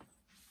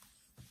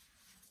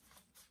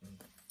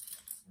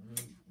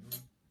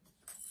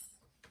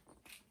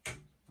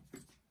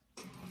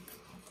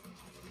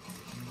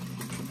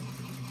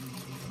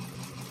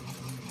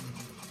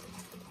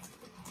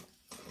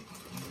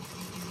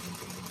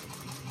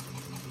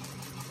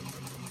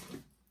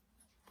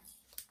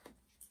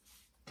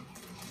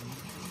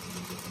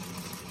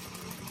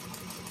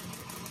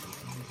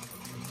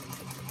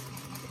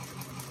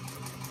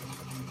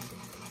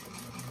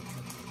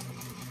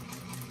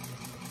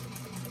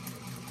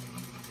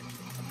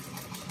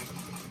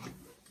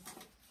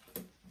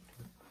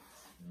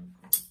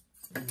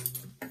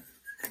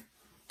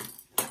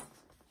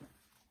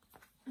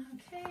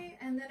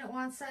 And then it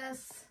wants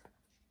us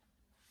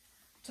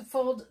to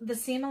fold the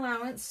seam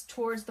allowance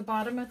towards the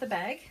bottom of the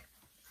bag.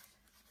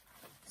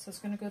 So it's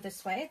going to go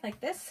this way, like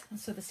this. And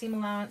so the seam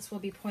allowance will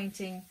be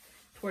pointing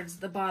towards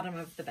the bottom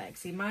of the bag.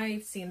 See, my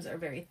seams are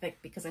very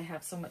thick because I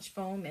have so much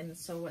foam and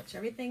so much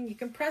everything. You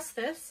can press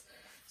this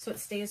so it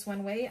stays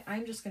one way.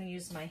 I'm just going to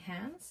use my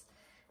hands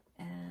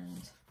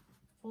and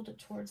fold it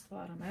towards the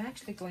bottom. I'm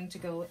actually going to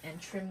go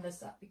and trim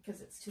this up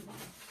because it's too long.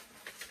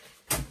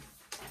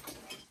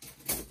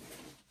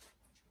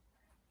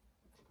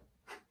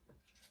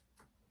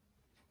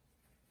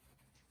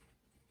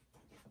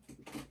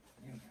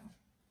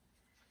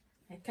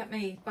 cut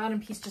my bottom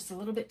piece just a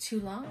little bit too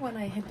long when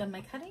I had done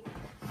my cutting.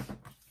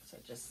 So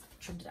I just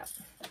trimmed it up.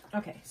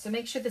 Okay, so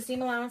make sure the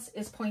seam allowance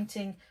is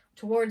pointing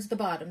towards the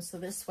bottom, so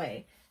this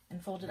way,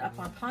 and fold it up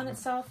upon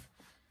itself.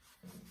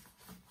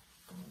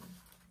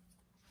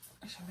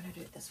 Actually, I'm going to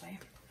do it this way.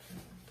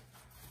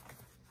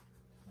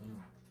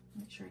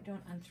 Make sure I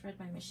don't unthread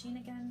my machine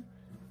again.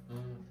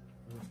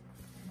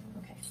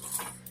 Okay,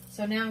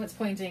 so now it's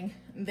pointing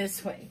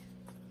this way.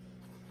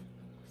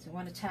 So I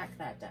want to tack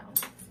that down.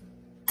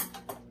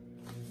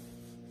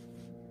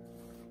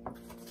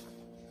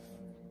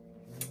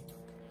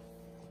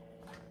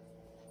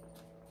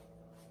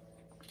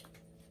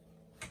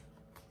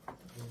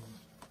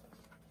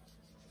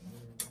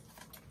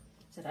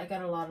 So I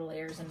got a lot of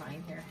layers in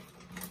mine here.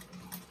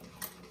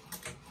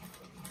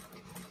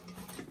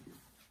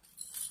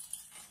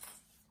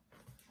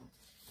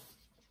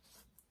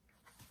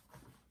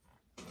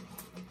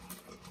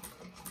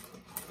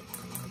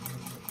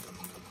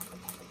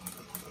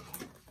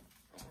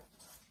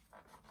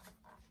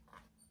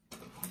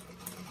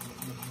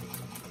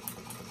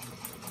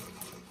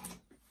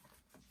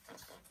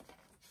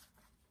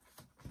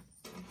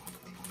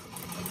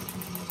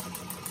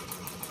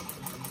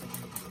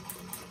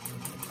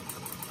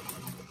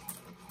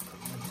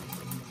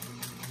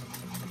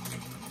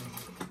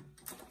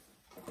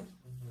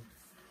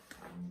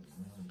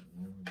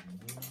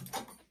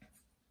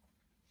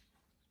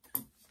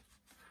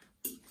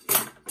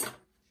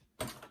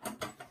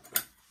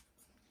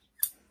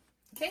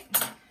 Okay,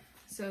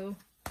 so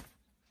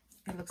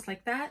it looks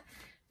like that.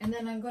 And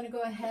then I'm going to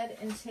go ahead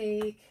and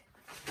take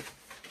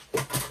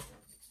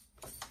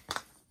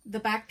the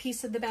back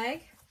piece of the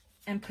bag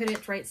and put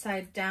it right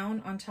side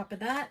down on top of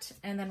that.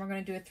 And then we're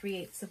going to do a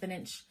 3/8 of an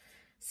inch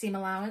seam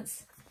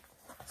allowance.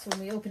 So when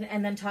we open it,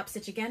 and then top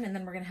stitch again, and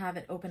then we're going to have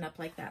it open up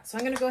like that. So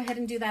I'm going to go ahead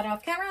and do that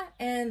off camera,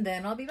 and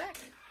then I'll be back.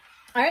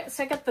 All right,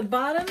 so I got the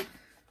bottom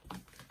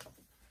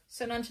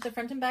sewn onto the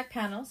front and back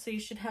panel. So you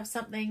should have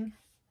something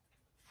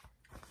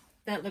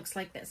that looks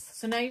like this.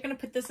 So now you're going to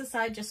put this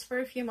aside just for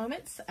a few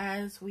moments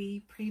as we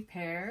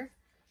prepare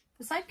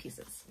the side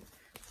pieces.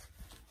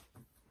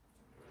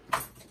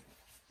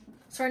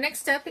 So our next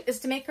step is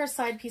to make our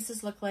side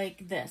pieces look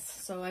like this.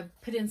 So I've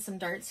put in some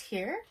darts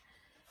here,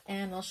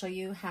 and I'll show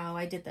you how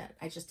I did that.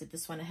 I just did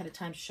this one ahead of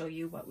time to show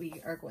you what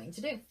we are going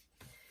to do.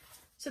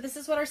 So this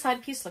is what our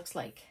side piece looks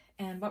like.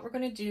 And what we're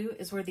going to do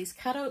is where these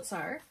cutouts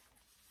are,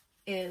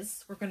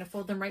 is we're going to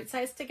fold them right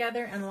sides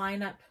together and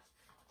line up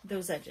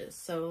those edges.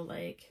 So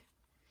like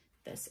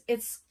this.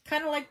 It's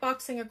kind of like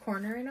boxing a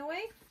corner in a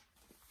way.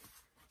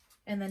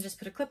 And then just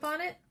put a clip on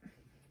it.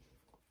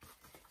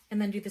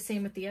 And then do the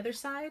same with the other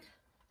side.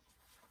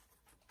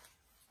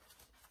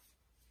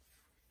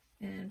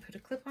 And put a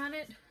clip on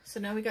it.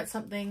 So now we got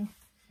something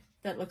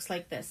that looks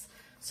like this.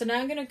 So now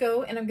I'm going to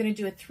go and I'm going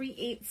to do a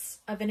 3/8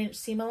 of an inch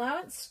seam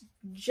allowance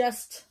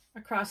just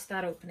across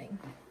that opening.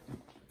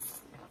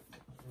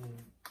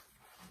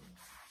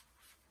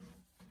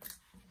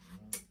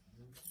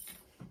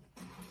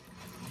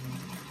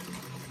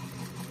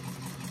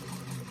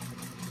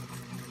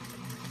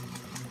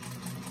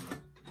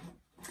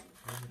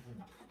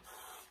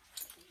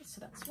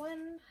 So that's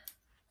one.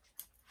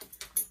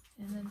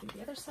 And then do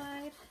the other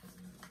side.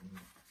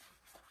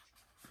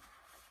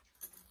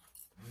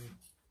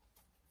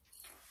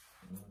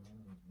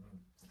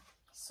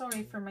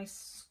 Sorry for my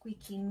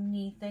squeaky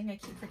knee thing. I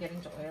keep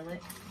forgetting to oil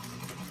it.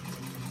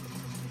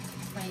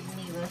 My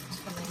knee lift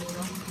from the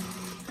needle.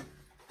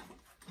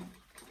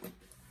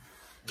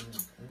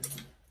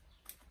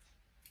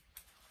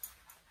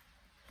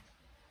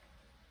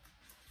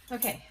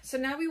 Okay, so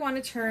now we want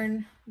to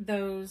turn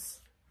those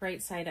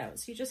right side out.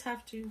 So you just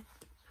have to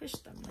push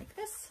them like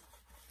this.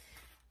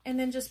 And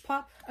then just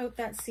pop out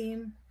that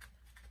seam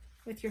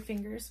with your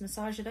fingers,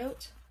 massage it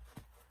out.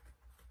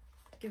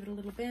 Give it a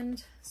little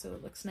bend so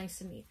it looks nice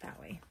and neat that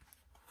way.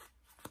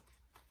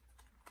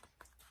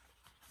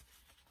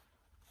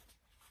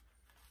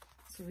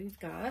 So we've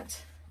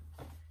got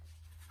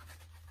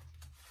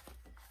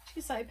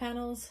 2 side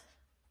panels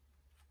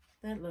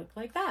that look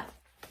like that.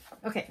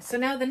 Okay, so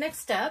now the next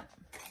step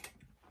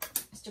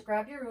is to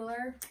grab your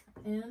ruler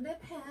and a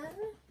pen.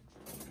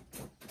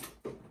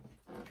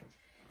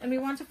 And we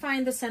want to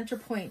find the center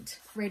point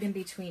right in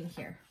between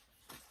here.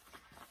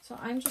 So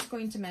I'm just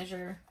going to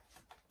measure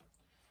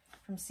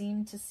from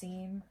seam to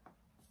seam,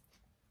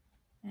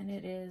 and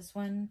it is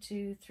 1,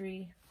 2,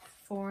 3,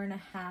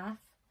 4.5.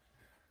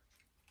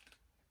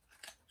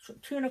 So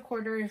 2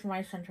 1/4 is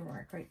my center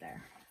mark right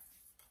there.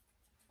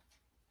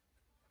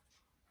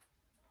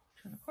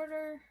 2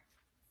 1/4,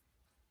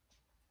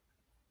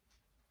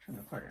 2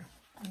 1/4,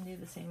 and do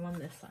the same on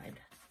this side.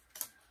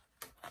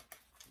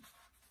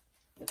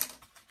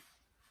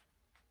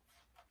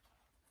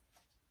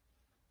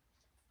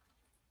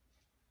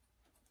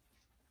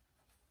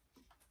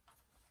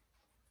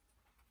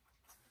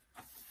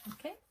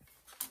 Okay,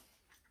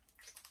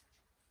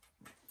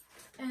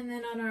 and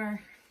then on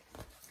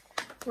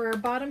where our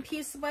bottom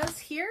piece was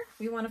here,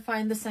 we want to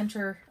find the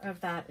center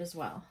of that as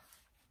well.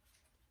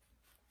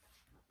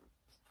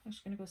 I'm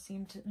just going to go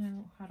seam to,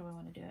 no, how do I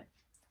want to do it?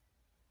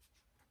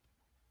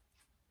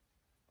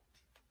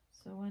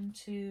 So 1,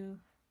 2,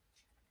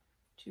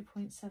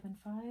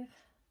 2.75.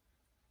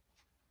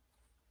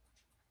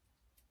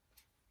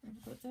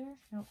 About there?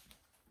 Nope.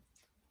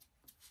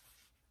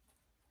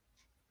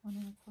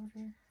 1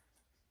 1/4.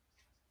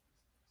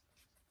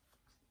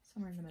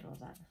 Somewhere in the middle of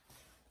that.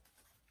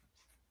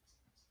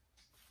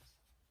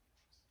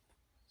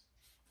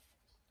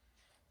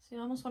 So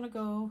you almost want to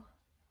go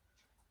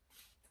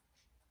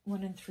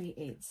 1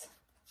 3/8.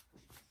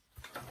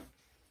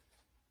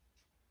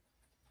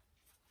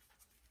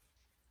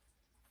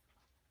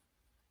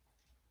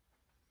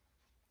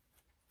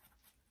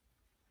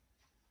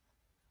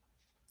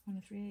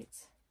 One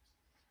 3/8.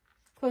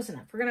 Close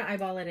enough. We're going to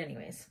eyeball it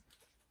anyways.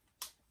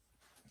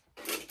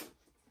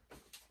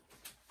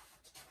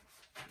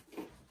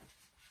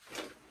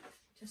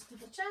 Just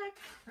double check.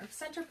 Our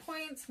center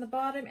points in the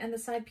bottom and the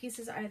side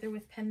pieces either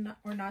with pen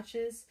or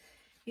notches.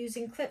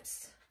 Using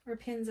clips or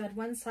pins, add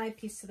one side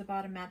piece to the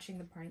bottom matching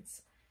the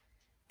points.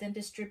 Then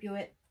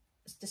distribute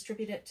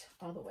it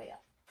all the way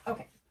up.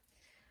 Okay.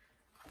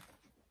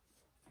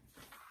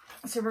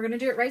 So we're going to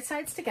do it right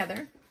sides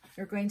together.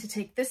 We're going to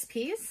take this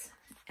piece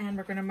and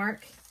we're going to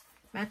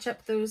match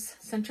up those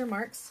center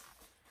marks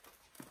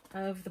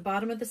of the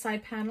bottom of the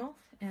side panel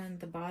and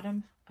the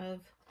bottom of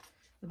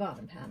the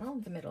bottom panel,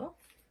 the middle.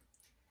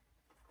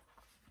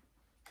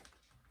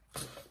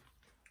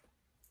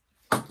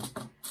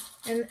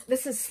 And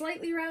this is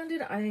slightly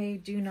rounded.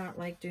 I do not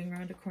like doing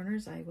rounded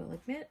corners, I will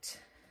admit.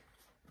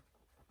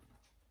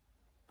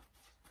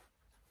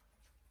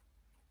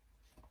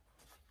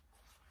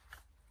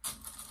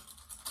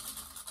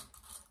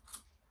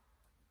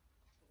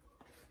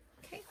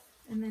 Okay,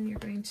 and then you're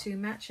going to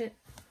match it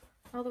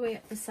all the way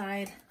up the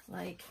side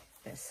like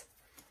this.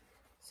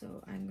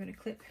 So I'm going to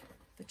clip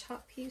the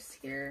top piece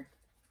here.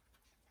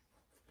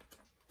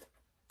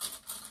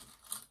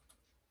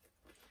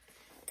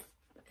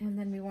 And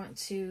then we want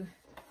to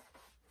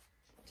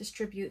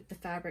distribute the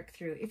fabric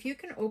through. If you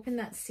can open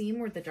that seam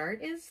where the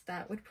dart is,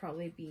 that would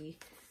probably be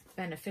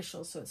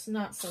beneficial so it's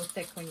not so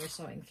thick when you're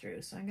sewing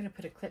through. So I'm going to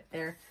put a clip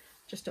there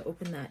just to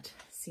open that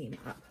seam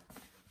up.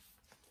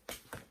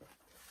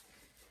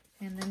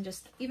 And then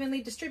just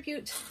evenly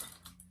distribute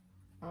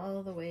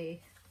all the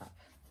way up,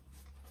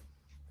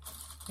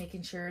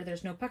 making sure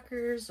there's no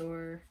puckers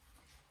or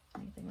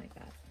anything like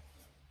that.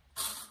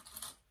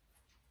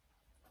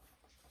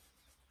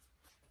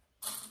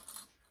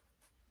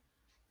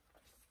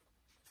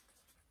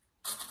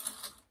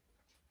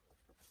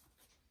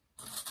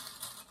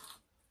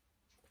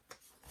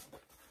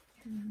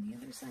 And then the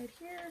other side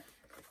here.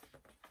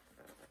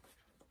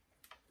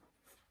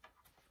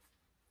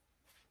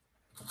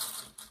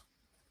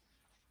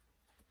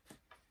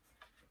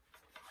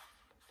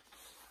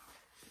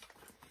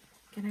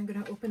 Again, I'm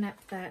going to open up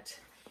that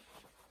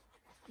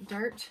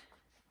dart,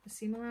 the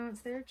seam allowance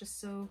there, just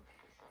so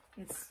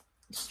it's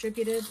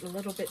distributed a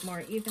little bit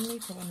more evenly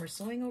for when we're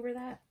sewing over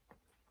that.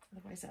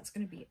 Otherwise, that's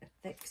going to be a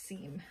thick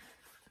seam.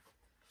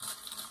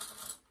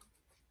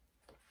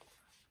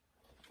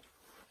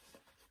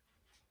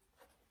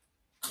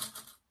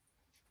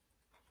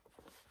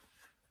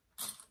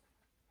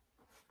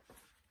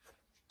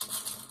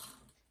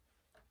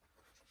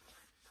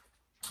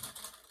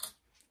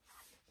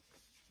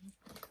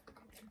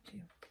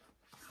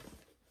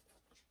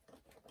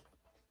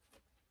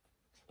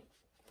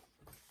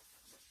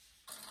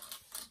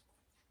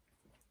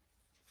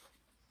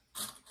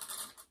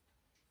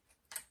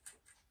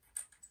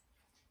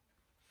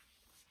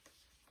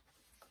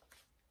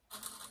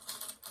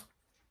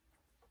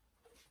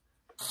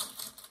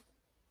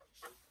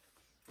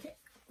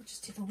 We'll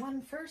just do the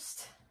one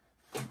first.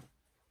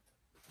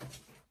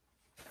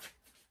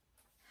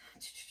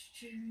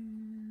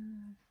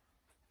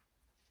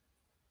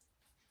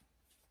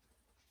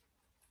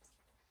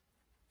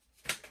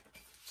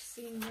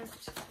 Seam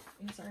left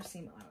is our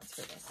seam allowance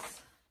for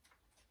this.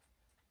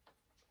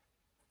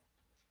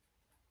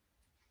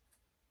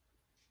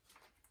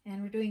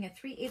 And we're doing a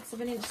 3/8 of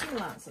an inch seam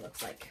allowance, it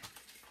looks like.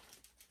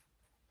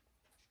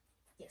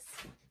 Yes.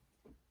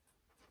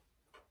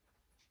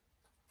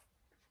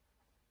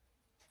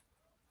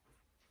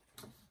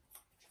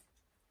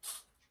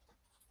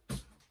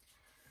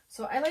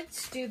 So I like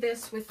to do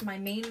this with my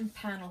main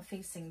panel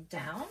facing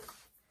down.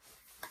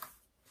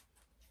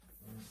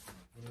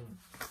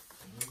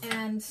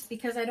 And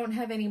because I don't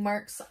have any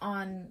marks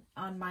on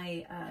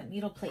my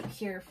needle plate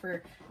here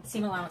for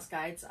seam allowance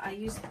guides, I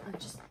use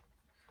just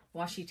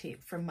washi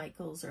tape from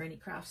Michael's or any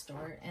craft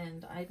store,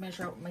 and I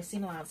measure out what my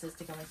seam allowance is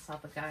to give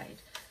myself a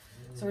guide.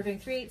 So we're doing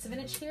 3/8 of an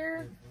inch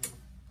here.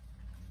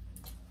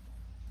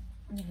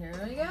 And here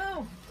we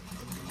go.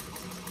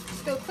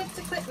 Just go clip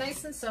to clip,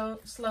 nice and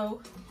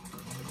slow.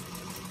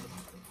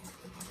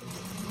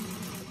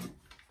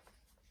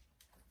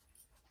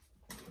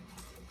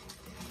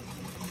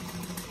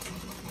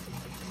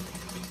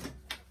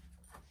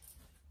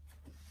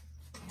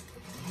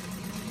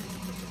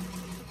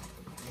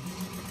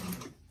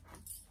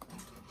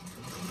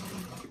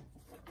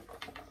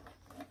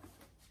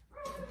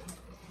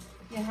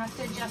 You have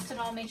to adjust it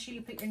all. Make sure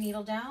you put your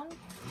needle down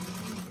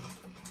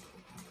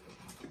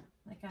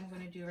like I I'm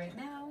going to do right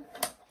now.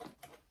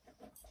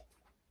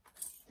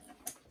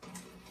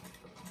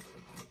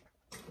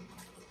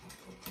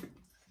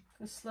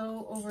 Go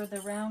slow over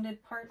the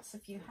rounded parts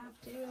if you have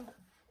to.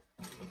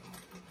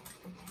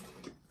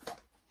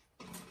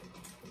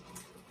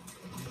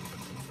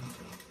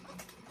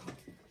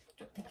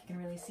 Don't think you can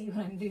really see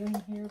what I'm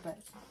doing here, but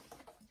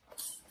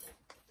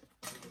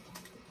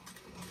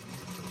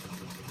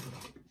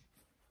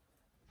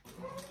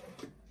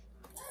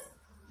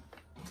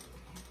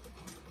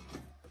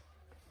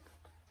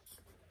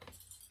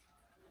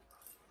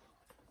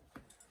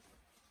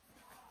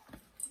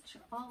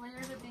all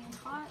layers are being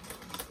caught.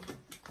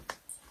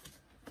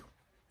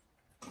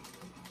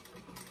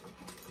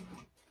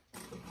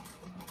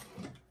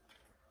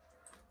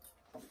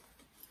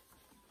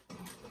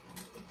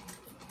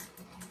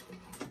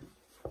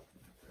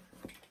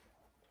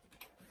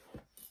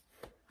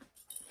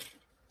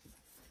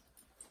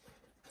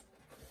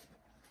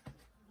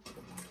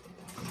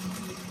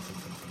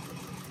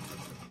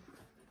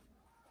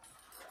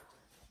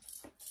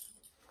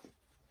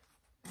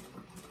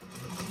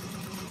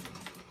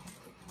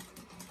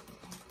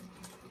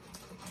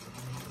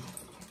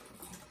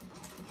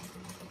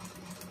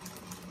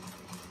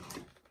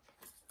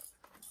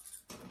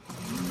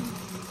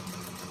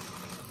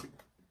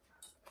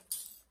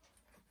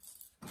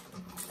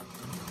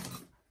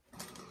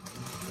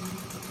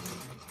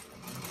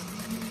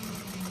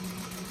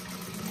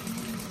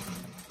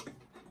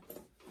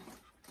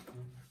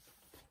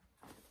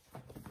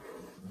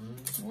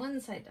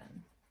 One side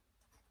done.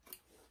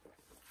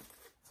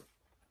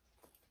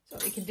 So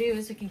what we can do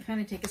is we can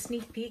kind of take a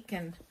sneak peek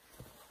and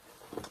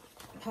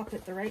pop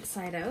it the right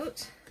side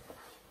out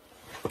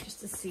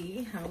just to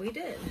see how we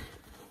did.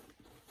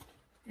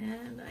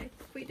 And I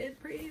think we did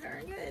pretty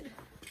darn good.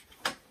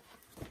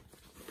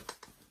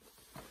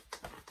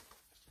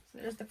 So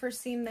there's the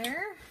first seam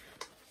there.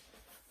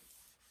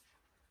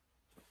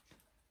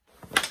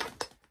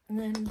 And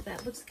then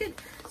that looks good.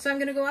 So I'm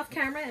going to go off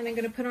camera and I'm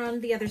going to put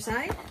on the other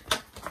side.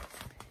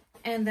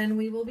 And then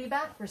we will be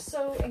back. We're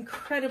so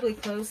incredibly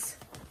close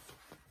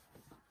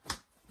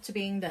to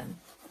being done.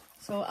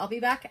 So I'll be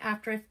back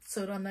after I've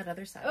sewed on that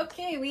other side.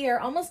 Okay, we are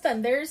almost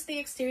done. There's the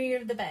exterior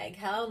of the bag.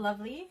 How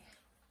lovely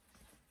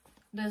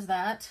does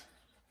that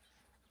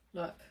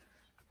look?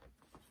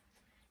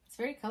 It's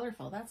very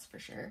colorful, that's for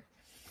sure.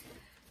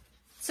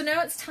 So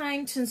now it's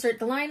time to insert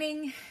the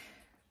lining,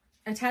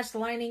 attach the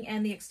lining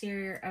and the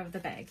exterior of the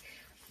bag.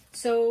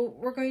 So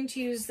we're going to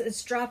use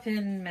this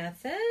drop-in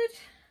method.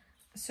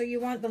 So you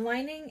want the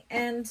lining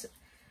and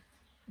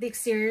the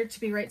exterior to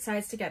be right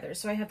sides together.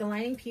 So I have the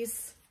lining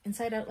piece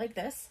inside out like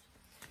this.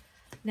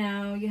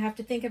 Now you have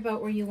to think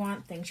about where you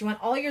want things. You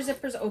want all your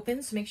zippers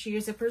open, so make sure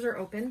your zippers are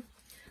open.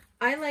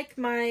 I like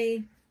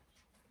my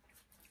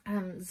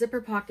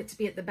zipper pocket to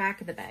be at the back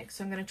of the bag.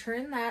 So I'm going to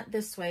turn that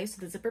this way so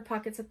the zipper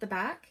pocket's at the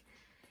back.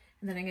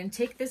 And then I'm going to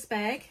take this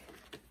bag,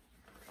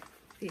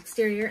 the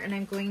exterior, and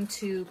I'm going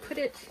to put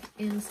it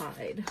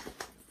inside.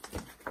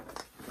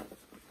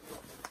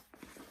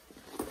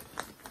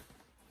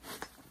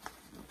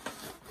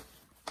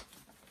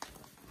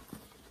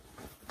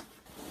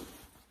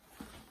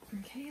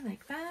 Okay,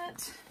 like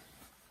that.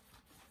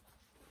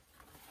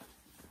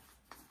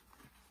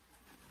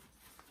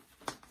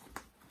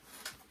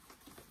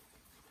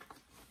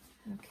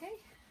 Okay.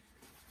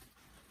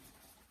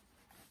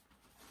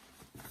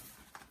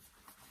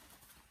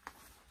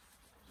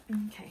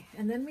 Okay,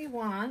 and then we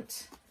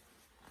want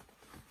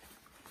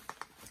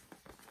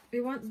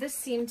this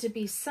seam to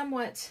be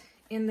somewhat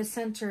in the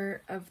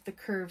center of the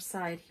curved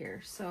side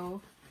here.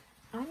 So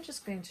I'm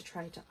just going to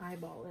try to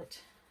eyeball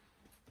it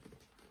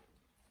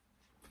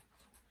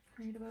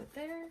right about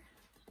there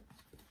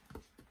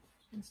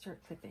and start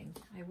clipping.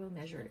 I will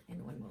measure it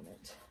in one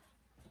moment.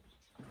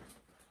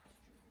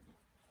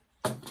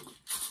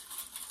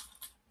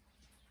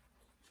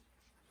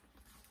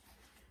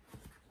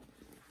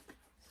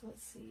 So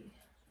let's see.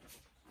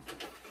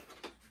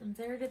 From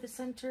there to the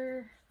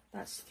center,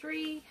 that's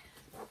 3.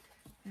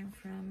 And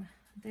from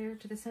there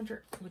to the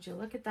center, would you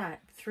look at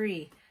that?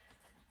 3.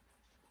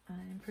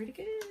 I'm pretty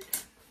good.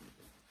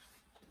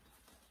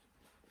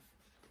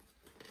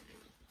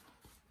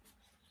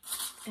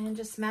 And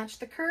just match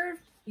the curve.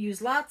 Use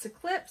lots of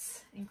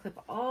clips and clip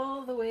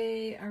all the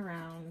way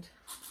around.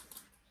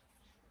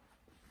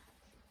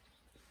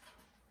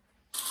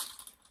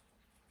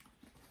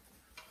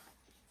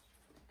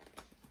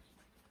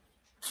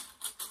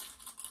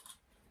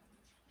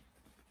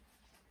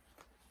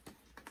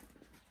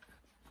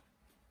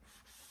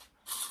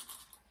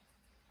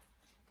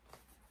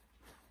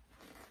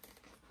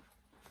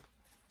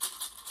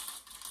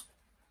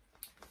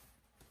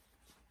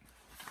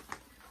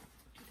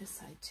 This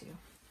side too.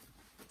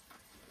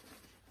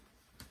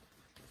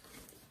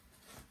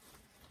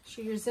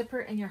 Sure your zipper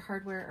and your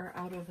hardware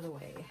are out of the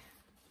way.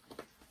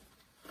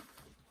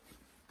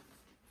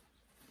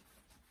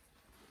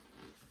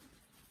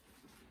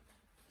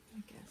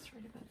 I guess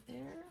right about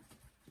there.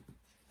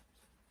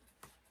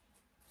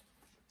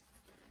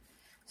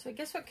 So I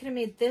guess what could have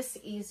made this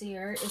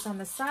easier is on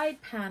the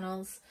side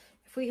panels,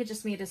 If we had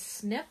just made a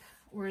snip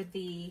where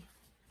the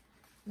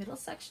middle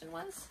section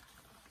was,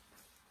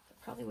 that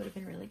probably would have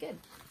been really good.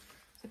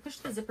 So push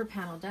the zipper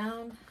panel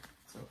down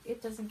so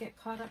it doesn't get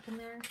caught up in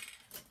there.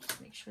 Just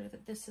make sure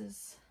that this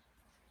is,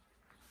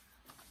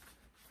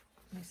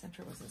 my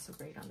center wasn't so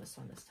great on this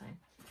one this time.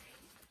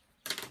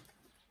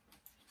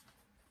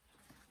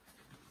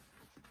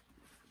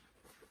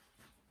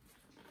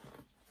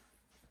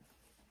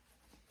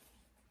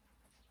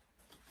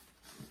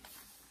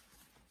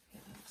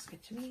 Yeah, that looks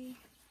good to me.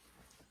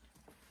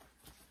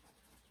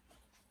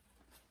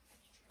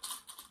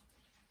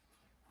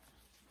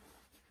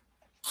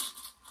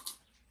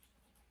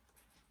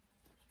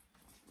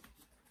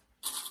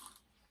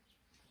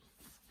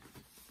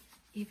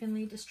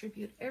 Evenly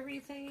distribute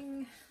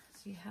everything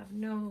so you have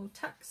no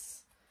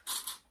tucks.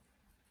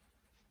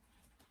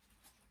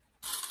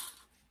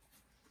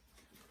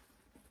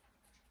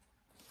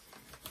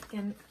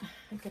 Again,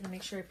 I'm going to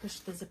make sure I push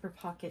the zipper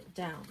pocket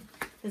down.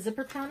 The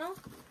zipper panel,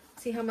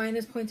 see how mine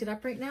is pointed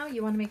up right now?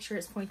 You want to make sure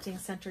it's pointing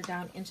center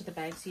down into the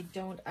bag so you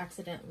don't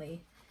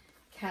accidentally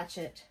catch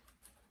it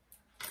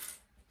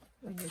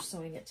when you're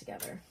sewing it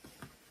together.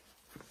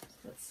 So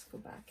let's go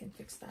back and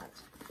fix that.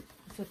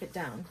 Flip it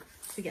down.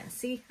 So yeah,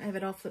 see, I have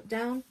it all flipped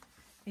down.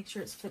 Make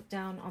sure it's flipped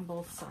down on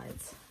both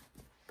sides.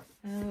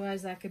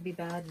 Otherwise, that could be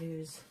bad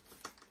news.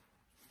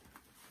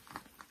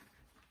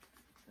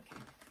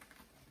 Okay.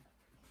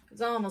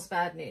 It's almost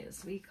bad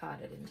news. We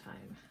caught it in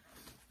time.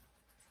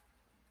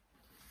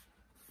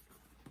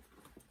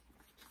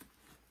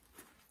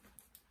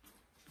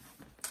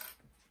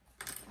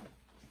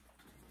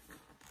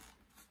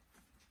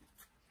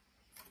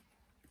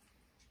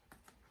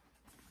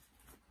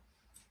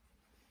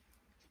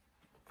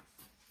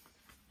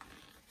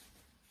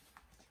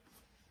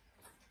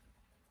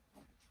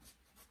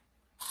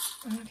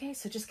 Okay,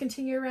 so just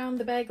continue around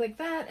the bag like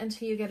that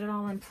until you get it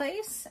all in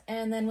place,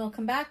 and then we'll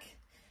come back.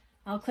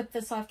 I'll clip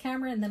this off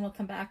camera and then we'll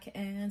come back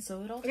and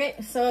sew it all. Okay,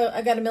 so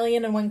I got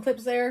 1,000,001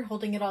 clips there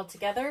holding it all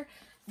together.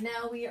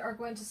 Now we are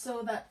going to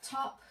sew that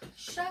top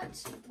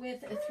shut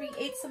with a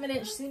 3/8 of an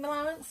inch seam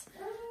allowance.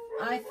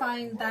 I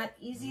find that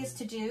easiest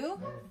to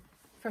do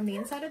from the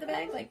inside of the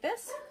bag like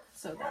this,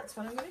 so that's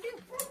what I'm going to do.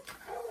 So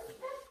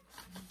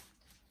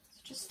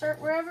just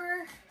start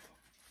wherever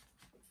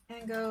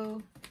and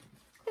go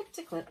clip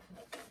to clip.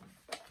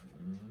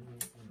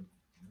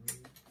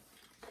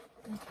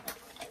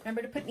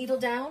 Remember to put needle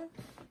down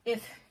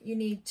if you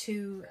need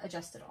to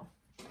adjust it all.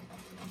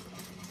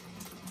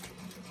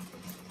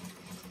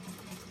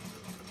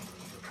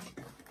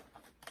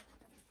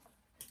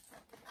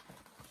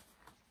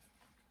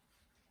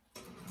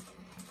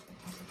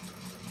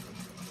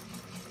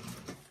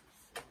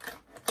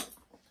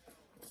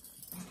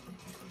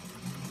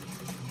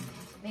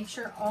 Make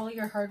sure all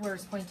your hardware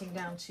is pointing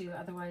down too,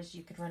 otherwise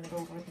you could run it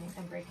over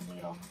and break a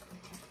needle.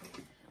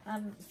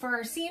 For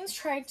our seams,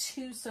 try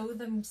to sew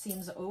them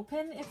seams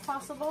open if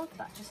possible.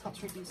 That just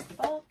helps reduce the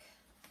bulk.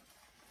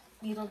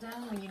 Needle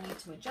down when you need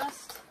to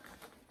adjust.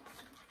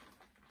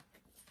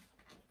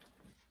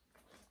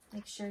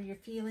 Make sure you're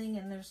feeling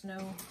and there's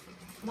no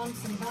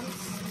lumps and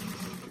bumps.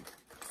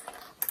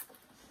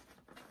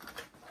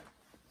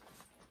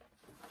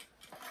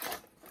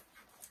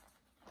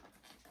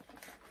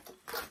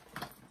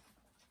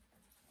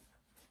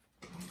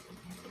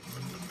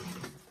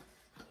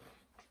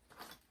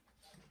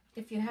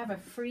 If you have a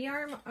free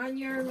arm on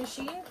your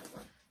machine,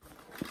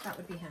 that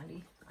would be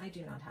handy. I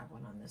do not have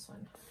one on this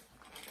one.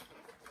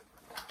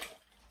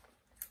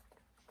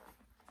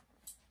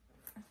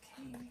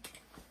 Okay.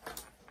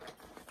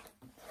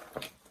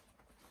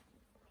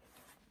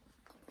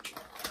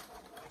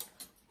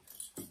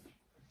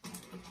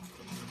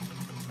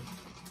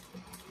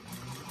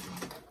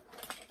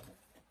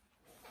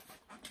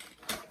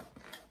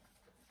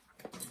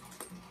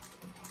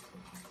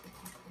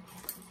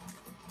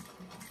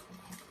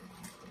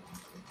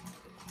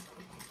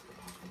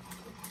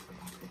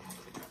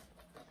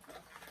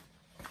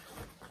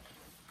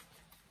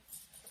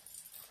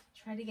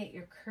 Try to get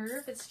your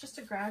curve. It's just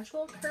a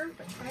gradual curve,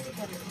 but try to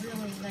get it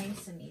really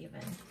nice and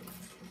even.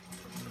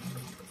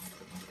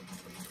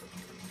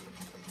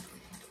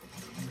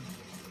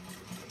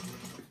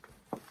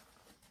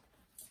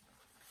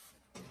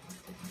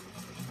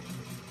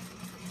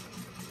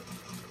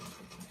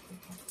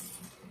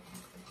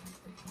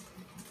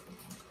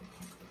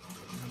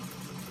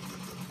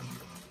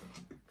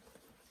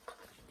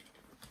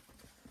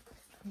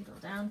 Needle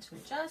down to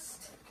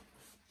adjust.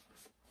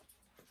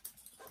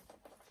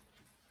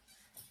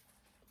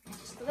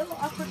 A little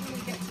awkward when we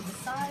get to the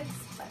sides,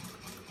 but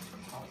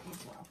all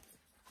goes well.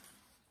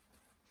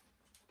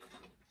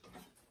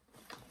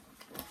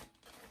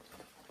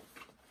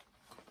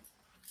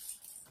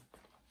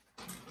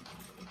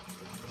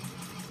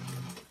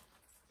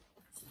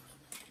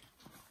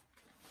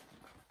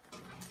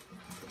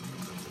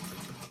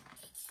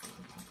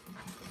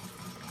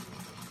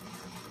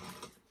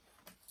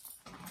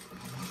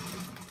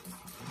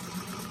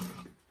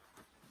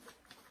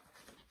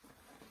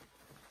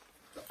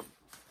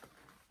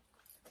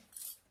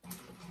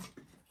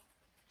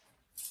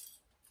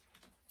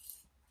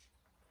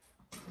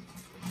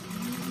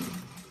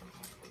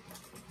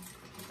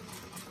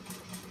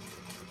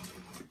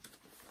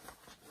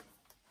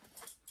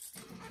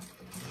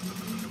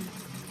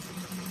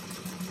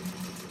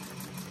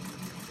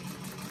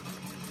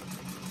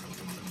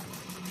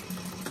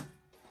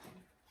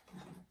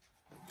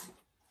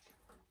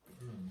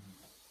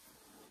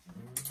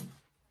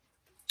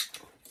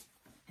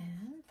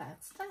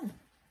 that's done.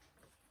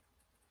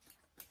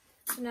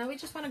 So now we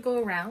just want to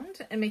go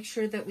around and make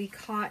sure that we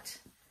caught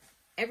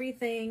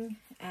everything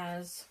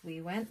as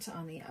we went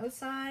on the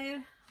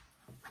outside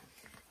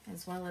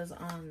as well as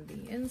on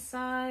the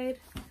inside.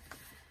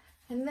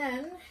 And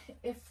then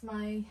if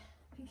my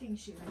pinking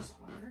shears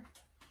are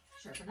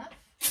sharp enough,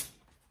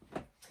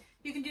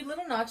 you can do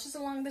little notches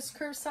along this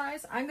curve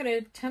size. I'm going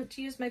to attempt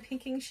to use my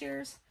pinking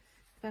shears,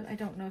 but I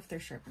don't know if they're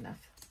sharp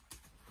enough.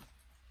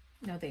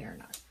 No, they are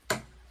not.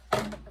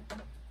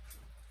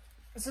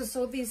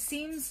 So these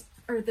seams,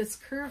 or this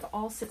curve,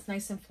 all sits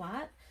nice and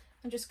flat.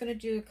 I'm just going to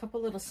do a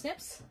couple little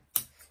snips.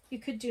 You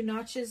could do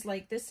notches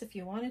like this if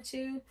you wanted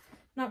to,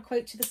 not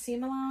quite to the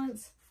seam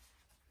allowance.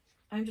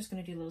 I'm just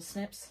going to do little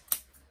snips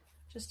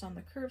just on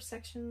the curve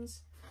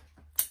sections.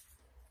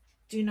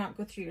 Do not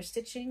go through your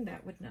stitching,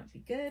 that would not be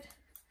good.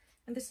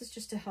 And this is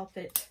just to help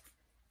it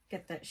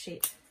get that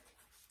shape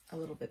a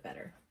little bit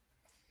better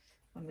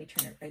when we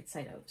turn it right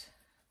side out.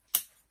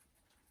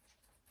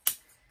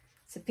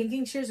 So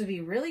pinking shears would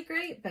be really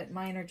great, but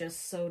mine are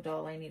just so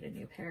dull, I need a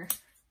new pair.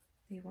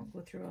 They won't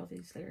go through all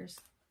these layers.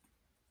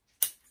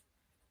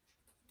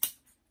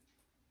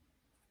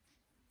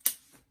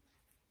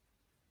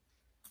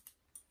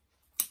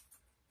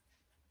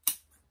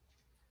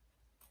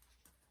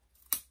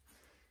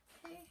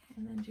 Okay,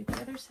 and then do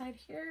the other side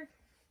here.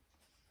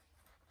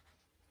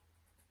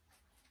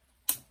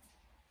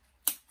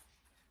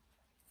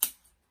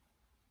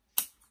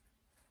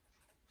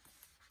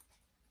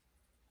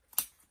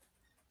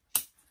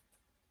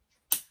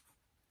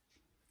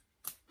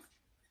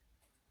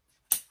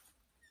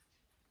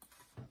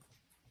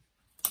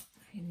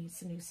 I need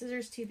some new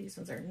scissors too. These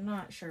ones are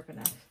not sharp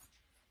enough.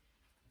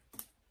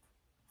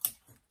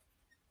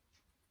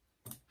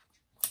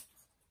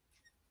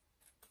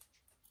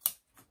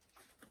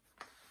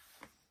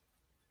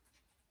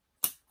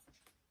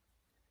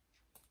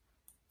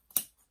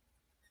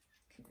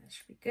 Okay, that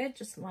should be good,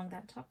 just along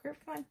that top curve.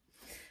 Come on.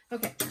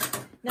 Okay,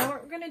 now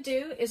what we're going to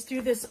do is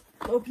through this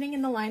opening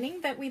in the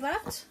lining that we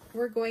left,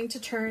 we're going to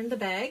turn the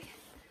bag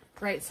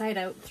right side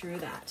out through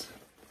that.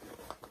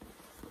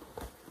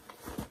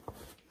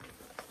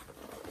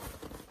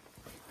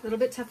 A little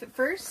bit tough at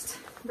first,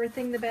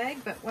 birthing the bag,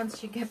 but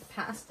once you get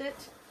past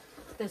it,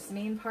 this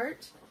main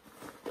part,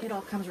 it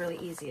all comes really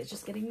easy. It's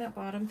just getting that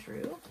bottom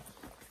through.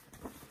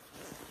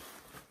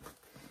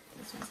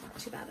 This one's not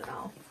too bad at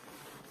all.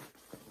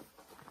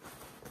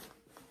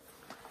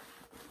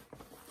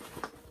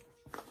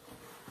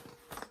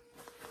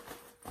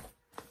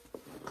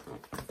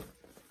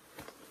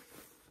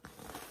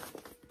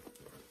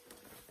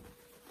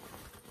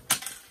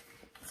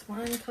 It's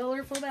one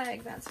colorful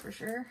bag, that's for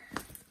sure.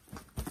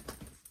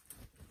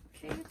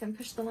 Okay, then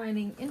push the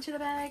lining into the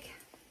bag.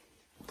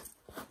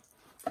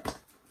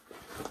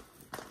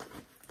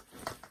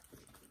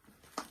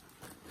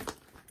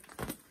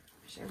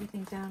 Push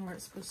everything down where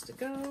it's supposed to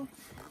go.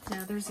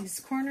 Now there's these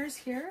corners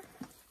here.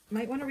 You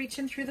might want to reach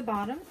in through the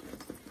bottom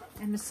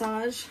and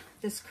massage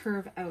this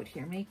curve out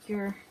here. Make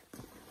your,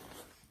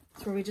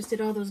 that's where we just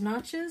did all those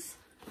notches.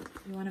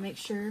 You want to make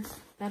sure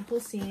that whole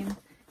seam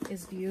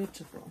is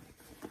beautiful.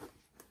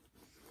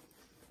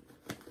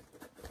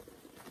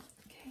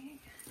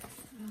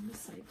 On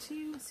this side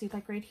too. See,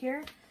 like right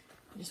here,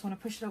 you just want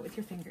to push it out with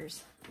your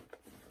fingers.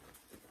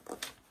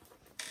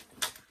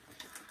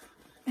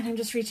 And I'm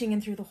just reaching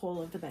in through the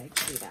hole of the bag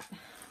to do that.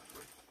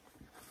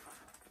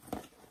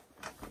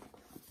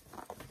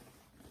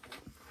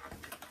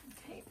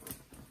 Okay,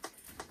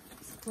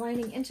 so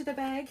lining into the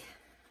bag.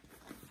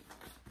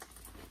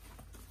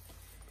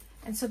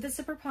 And so this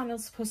zipper panel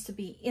is supposed to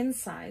be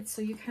inside,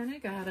 so you kind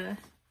of gotta,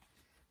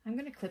 I'm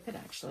gonna clip it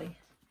actually.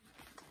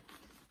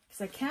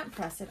 Because I can't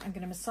press it, I'm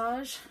going to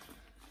massage. So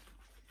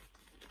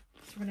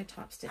we're going to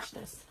top stitch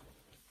this.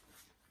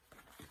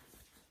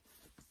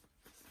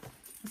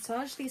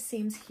 Massage these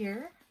seams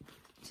here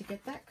to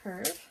get that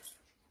curve.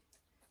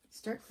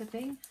 Start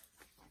clipping.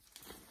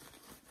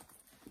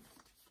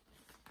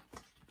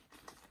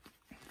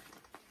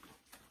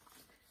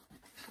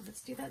 So let's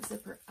do that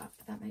zipper up.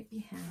 That might be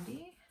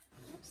handy.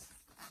 Oops.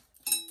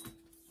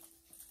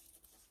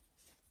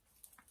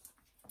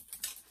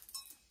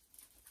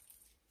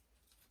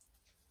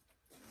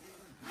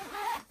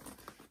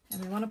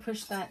 And we want to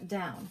push that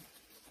down.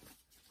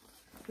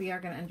 We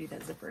are going to undo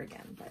that zipper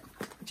again, but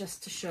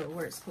just to show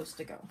where it's supposed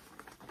to go.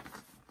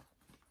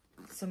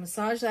 So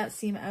massage that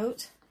seam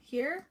out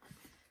here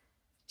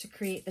to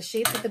create the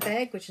shape of the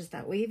bag, which is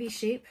that wavy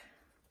shape.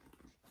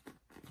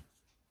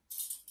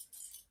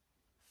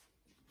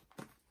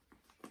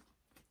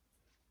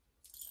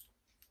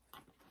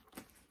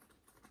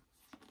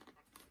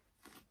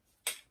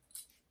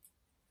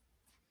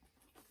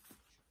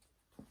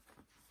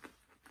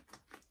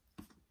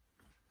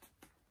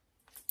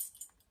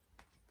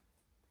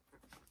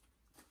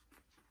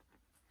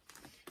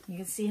 You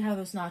can see how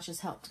those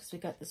notches helped because we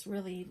got this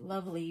really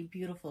lovely,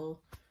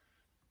 beautiful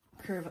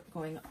curve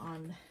going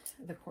on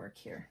the cork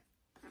here.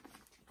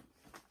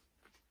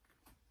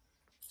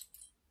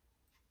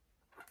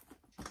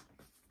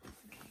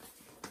 Okay.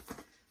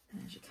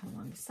 And as you Come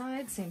along the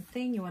side, same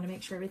thing. You want to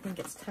make sure everything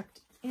gets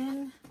tucked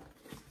in.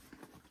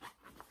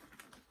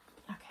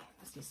 Okay,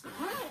 let's do some.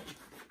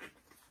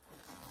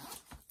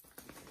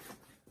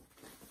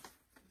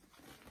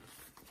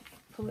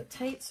 Pull it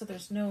tight so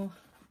there's no,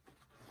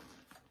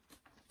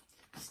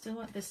 still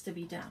want this to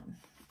be down.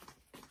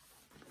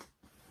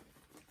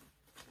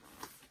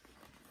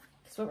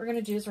 So what we're going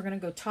to do is we're going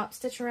to go top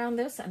stitch around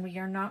this, and we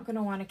are not going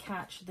to want to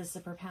catch the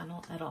zipper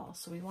panel at all.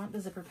 So we want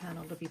the zipper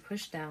panel to be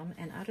pushed down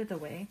and out of the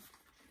way.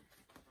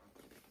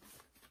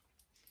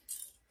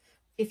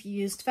 If you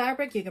used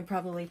fabric, you can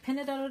probably pin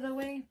it out of the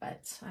way,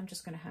 but I'm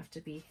just going to have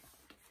to be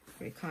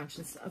very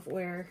conscious of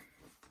where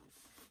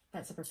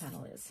that zipper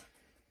panel is.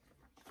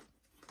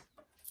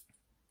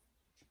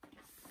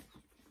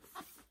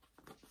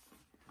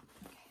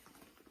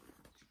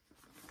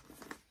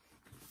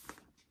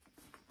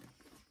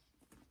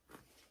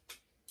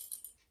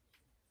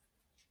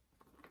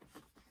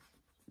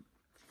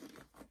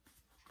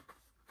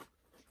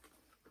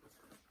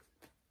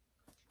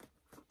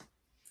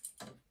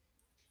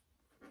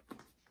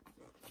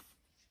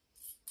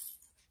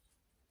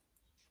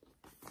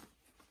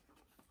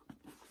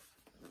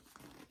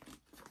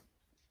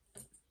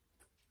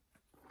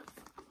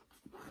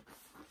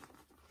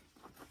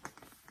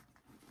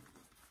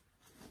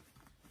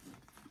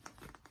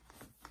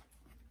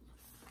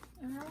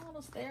 We're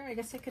almost there. I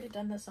guess I could have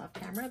done this off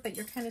camera, but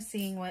you're kind of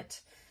seeing what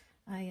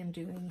I am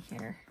doing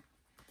here.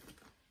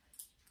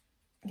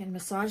 Again,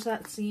 massage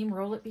that seam,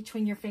 roll it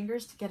between your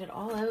fingers to get it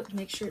all out.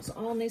 Make sure it's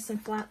all nice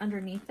and flat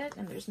underneath it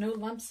and there's no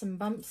lumps and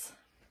bumps.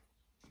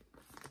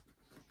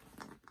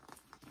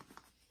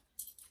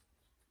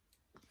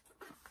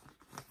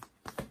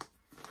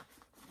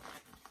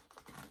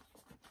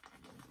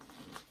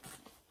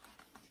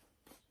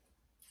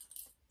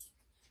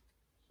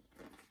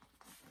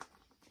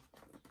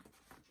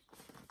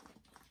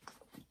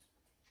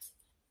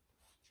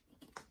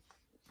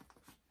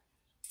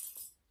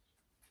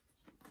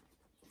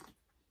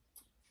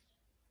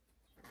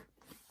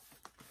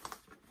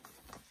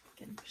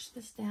 Push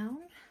this down.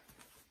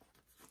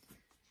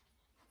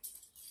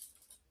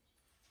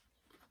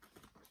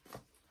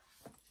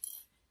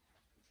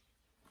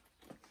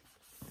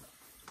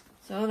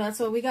 So that's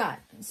what we got.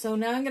 So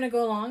now I'm going to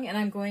go along and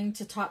I'm going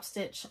to top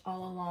stitch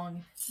all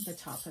along the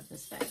top of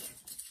this bag.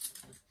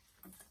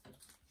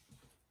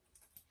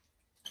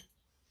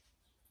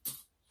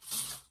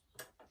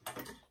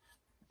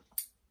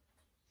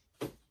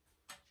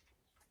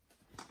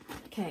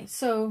 Okay,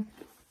 so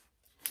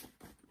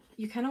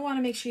you kind of want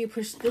to make sure you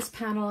push this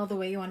panel out of the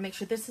way. You want to make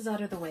sure this is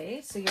out of the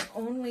way. So you're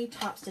only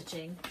top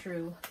stitching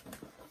through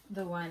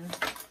the one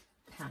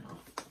panel.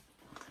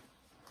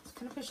 Just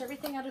kind of push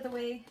everything out of the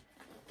way.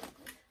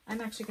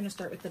 I'm actually going to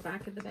start with the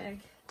back of the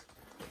bag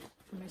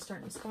for my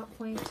starting spot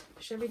point.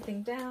 Push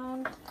everything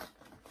down.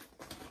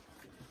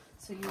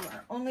 So you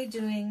are only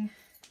doing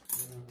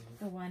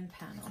the one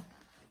panel.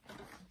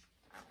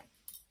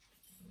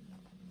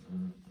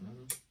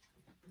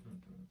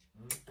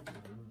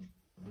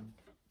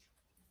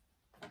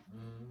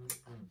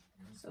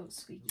 So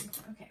squeaky.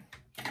 Okay.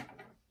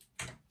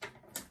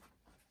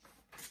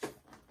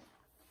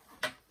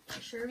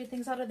 Make sure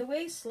everything's out of the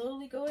way.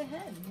 Slowly go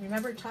ahead.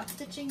 Remember, top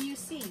stitching you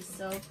see,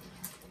 so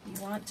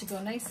you want to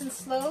go nice and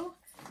slow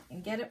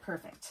and get it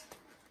perfect.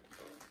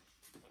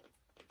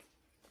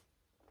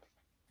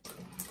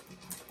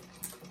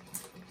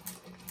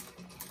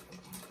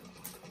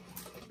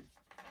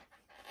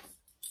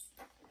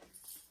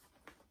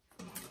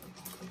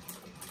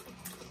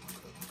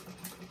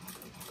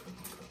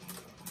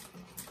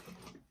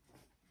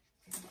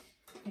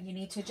 When you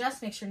need to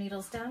adjust, make sure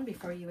needle's down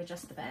before you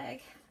adjust the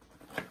bag.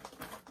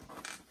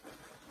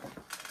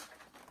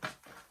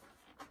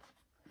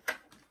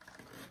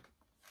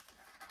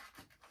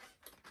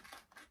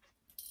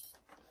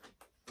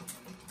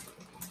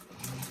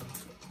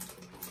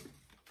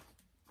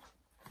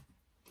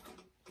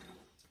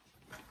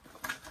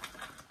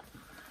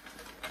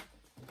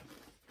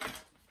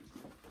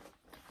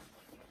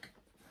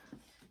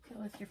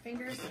 Feel with your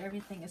fingers that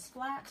everything is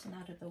flat and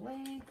out of the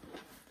way.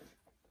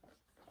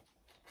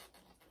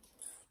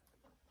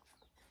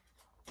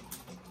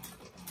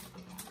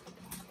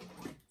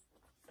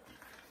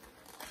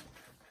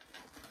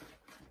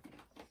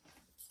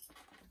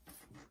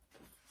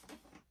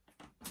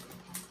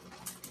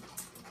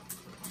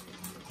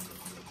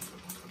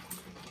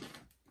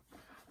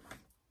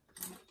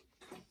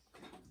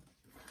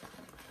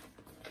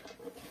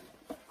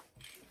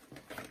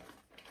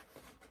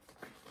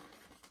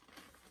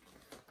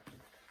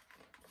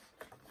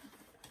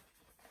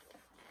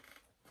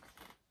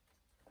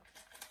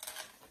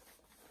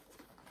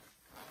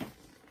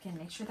 Again,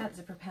 make sure that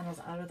zipper panel's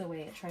out of the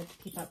way. It tried to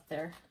peep up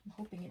there. I'm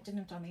hoping it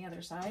didn't on the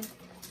other side.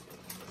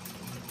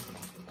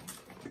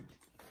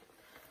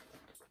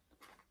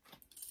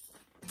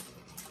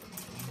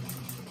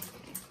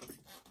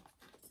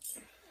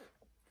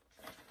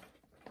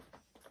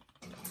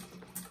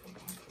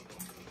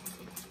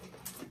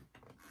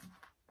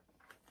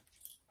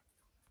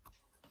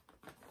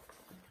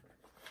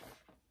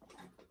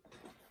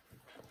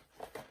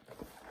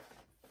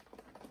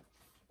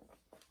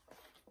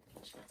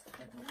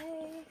 it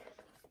away.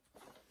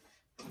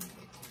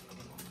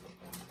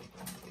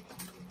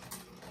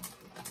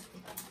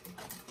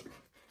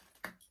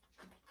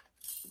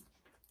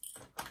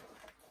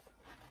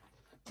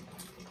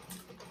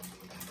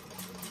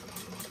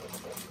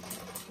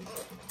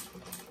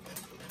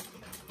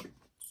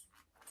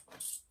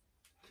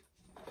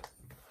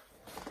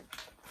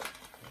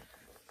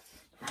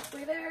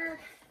 Halfway there.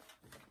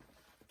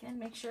 Again,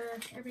 make sure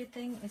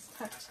everything is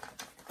tucked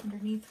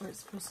underneath where it's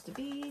supposed to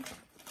be.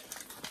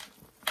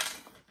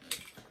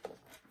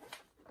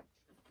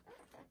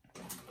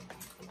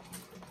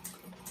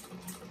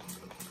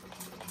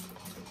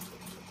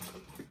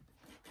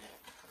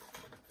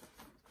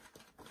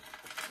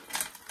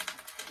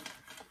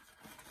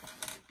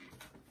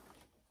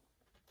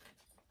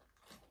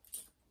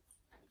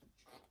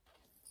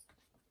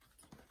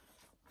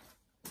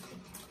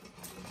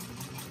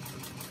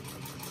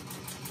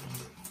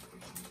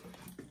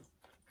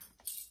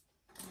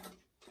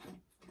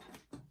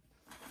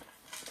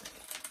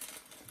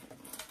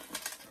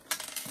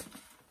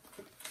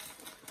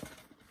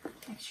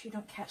 Make sure you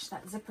don't catch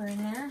that zipper in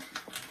there.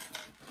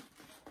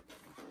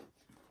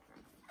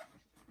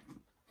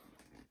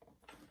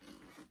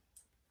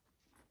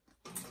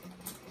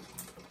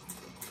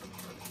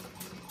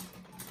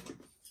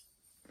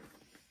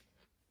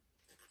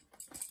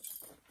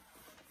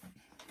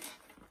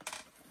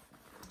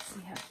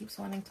 See how it keeps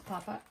wanting to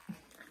pop up.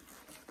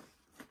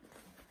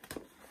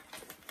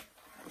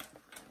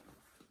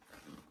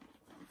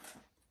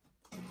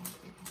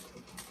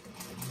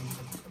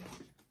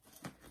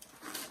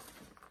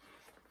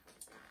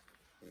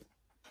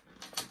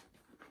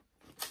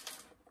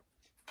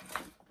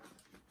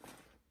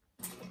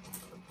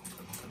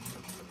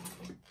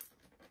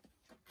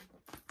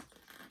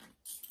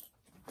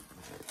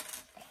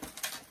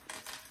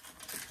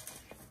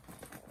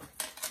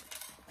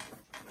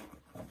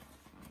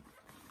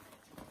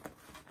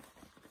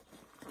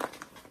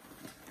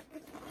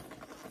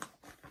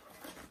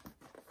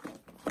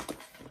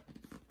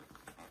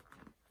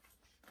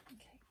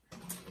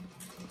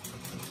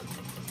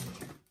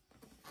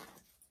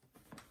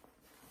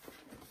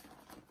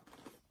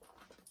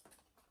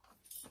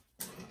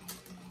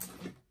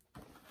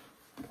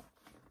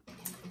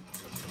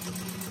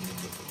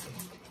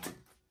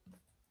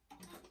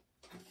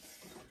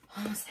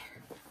 Almost there.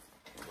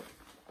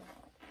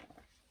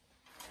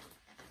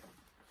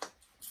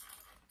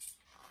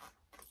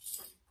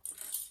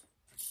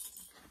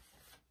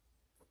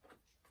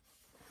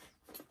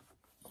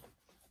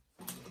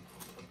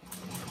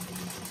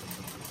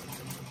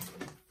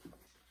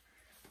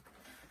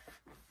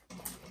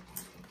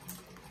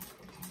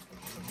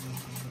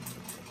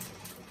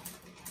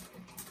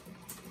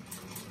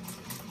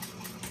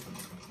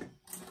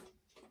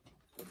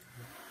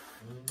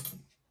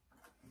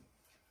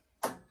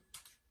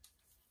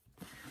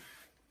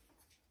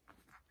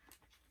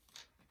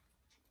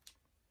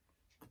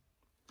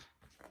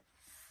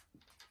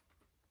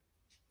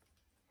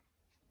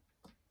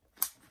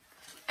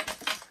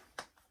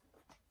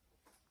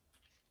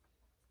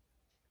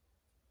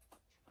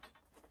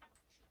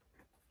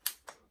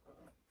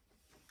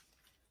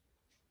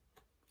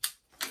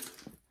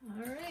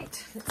 All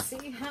right, let's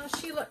see how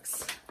she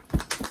looks.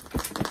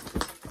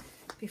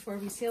 Before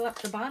we seal up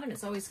the bottom,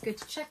 it's always good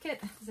to check it,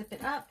 zip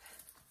it up.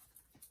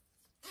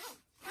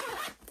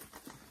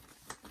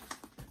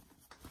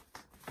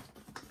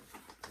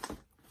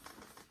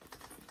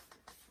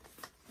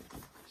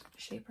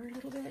 Shape her a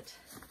little bit.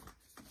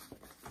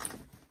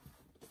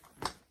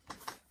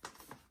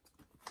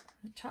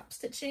 The top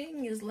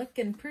stitching is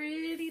looking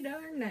pretty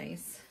darn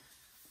nice.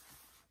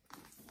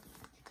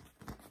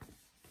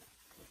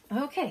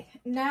 Okay,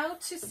 now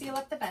to seal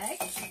up the bag.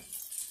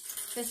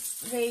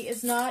 This way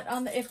is not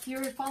on the, if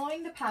you're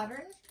following the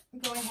pattern,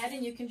 go ahead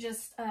and you can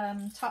just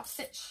top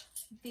stitch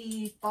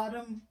the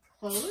bottom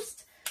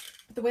closed.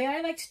 But the way I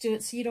like to do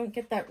it so you don't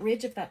get that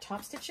ridge of that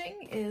top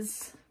stitching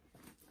is,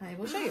 I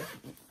will show you.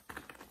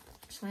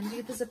 Just let me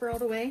get the zipper all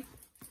the way.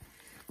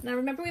 Now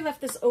remember we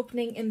left this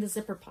opening in the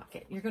zipper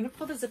pocket. You're going to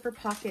pull the zipper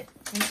pocket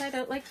inside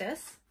out like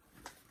this.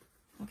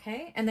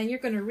 Okay, and then you're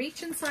going to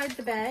reach inside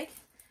the bag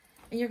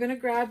and you're going to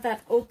grab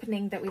that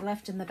opening that we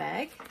left in the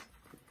bag.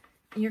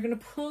 And you're going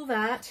to pull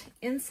that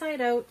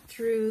inside out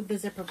through the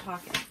zipper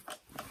pocket.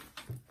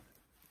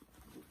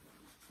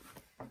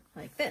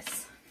 Like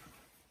this.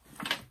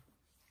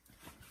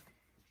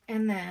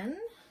 And then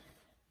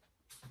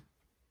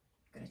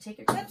you're going to take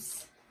your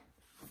clips,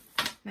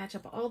 match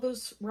up all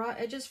those raw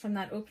edges from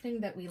that opening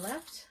that we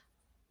left.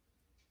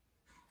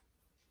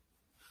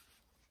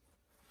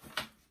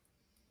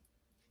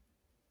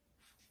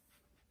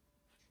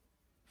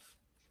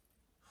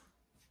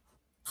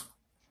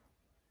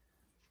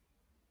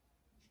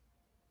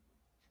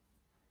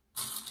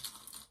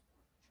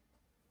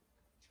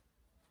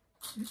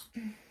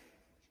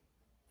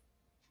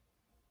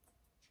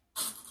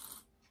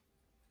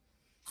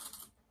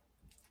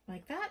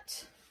 Like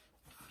that.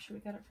 Make sure we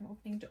got it from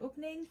opening to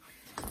opening.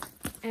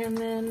 And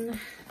then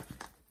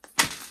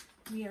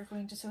we are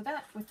going to sew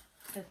that with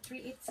the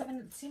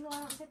 3/8 seam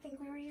allowance I think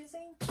we were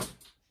using.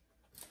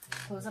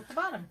 close up the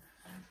bottom.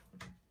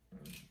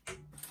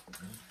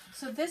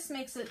 So this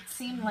makes it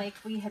seem like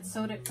we had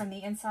sewed it from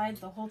the inside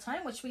the whole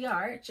time, which we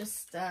are. It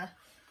just,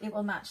 it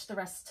will match the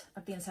rest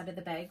of the inside of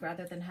the bag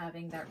rather than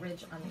having that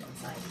ridge on the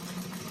inside.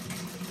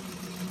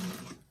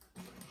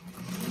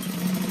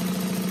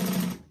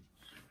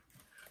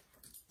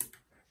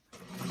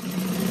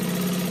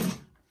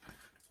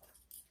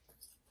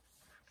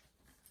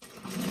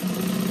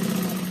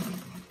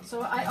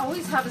 So I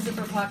always have a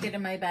zipper pocket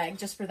in my bag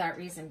just for that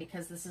reason,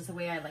 because this is the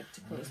way I like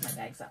to close my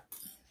bags up.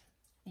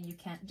 And you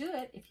can't do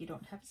it if you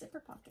don't have a zipper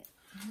pocket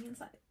on the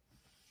inside.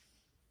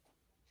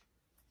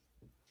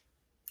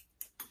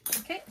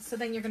 Okay, so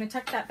then you're going to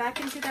tuck that back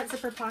into that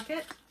zipper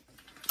pocket.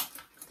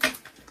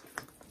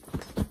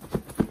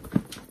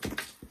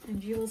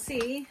 And you will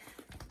see,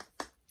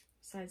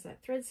 besides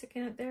that thread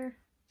sticking out there,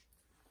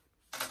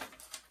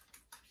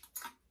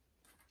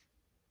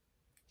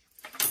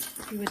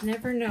 you would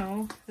never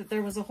know that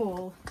there was a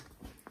hole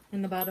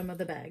in the bottom of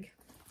the bag.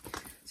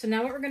 So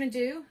now what we're going to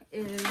do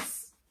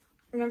is,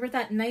 remember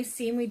that nice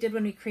seam we did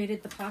when we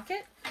created the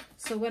pocket?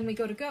 So when we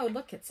go,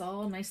 look, it's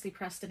all nicely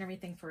pressed and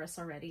everything for us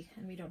already,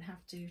 and we don't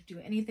have to do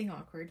anything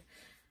awkward.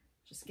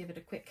 Just give it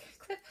a quick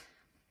clip.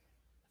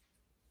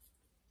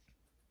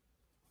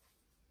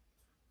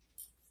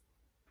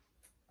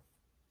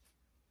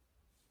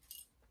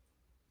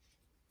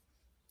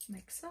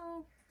 Like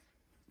so.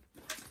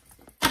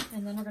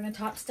 And then we're going to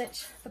top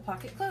stitch the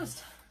pocket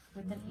closed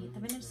with an 1/8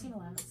 of an inch seam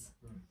allowance.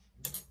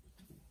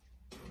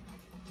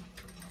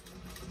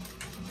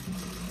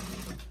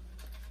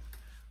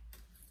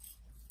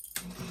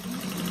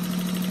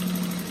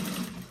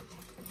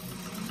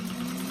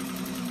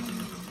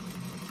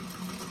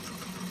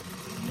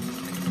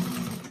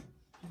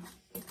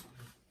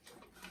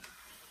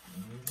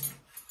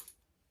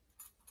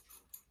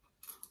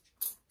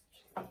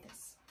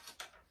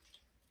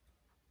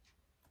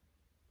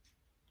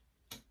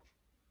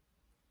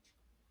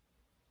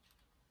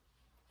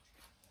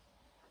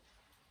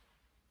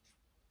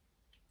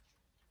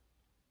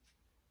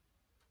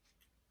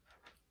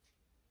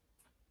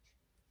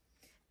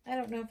 I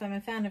don't know if I'm a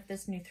fan of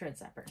this new thread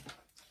zapper.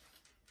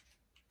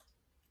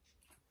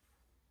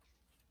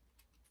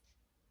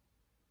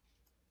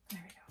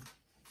 There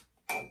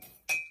we go.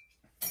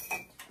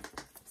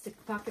 Stick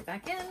the pocket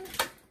back in.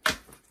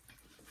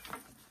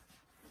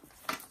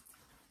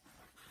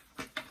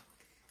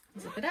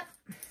 Zip it up.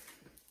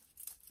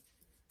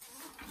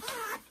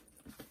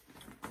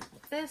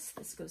 Like this.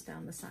 This goes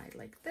down the side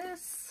like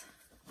this.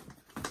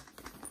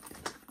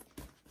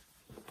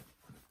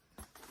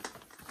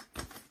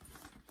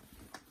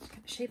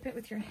 Shape it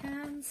with your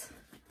hands.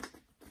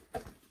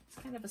 It's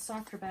kind of a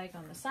softer bag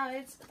on the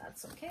sides, but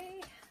that's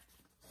okay.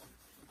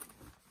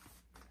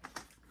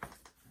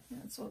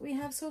 That's what we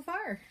have so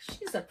far.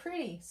 She's a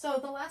pretty. So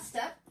the last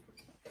step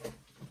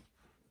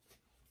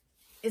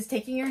is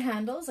taking your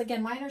handles.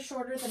 Again, mine are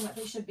shorter than what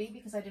they should be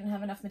because I didn't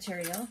have enough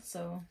material.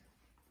 So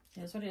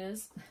here's what it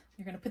is.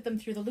 You're going to put them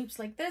through the loops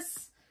like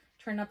this,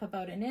 turn up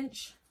about 1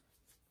 inch.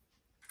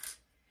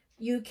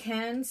 You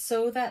can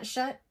sew that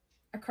shut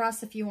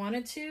across if you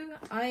wanted to.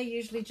 I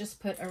usually just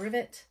put a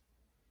rivet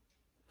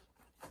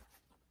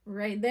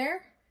right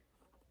there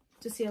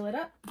to seal it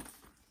up.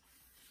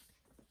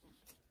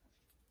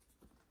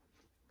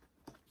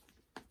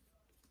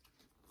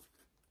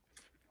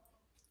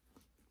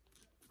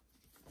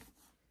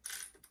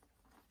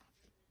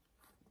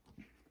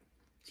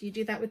 So you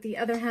do that with the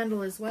other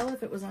handle as well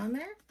if it was on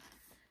there.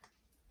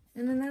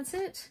 And then that's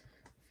it.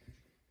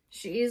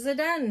 She's a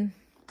done.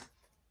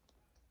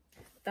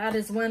 That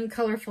is one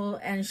colorful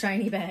and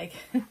shiny bag.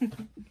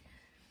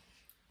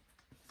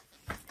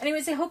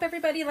 Anyways, I hope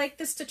everybody liked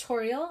this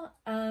tutorial.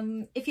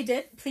 If you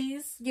did,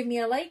 please give me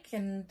a like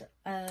and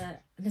a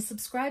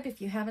subscribe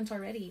if you haven't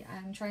already.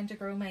 I'm trying to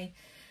grow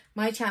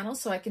my channel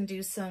so I can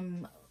do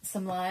some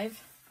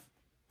live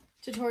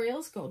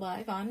tutorials, go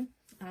live on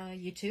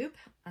YouTube.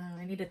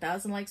 I need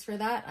 1,000 likes for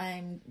that.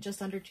 I'm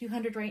just under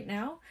 200 right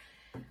now.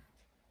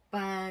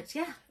 But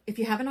yeah, if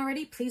you haven't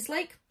already, please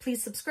like,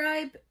 please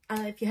subscribe.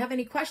 If you have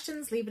any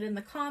questions, leave it in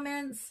the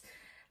comments.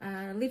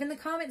 Leave in the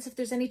comments if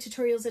there's any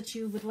tutorials that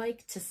you would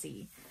like to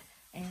see,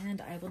 and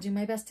I will do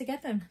my best to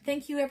get them.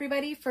 Thank you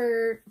everybody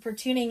for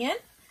tuning in,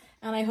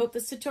 and I hope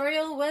this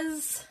tutorial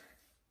was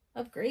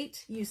of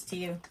great use to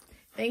you.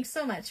 Thanks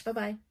so much.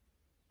 Bye-bye.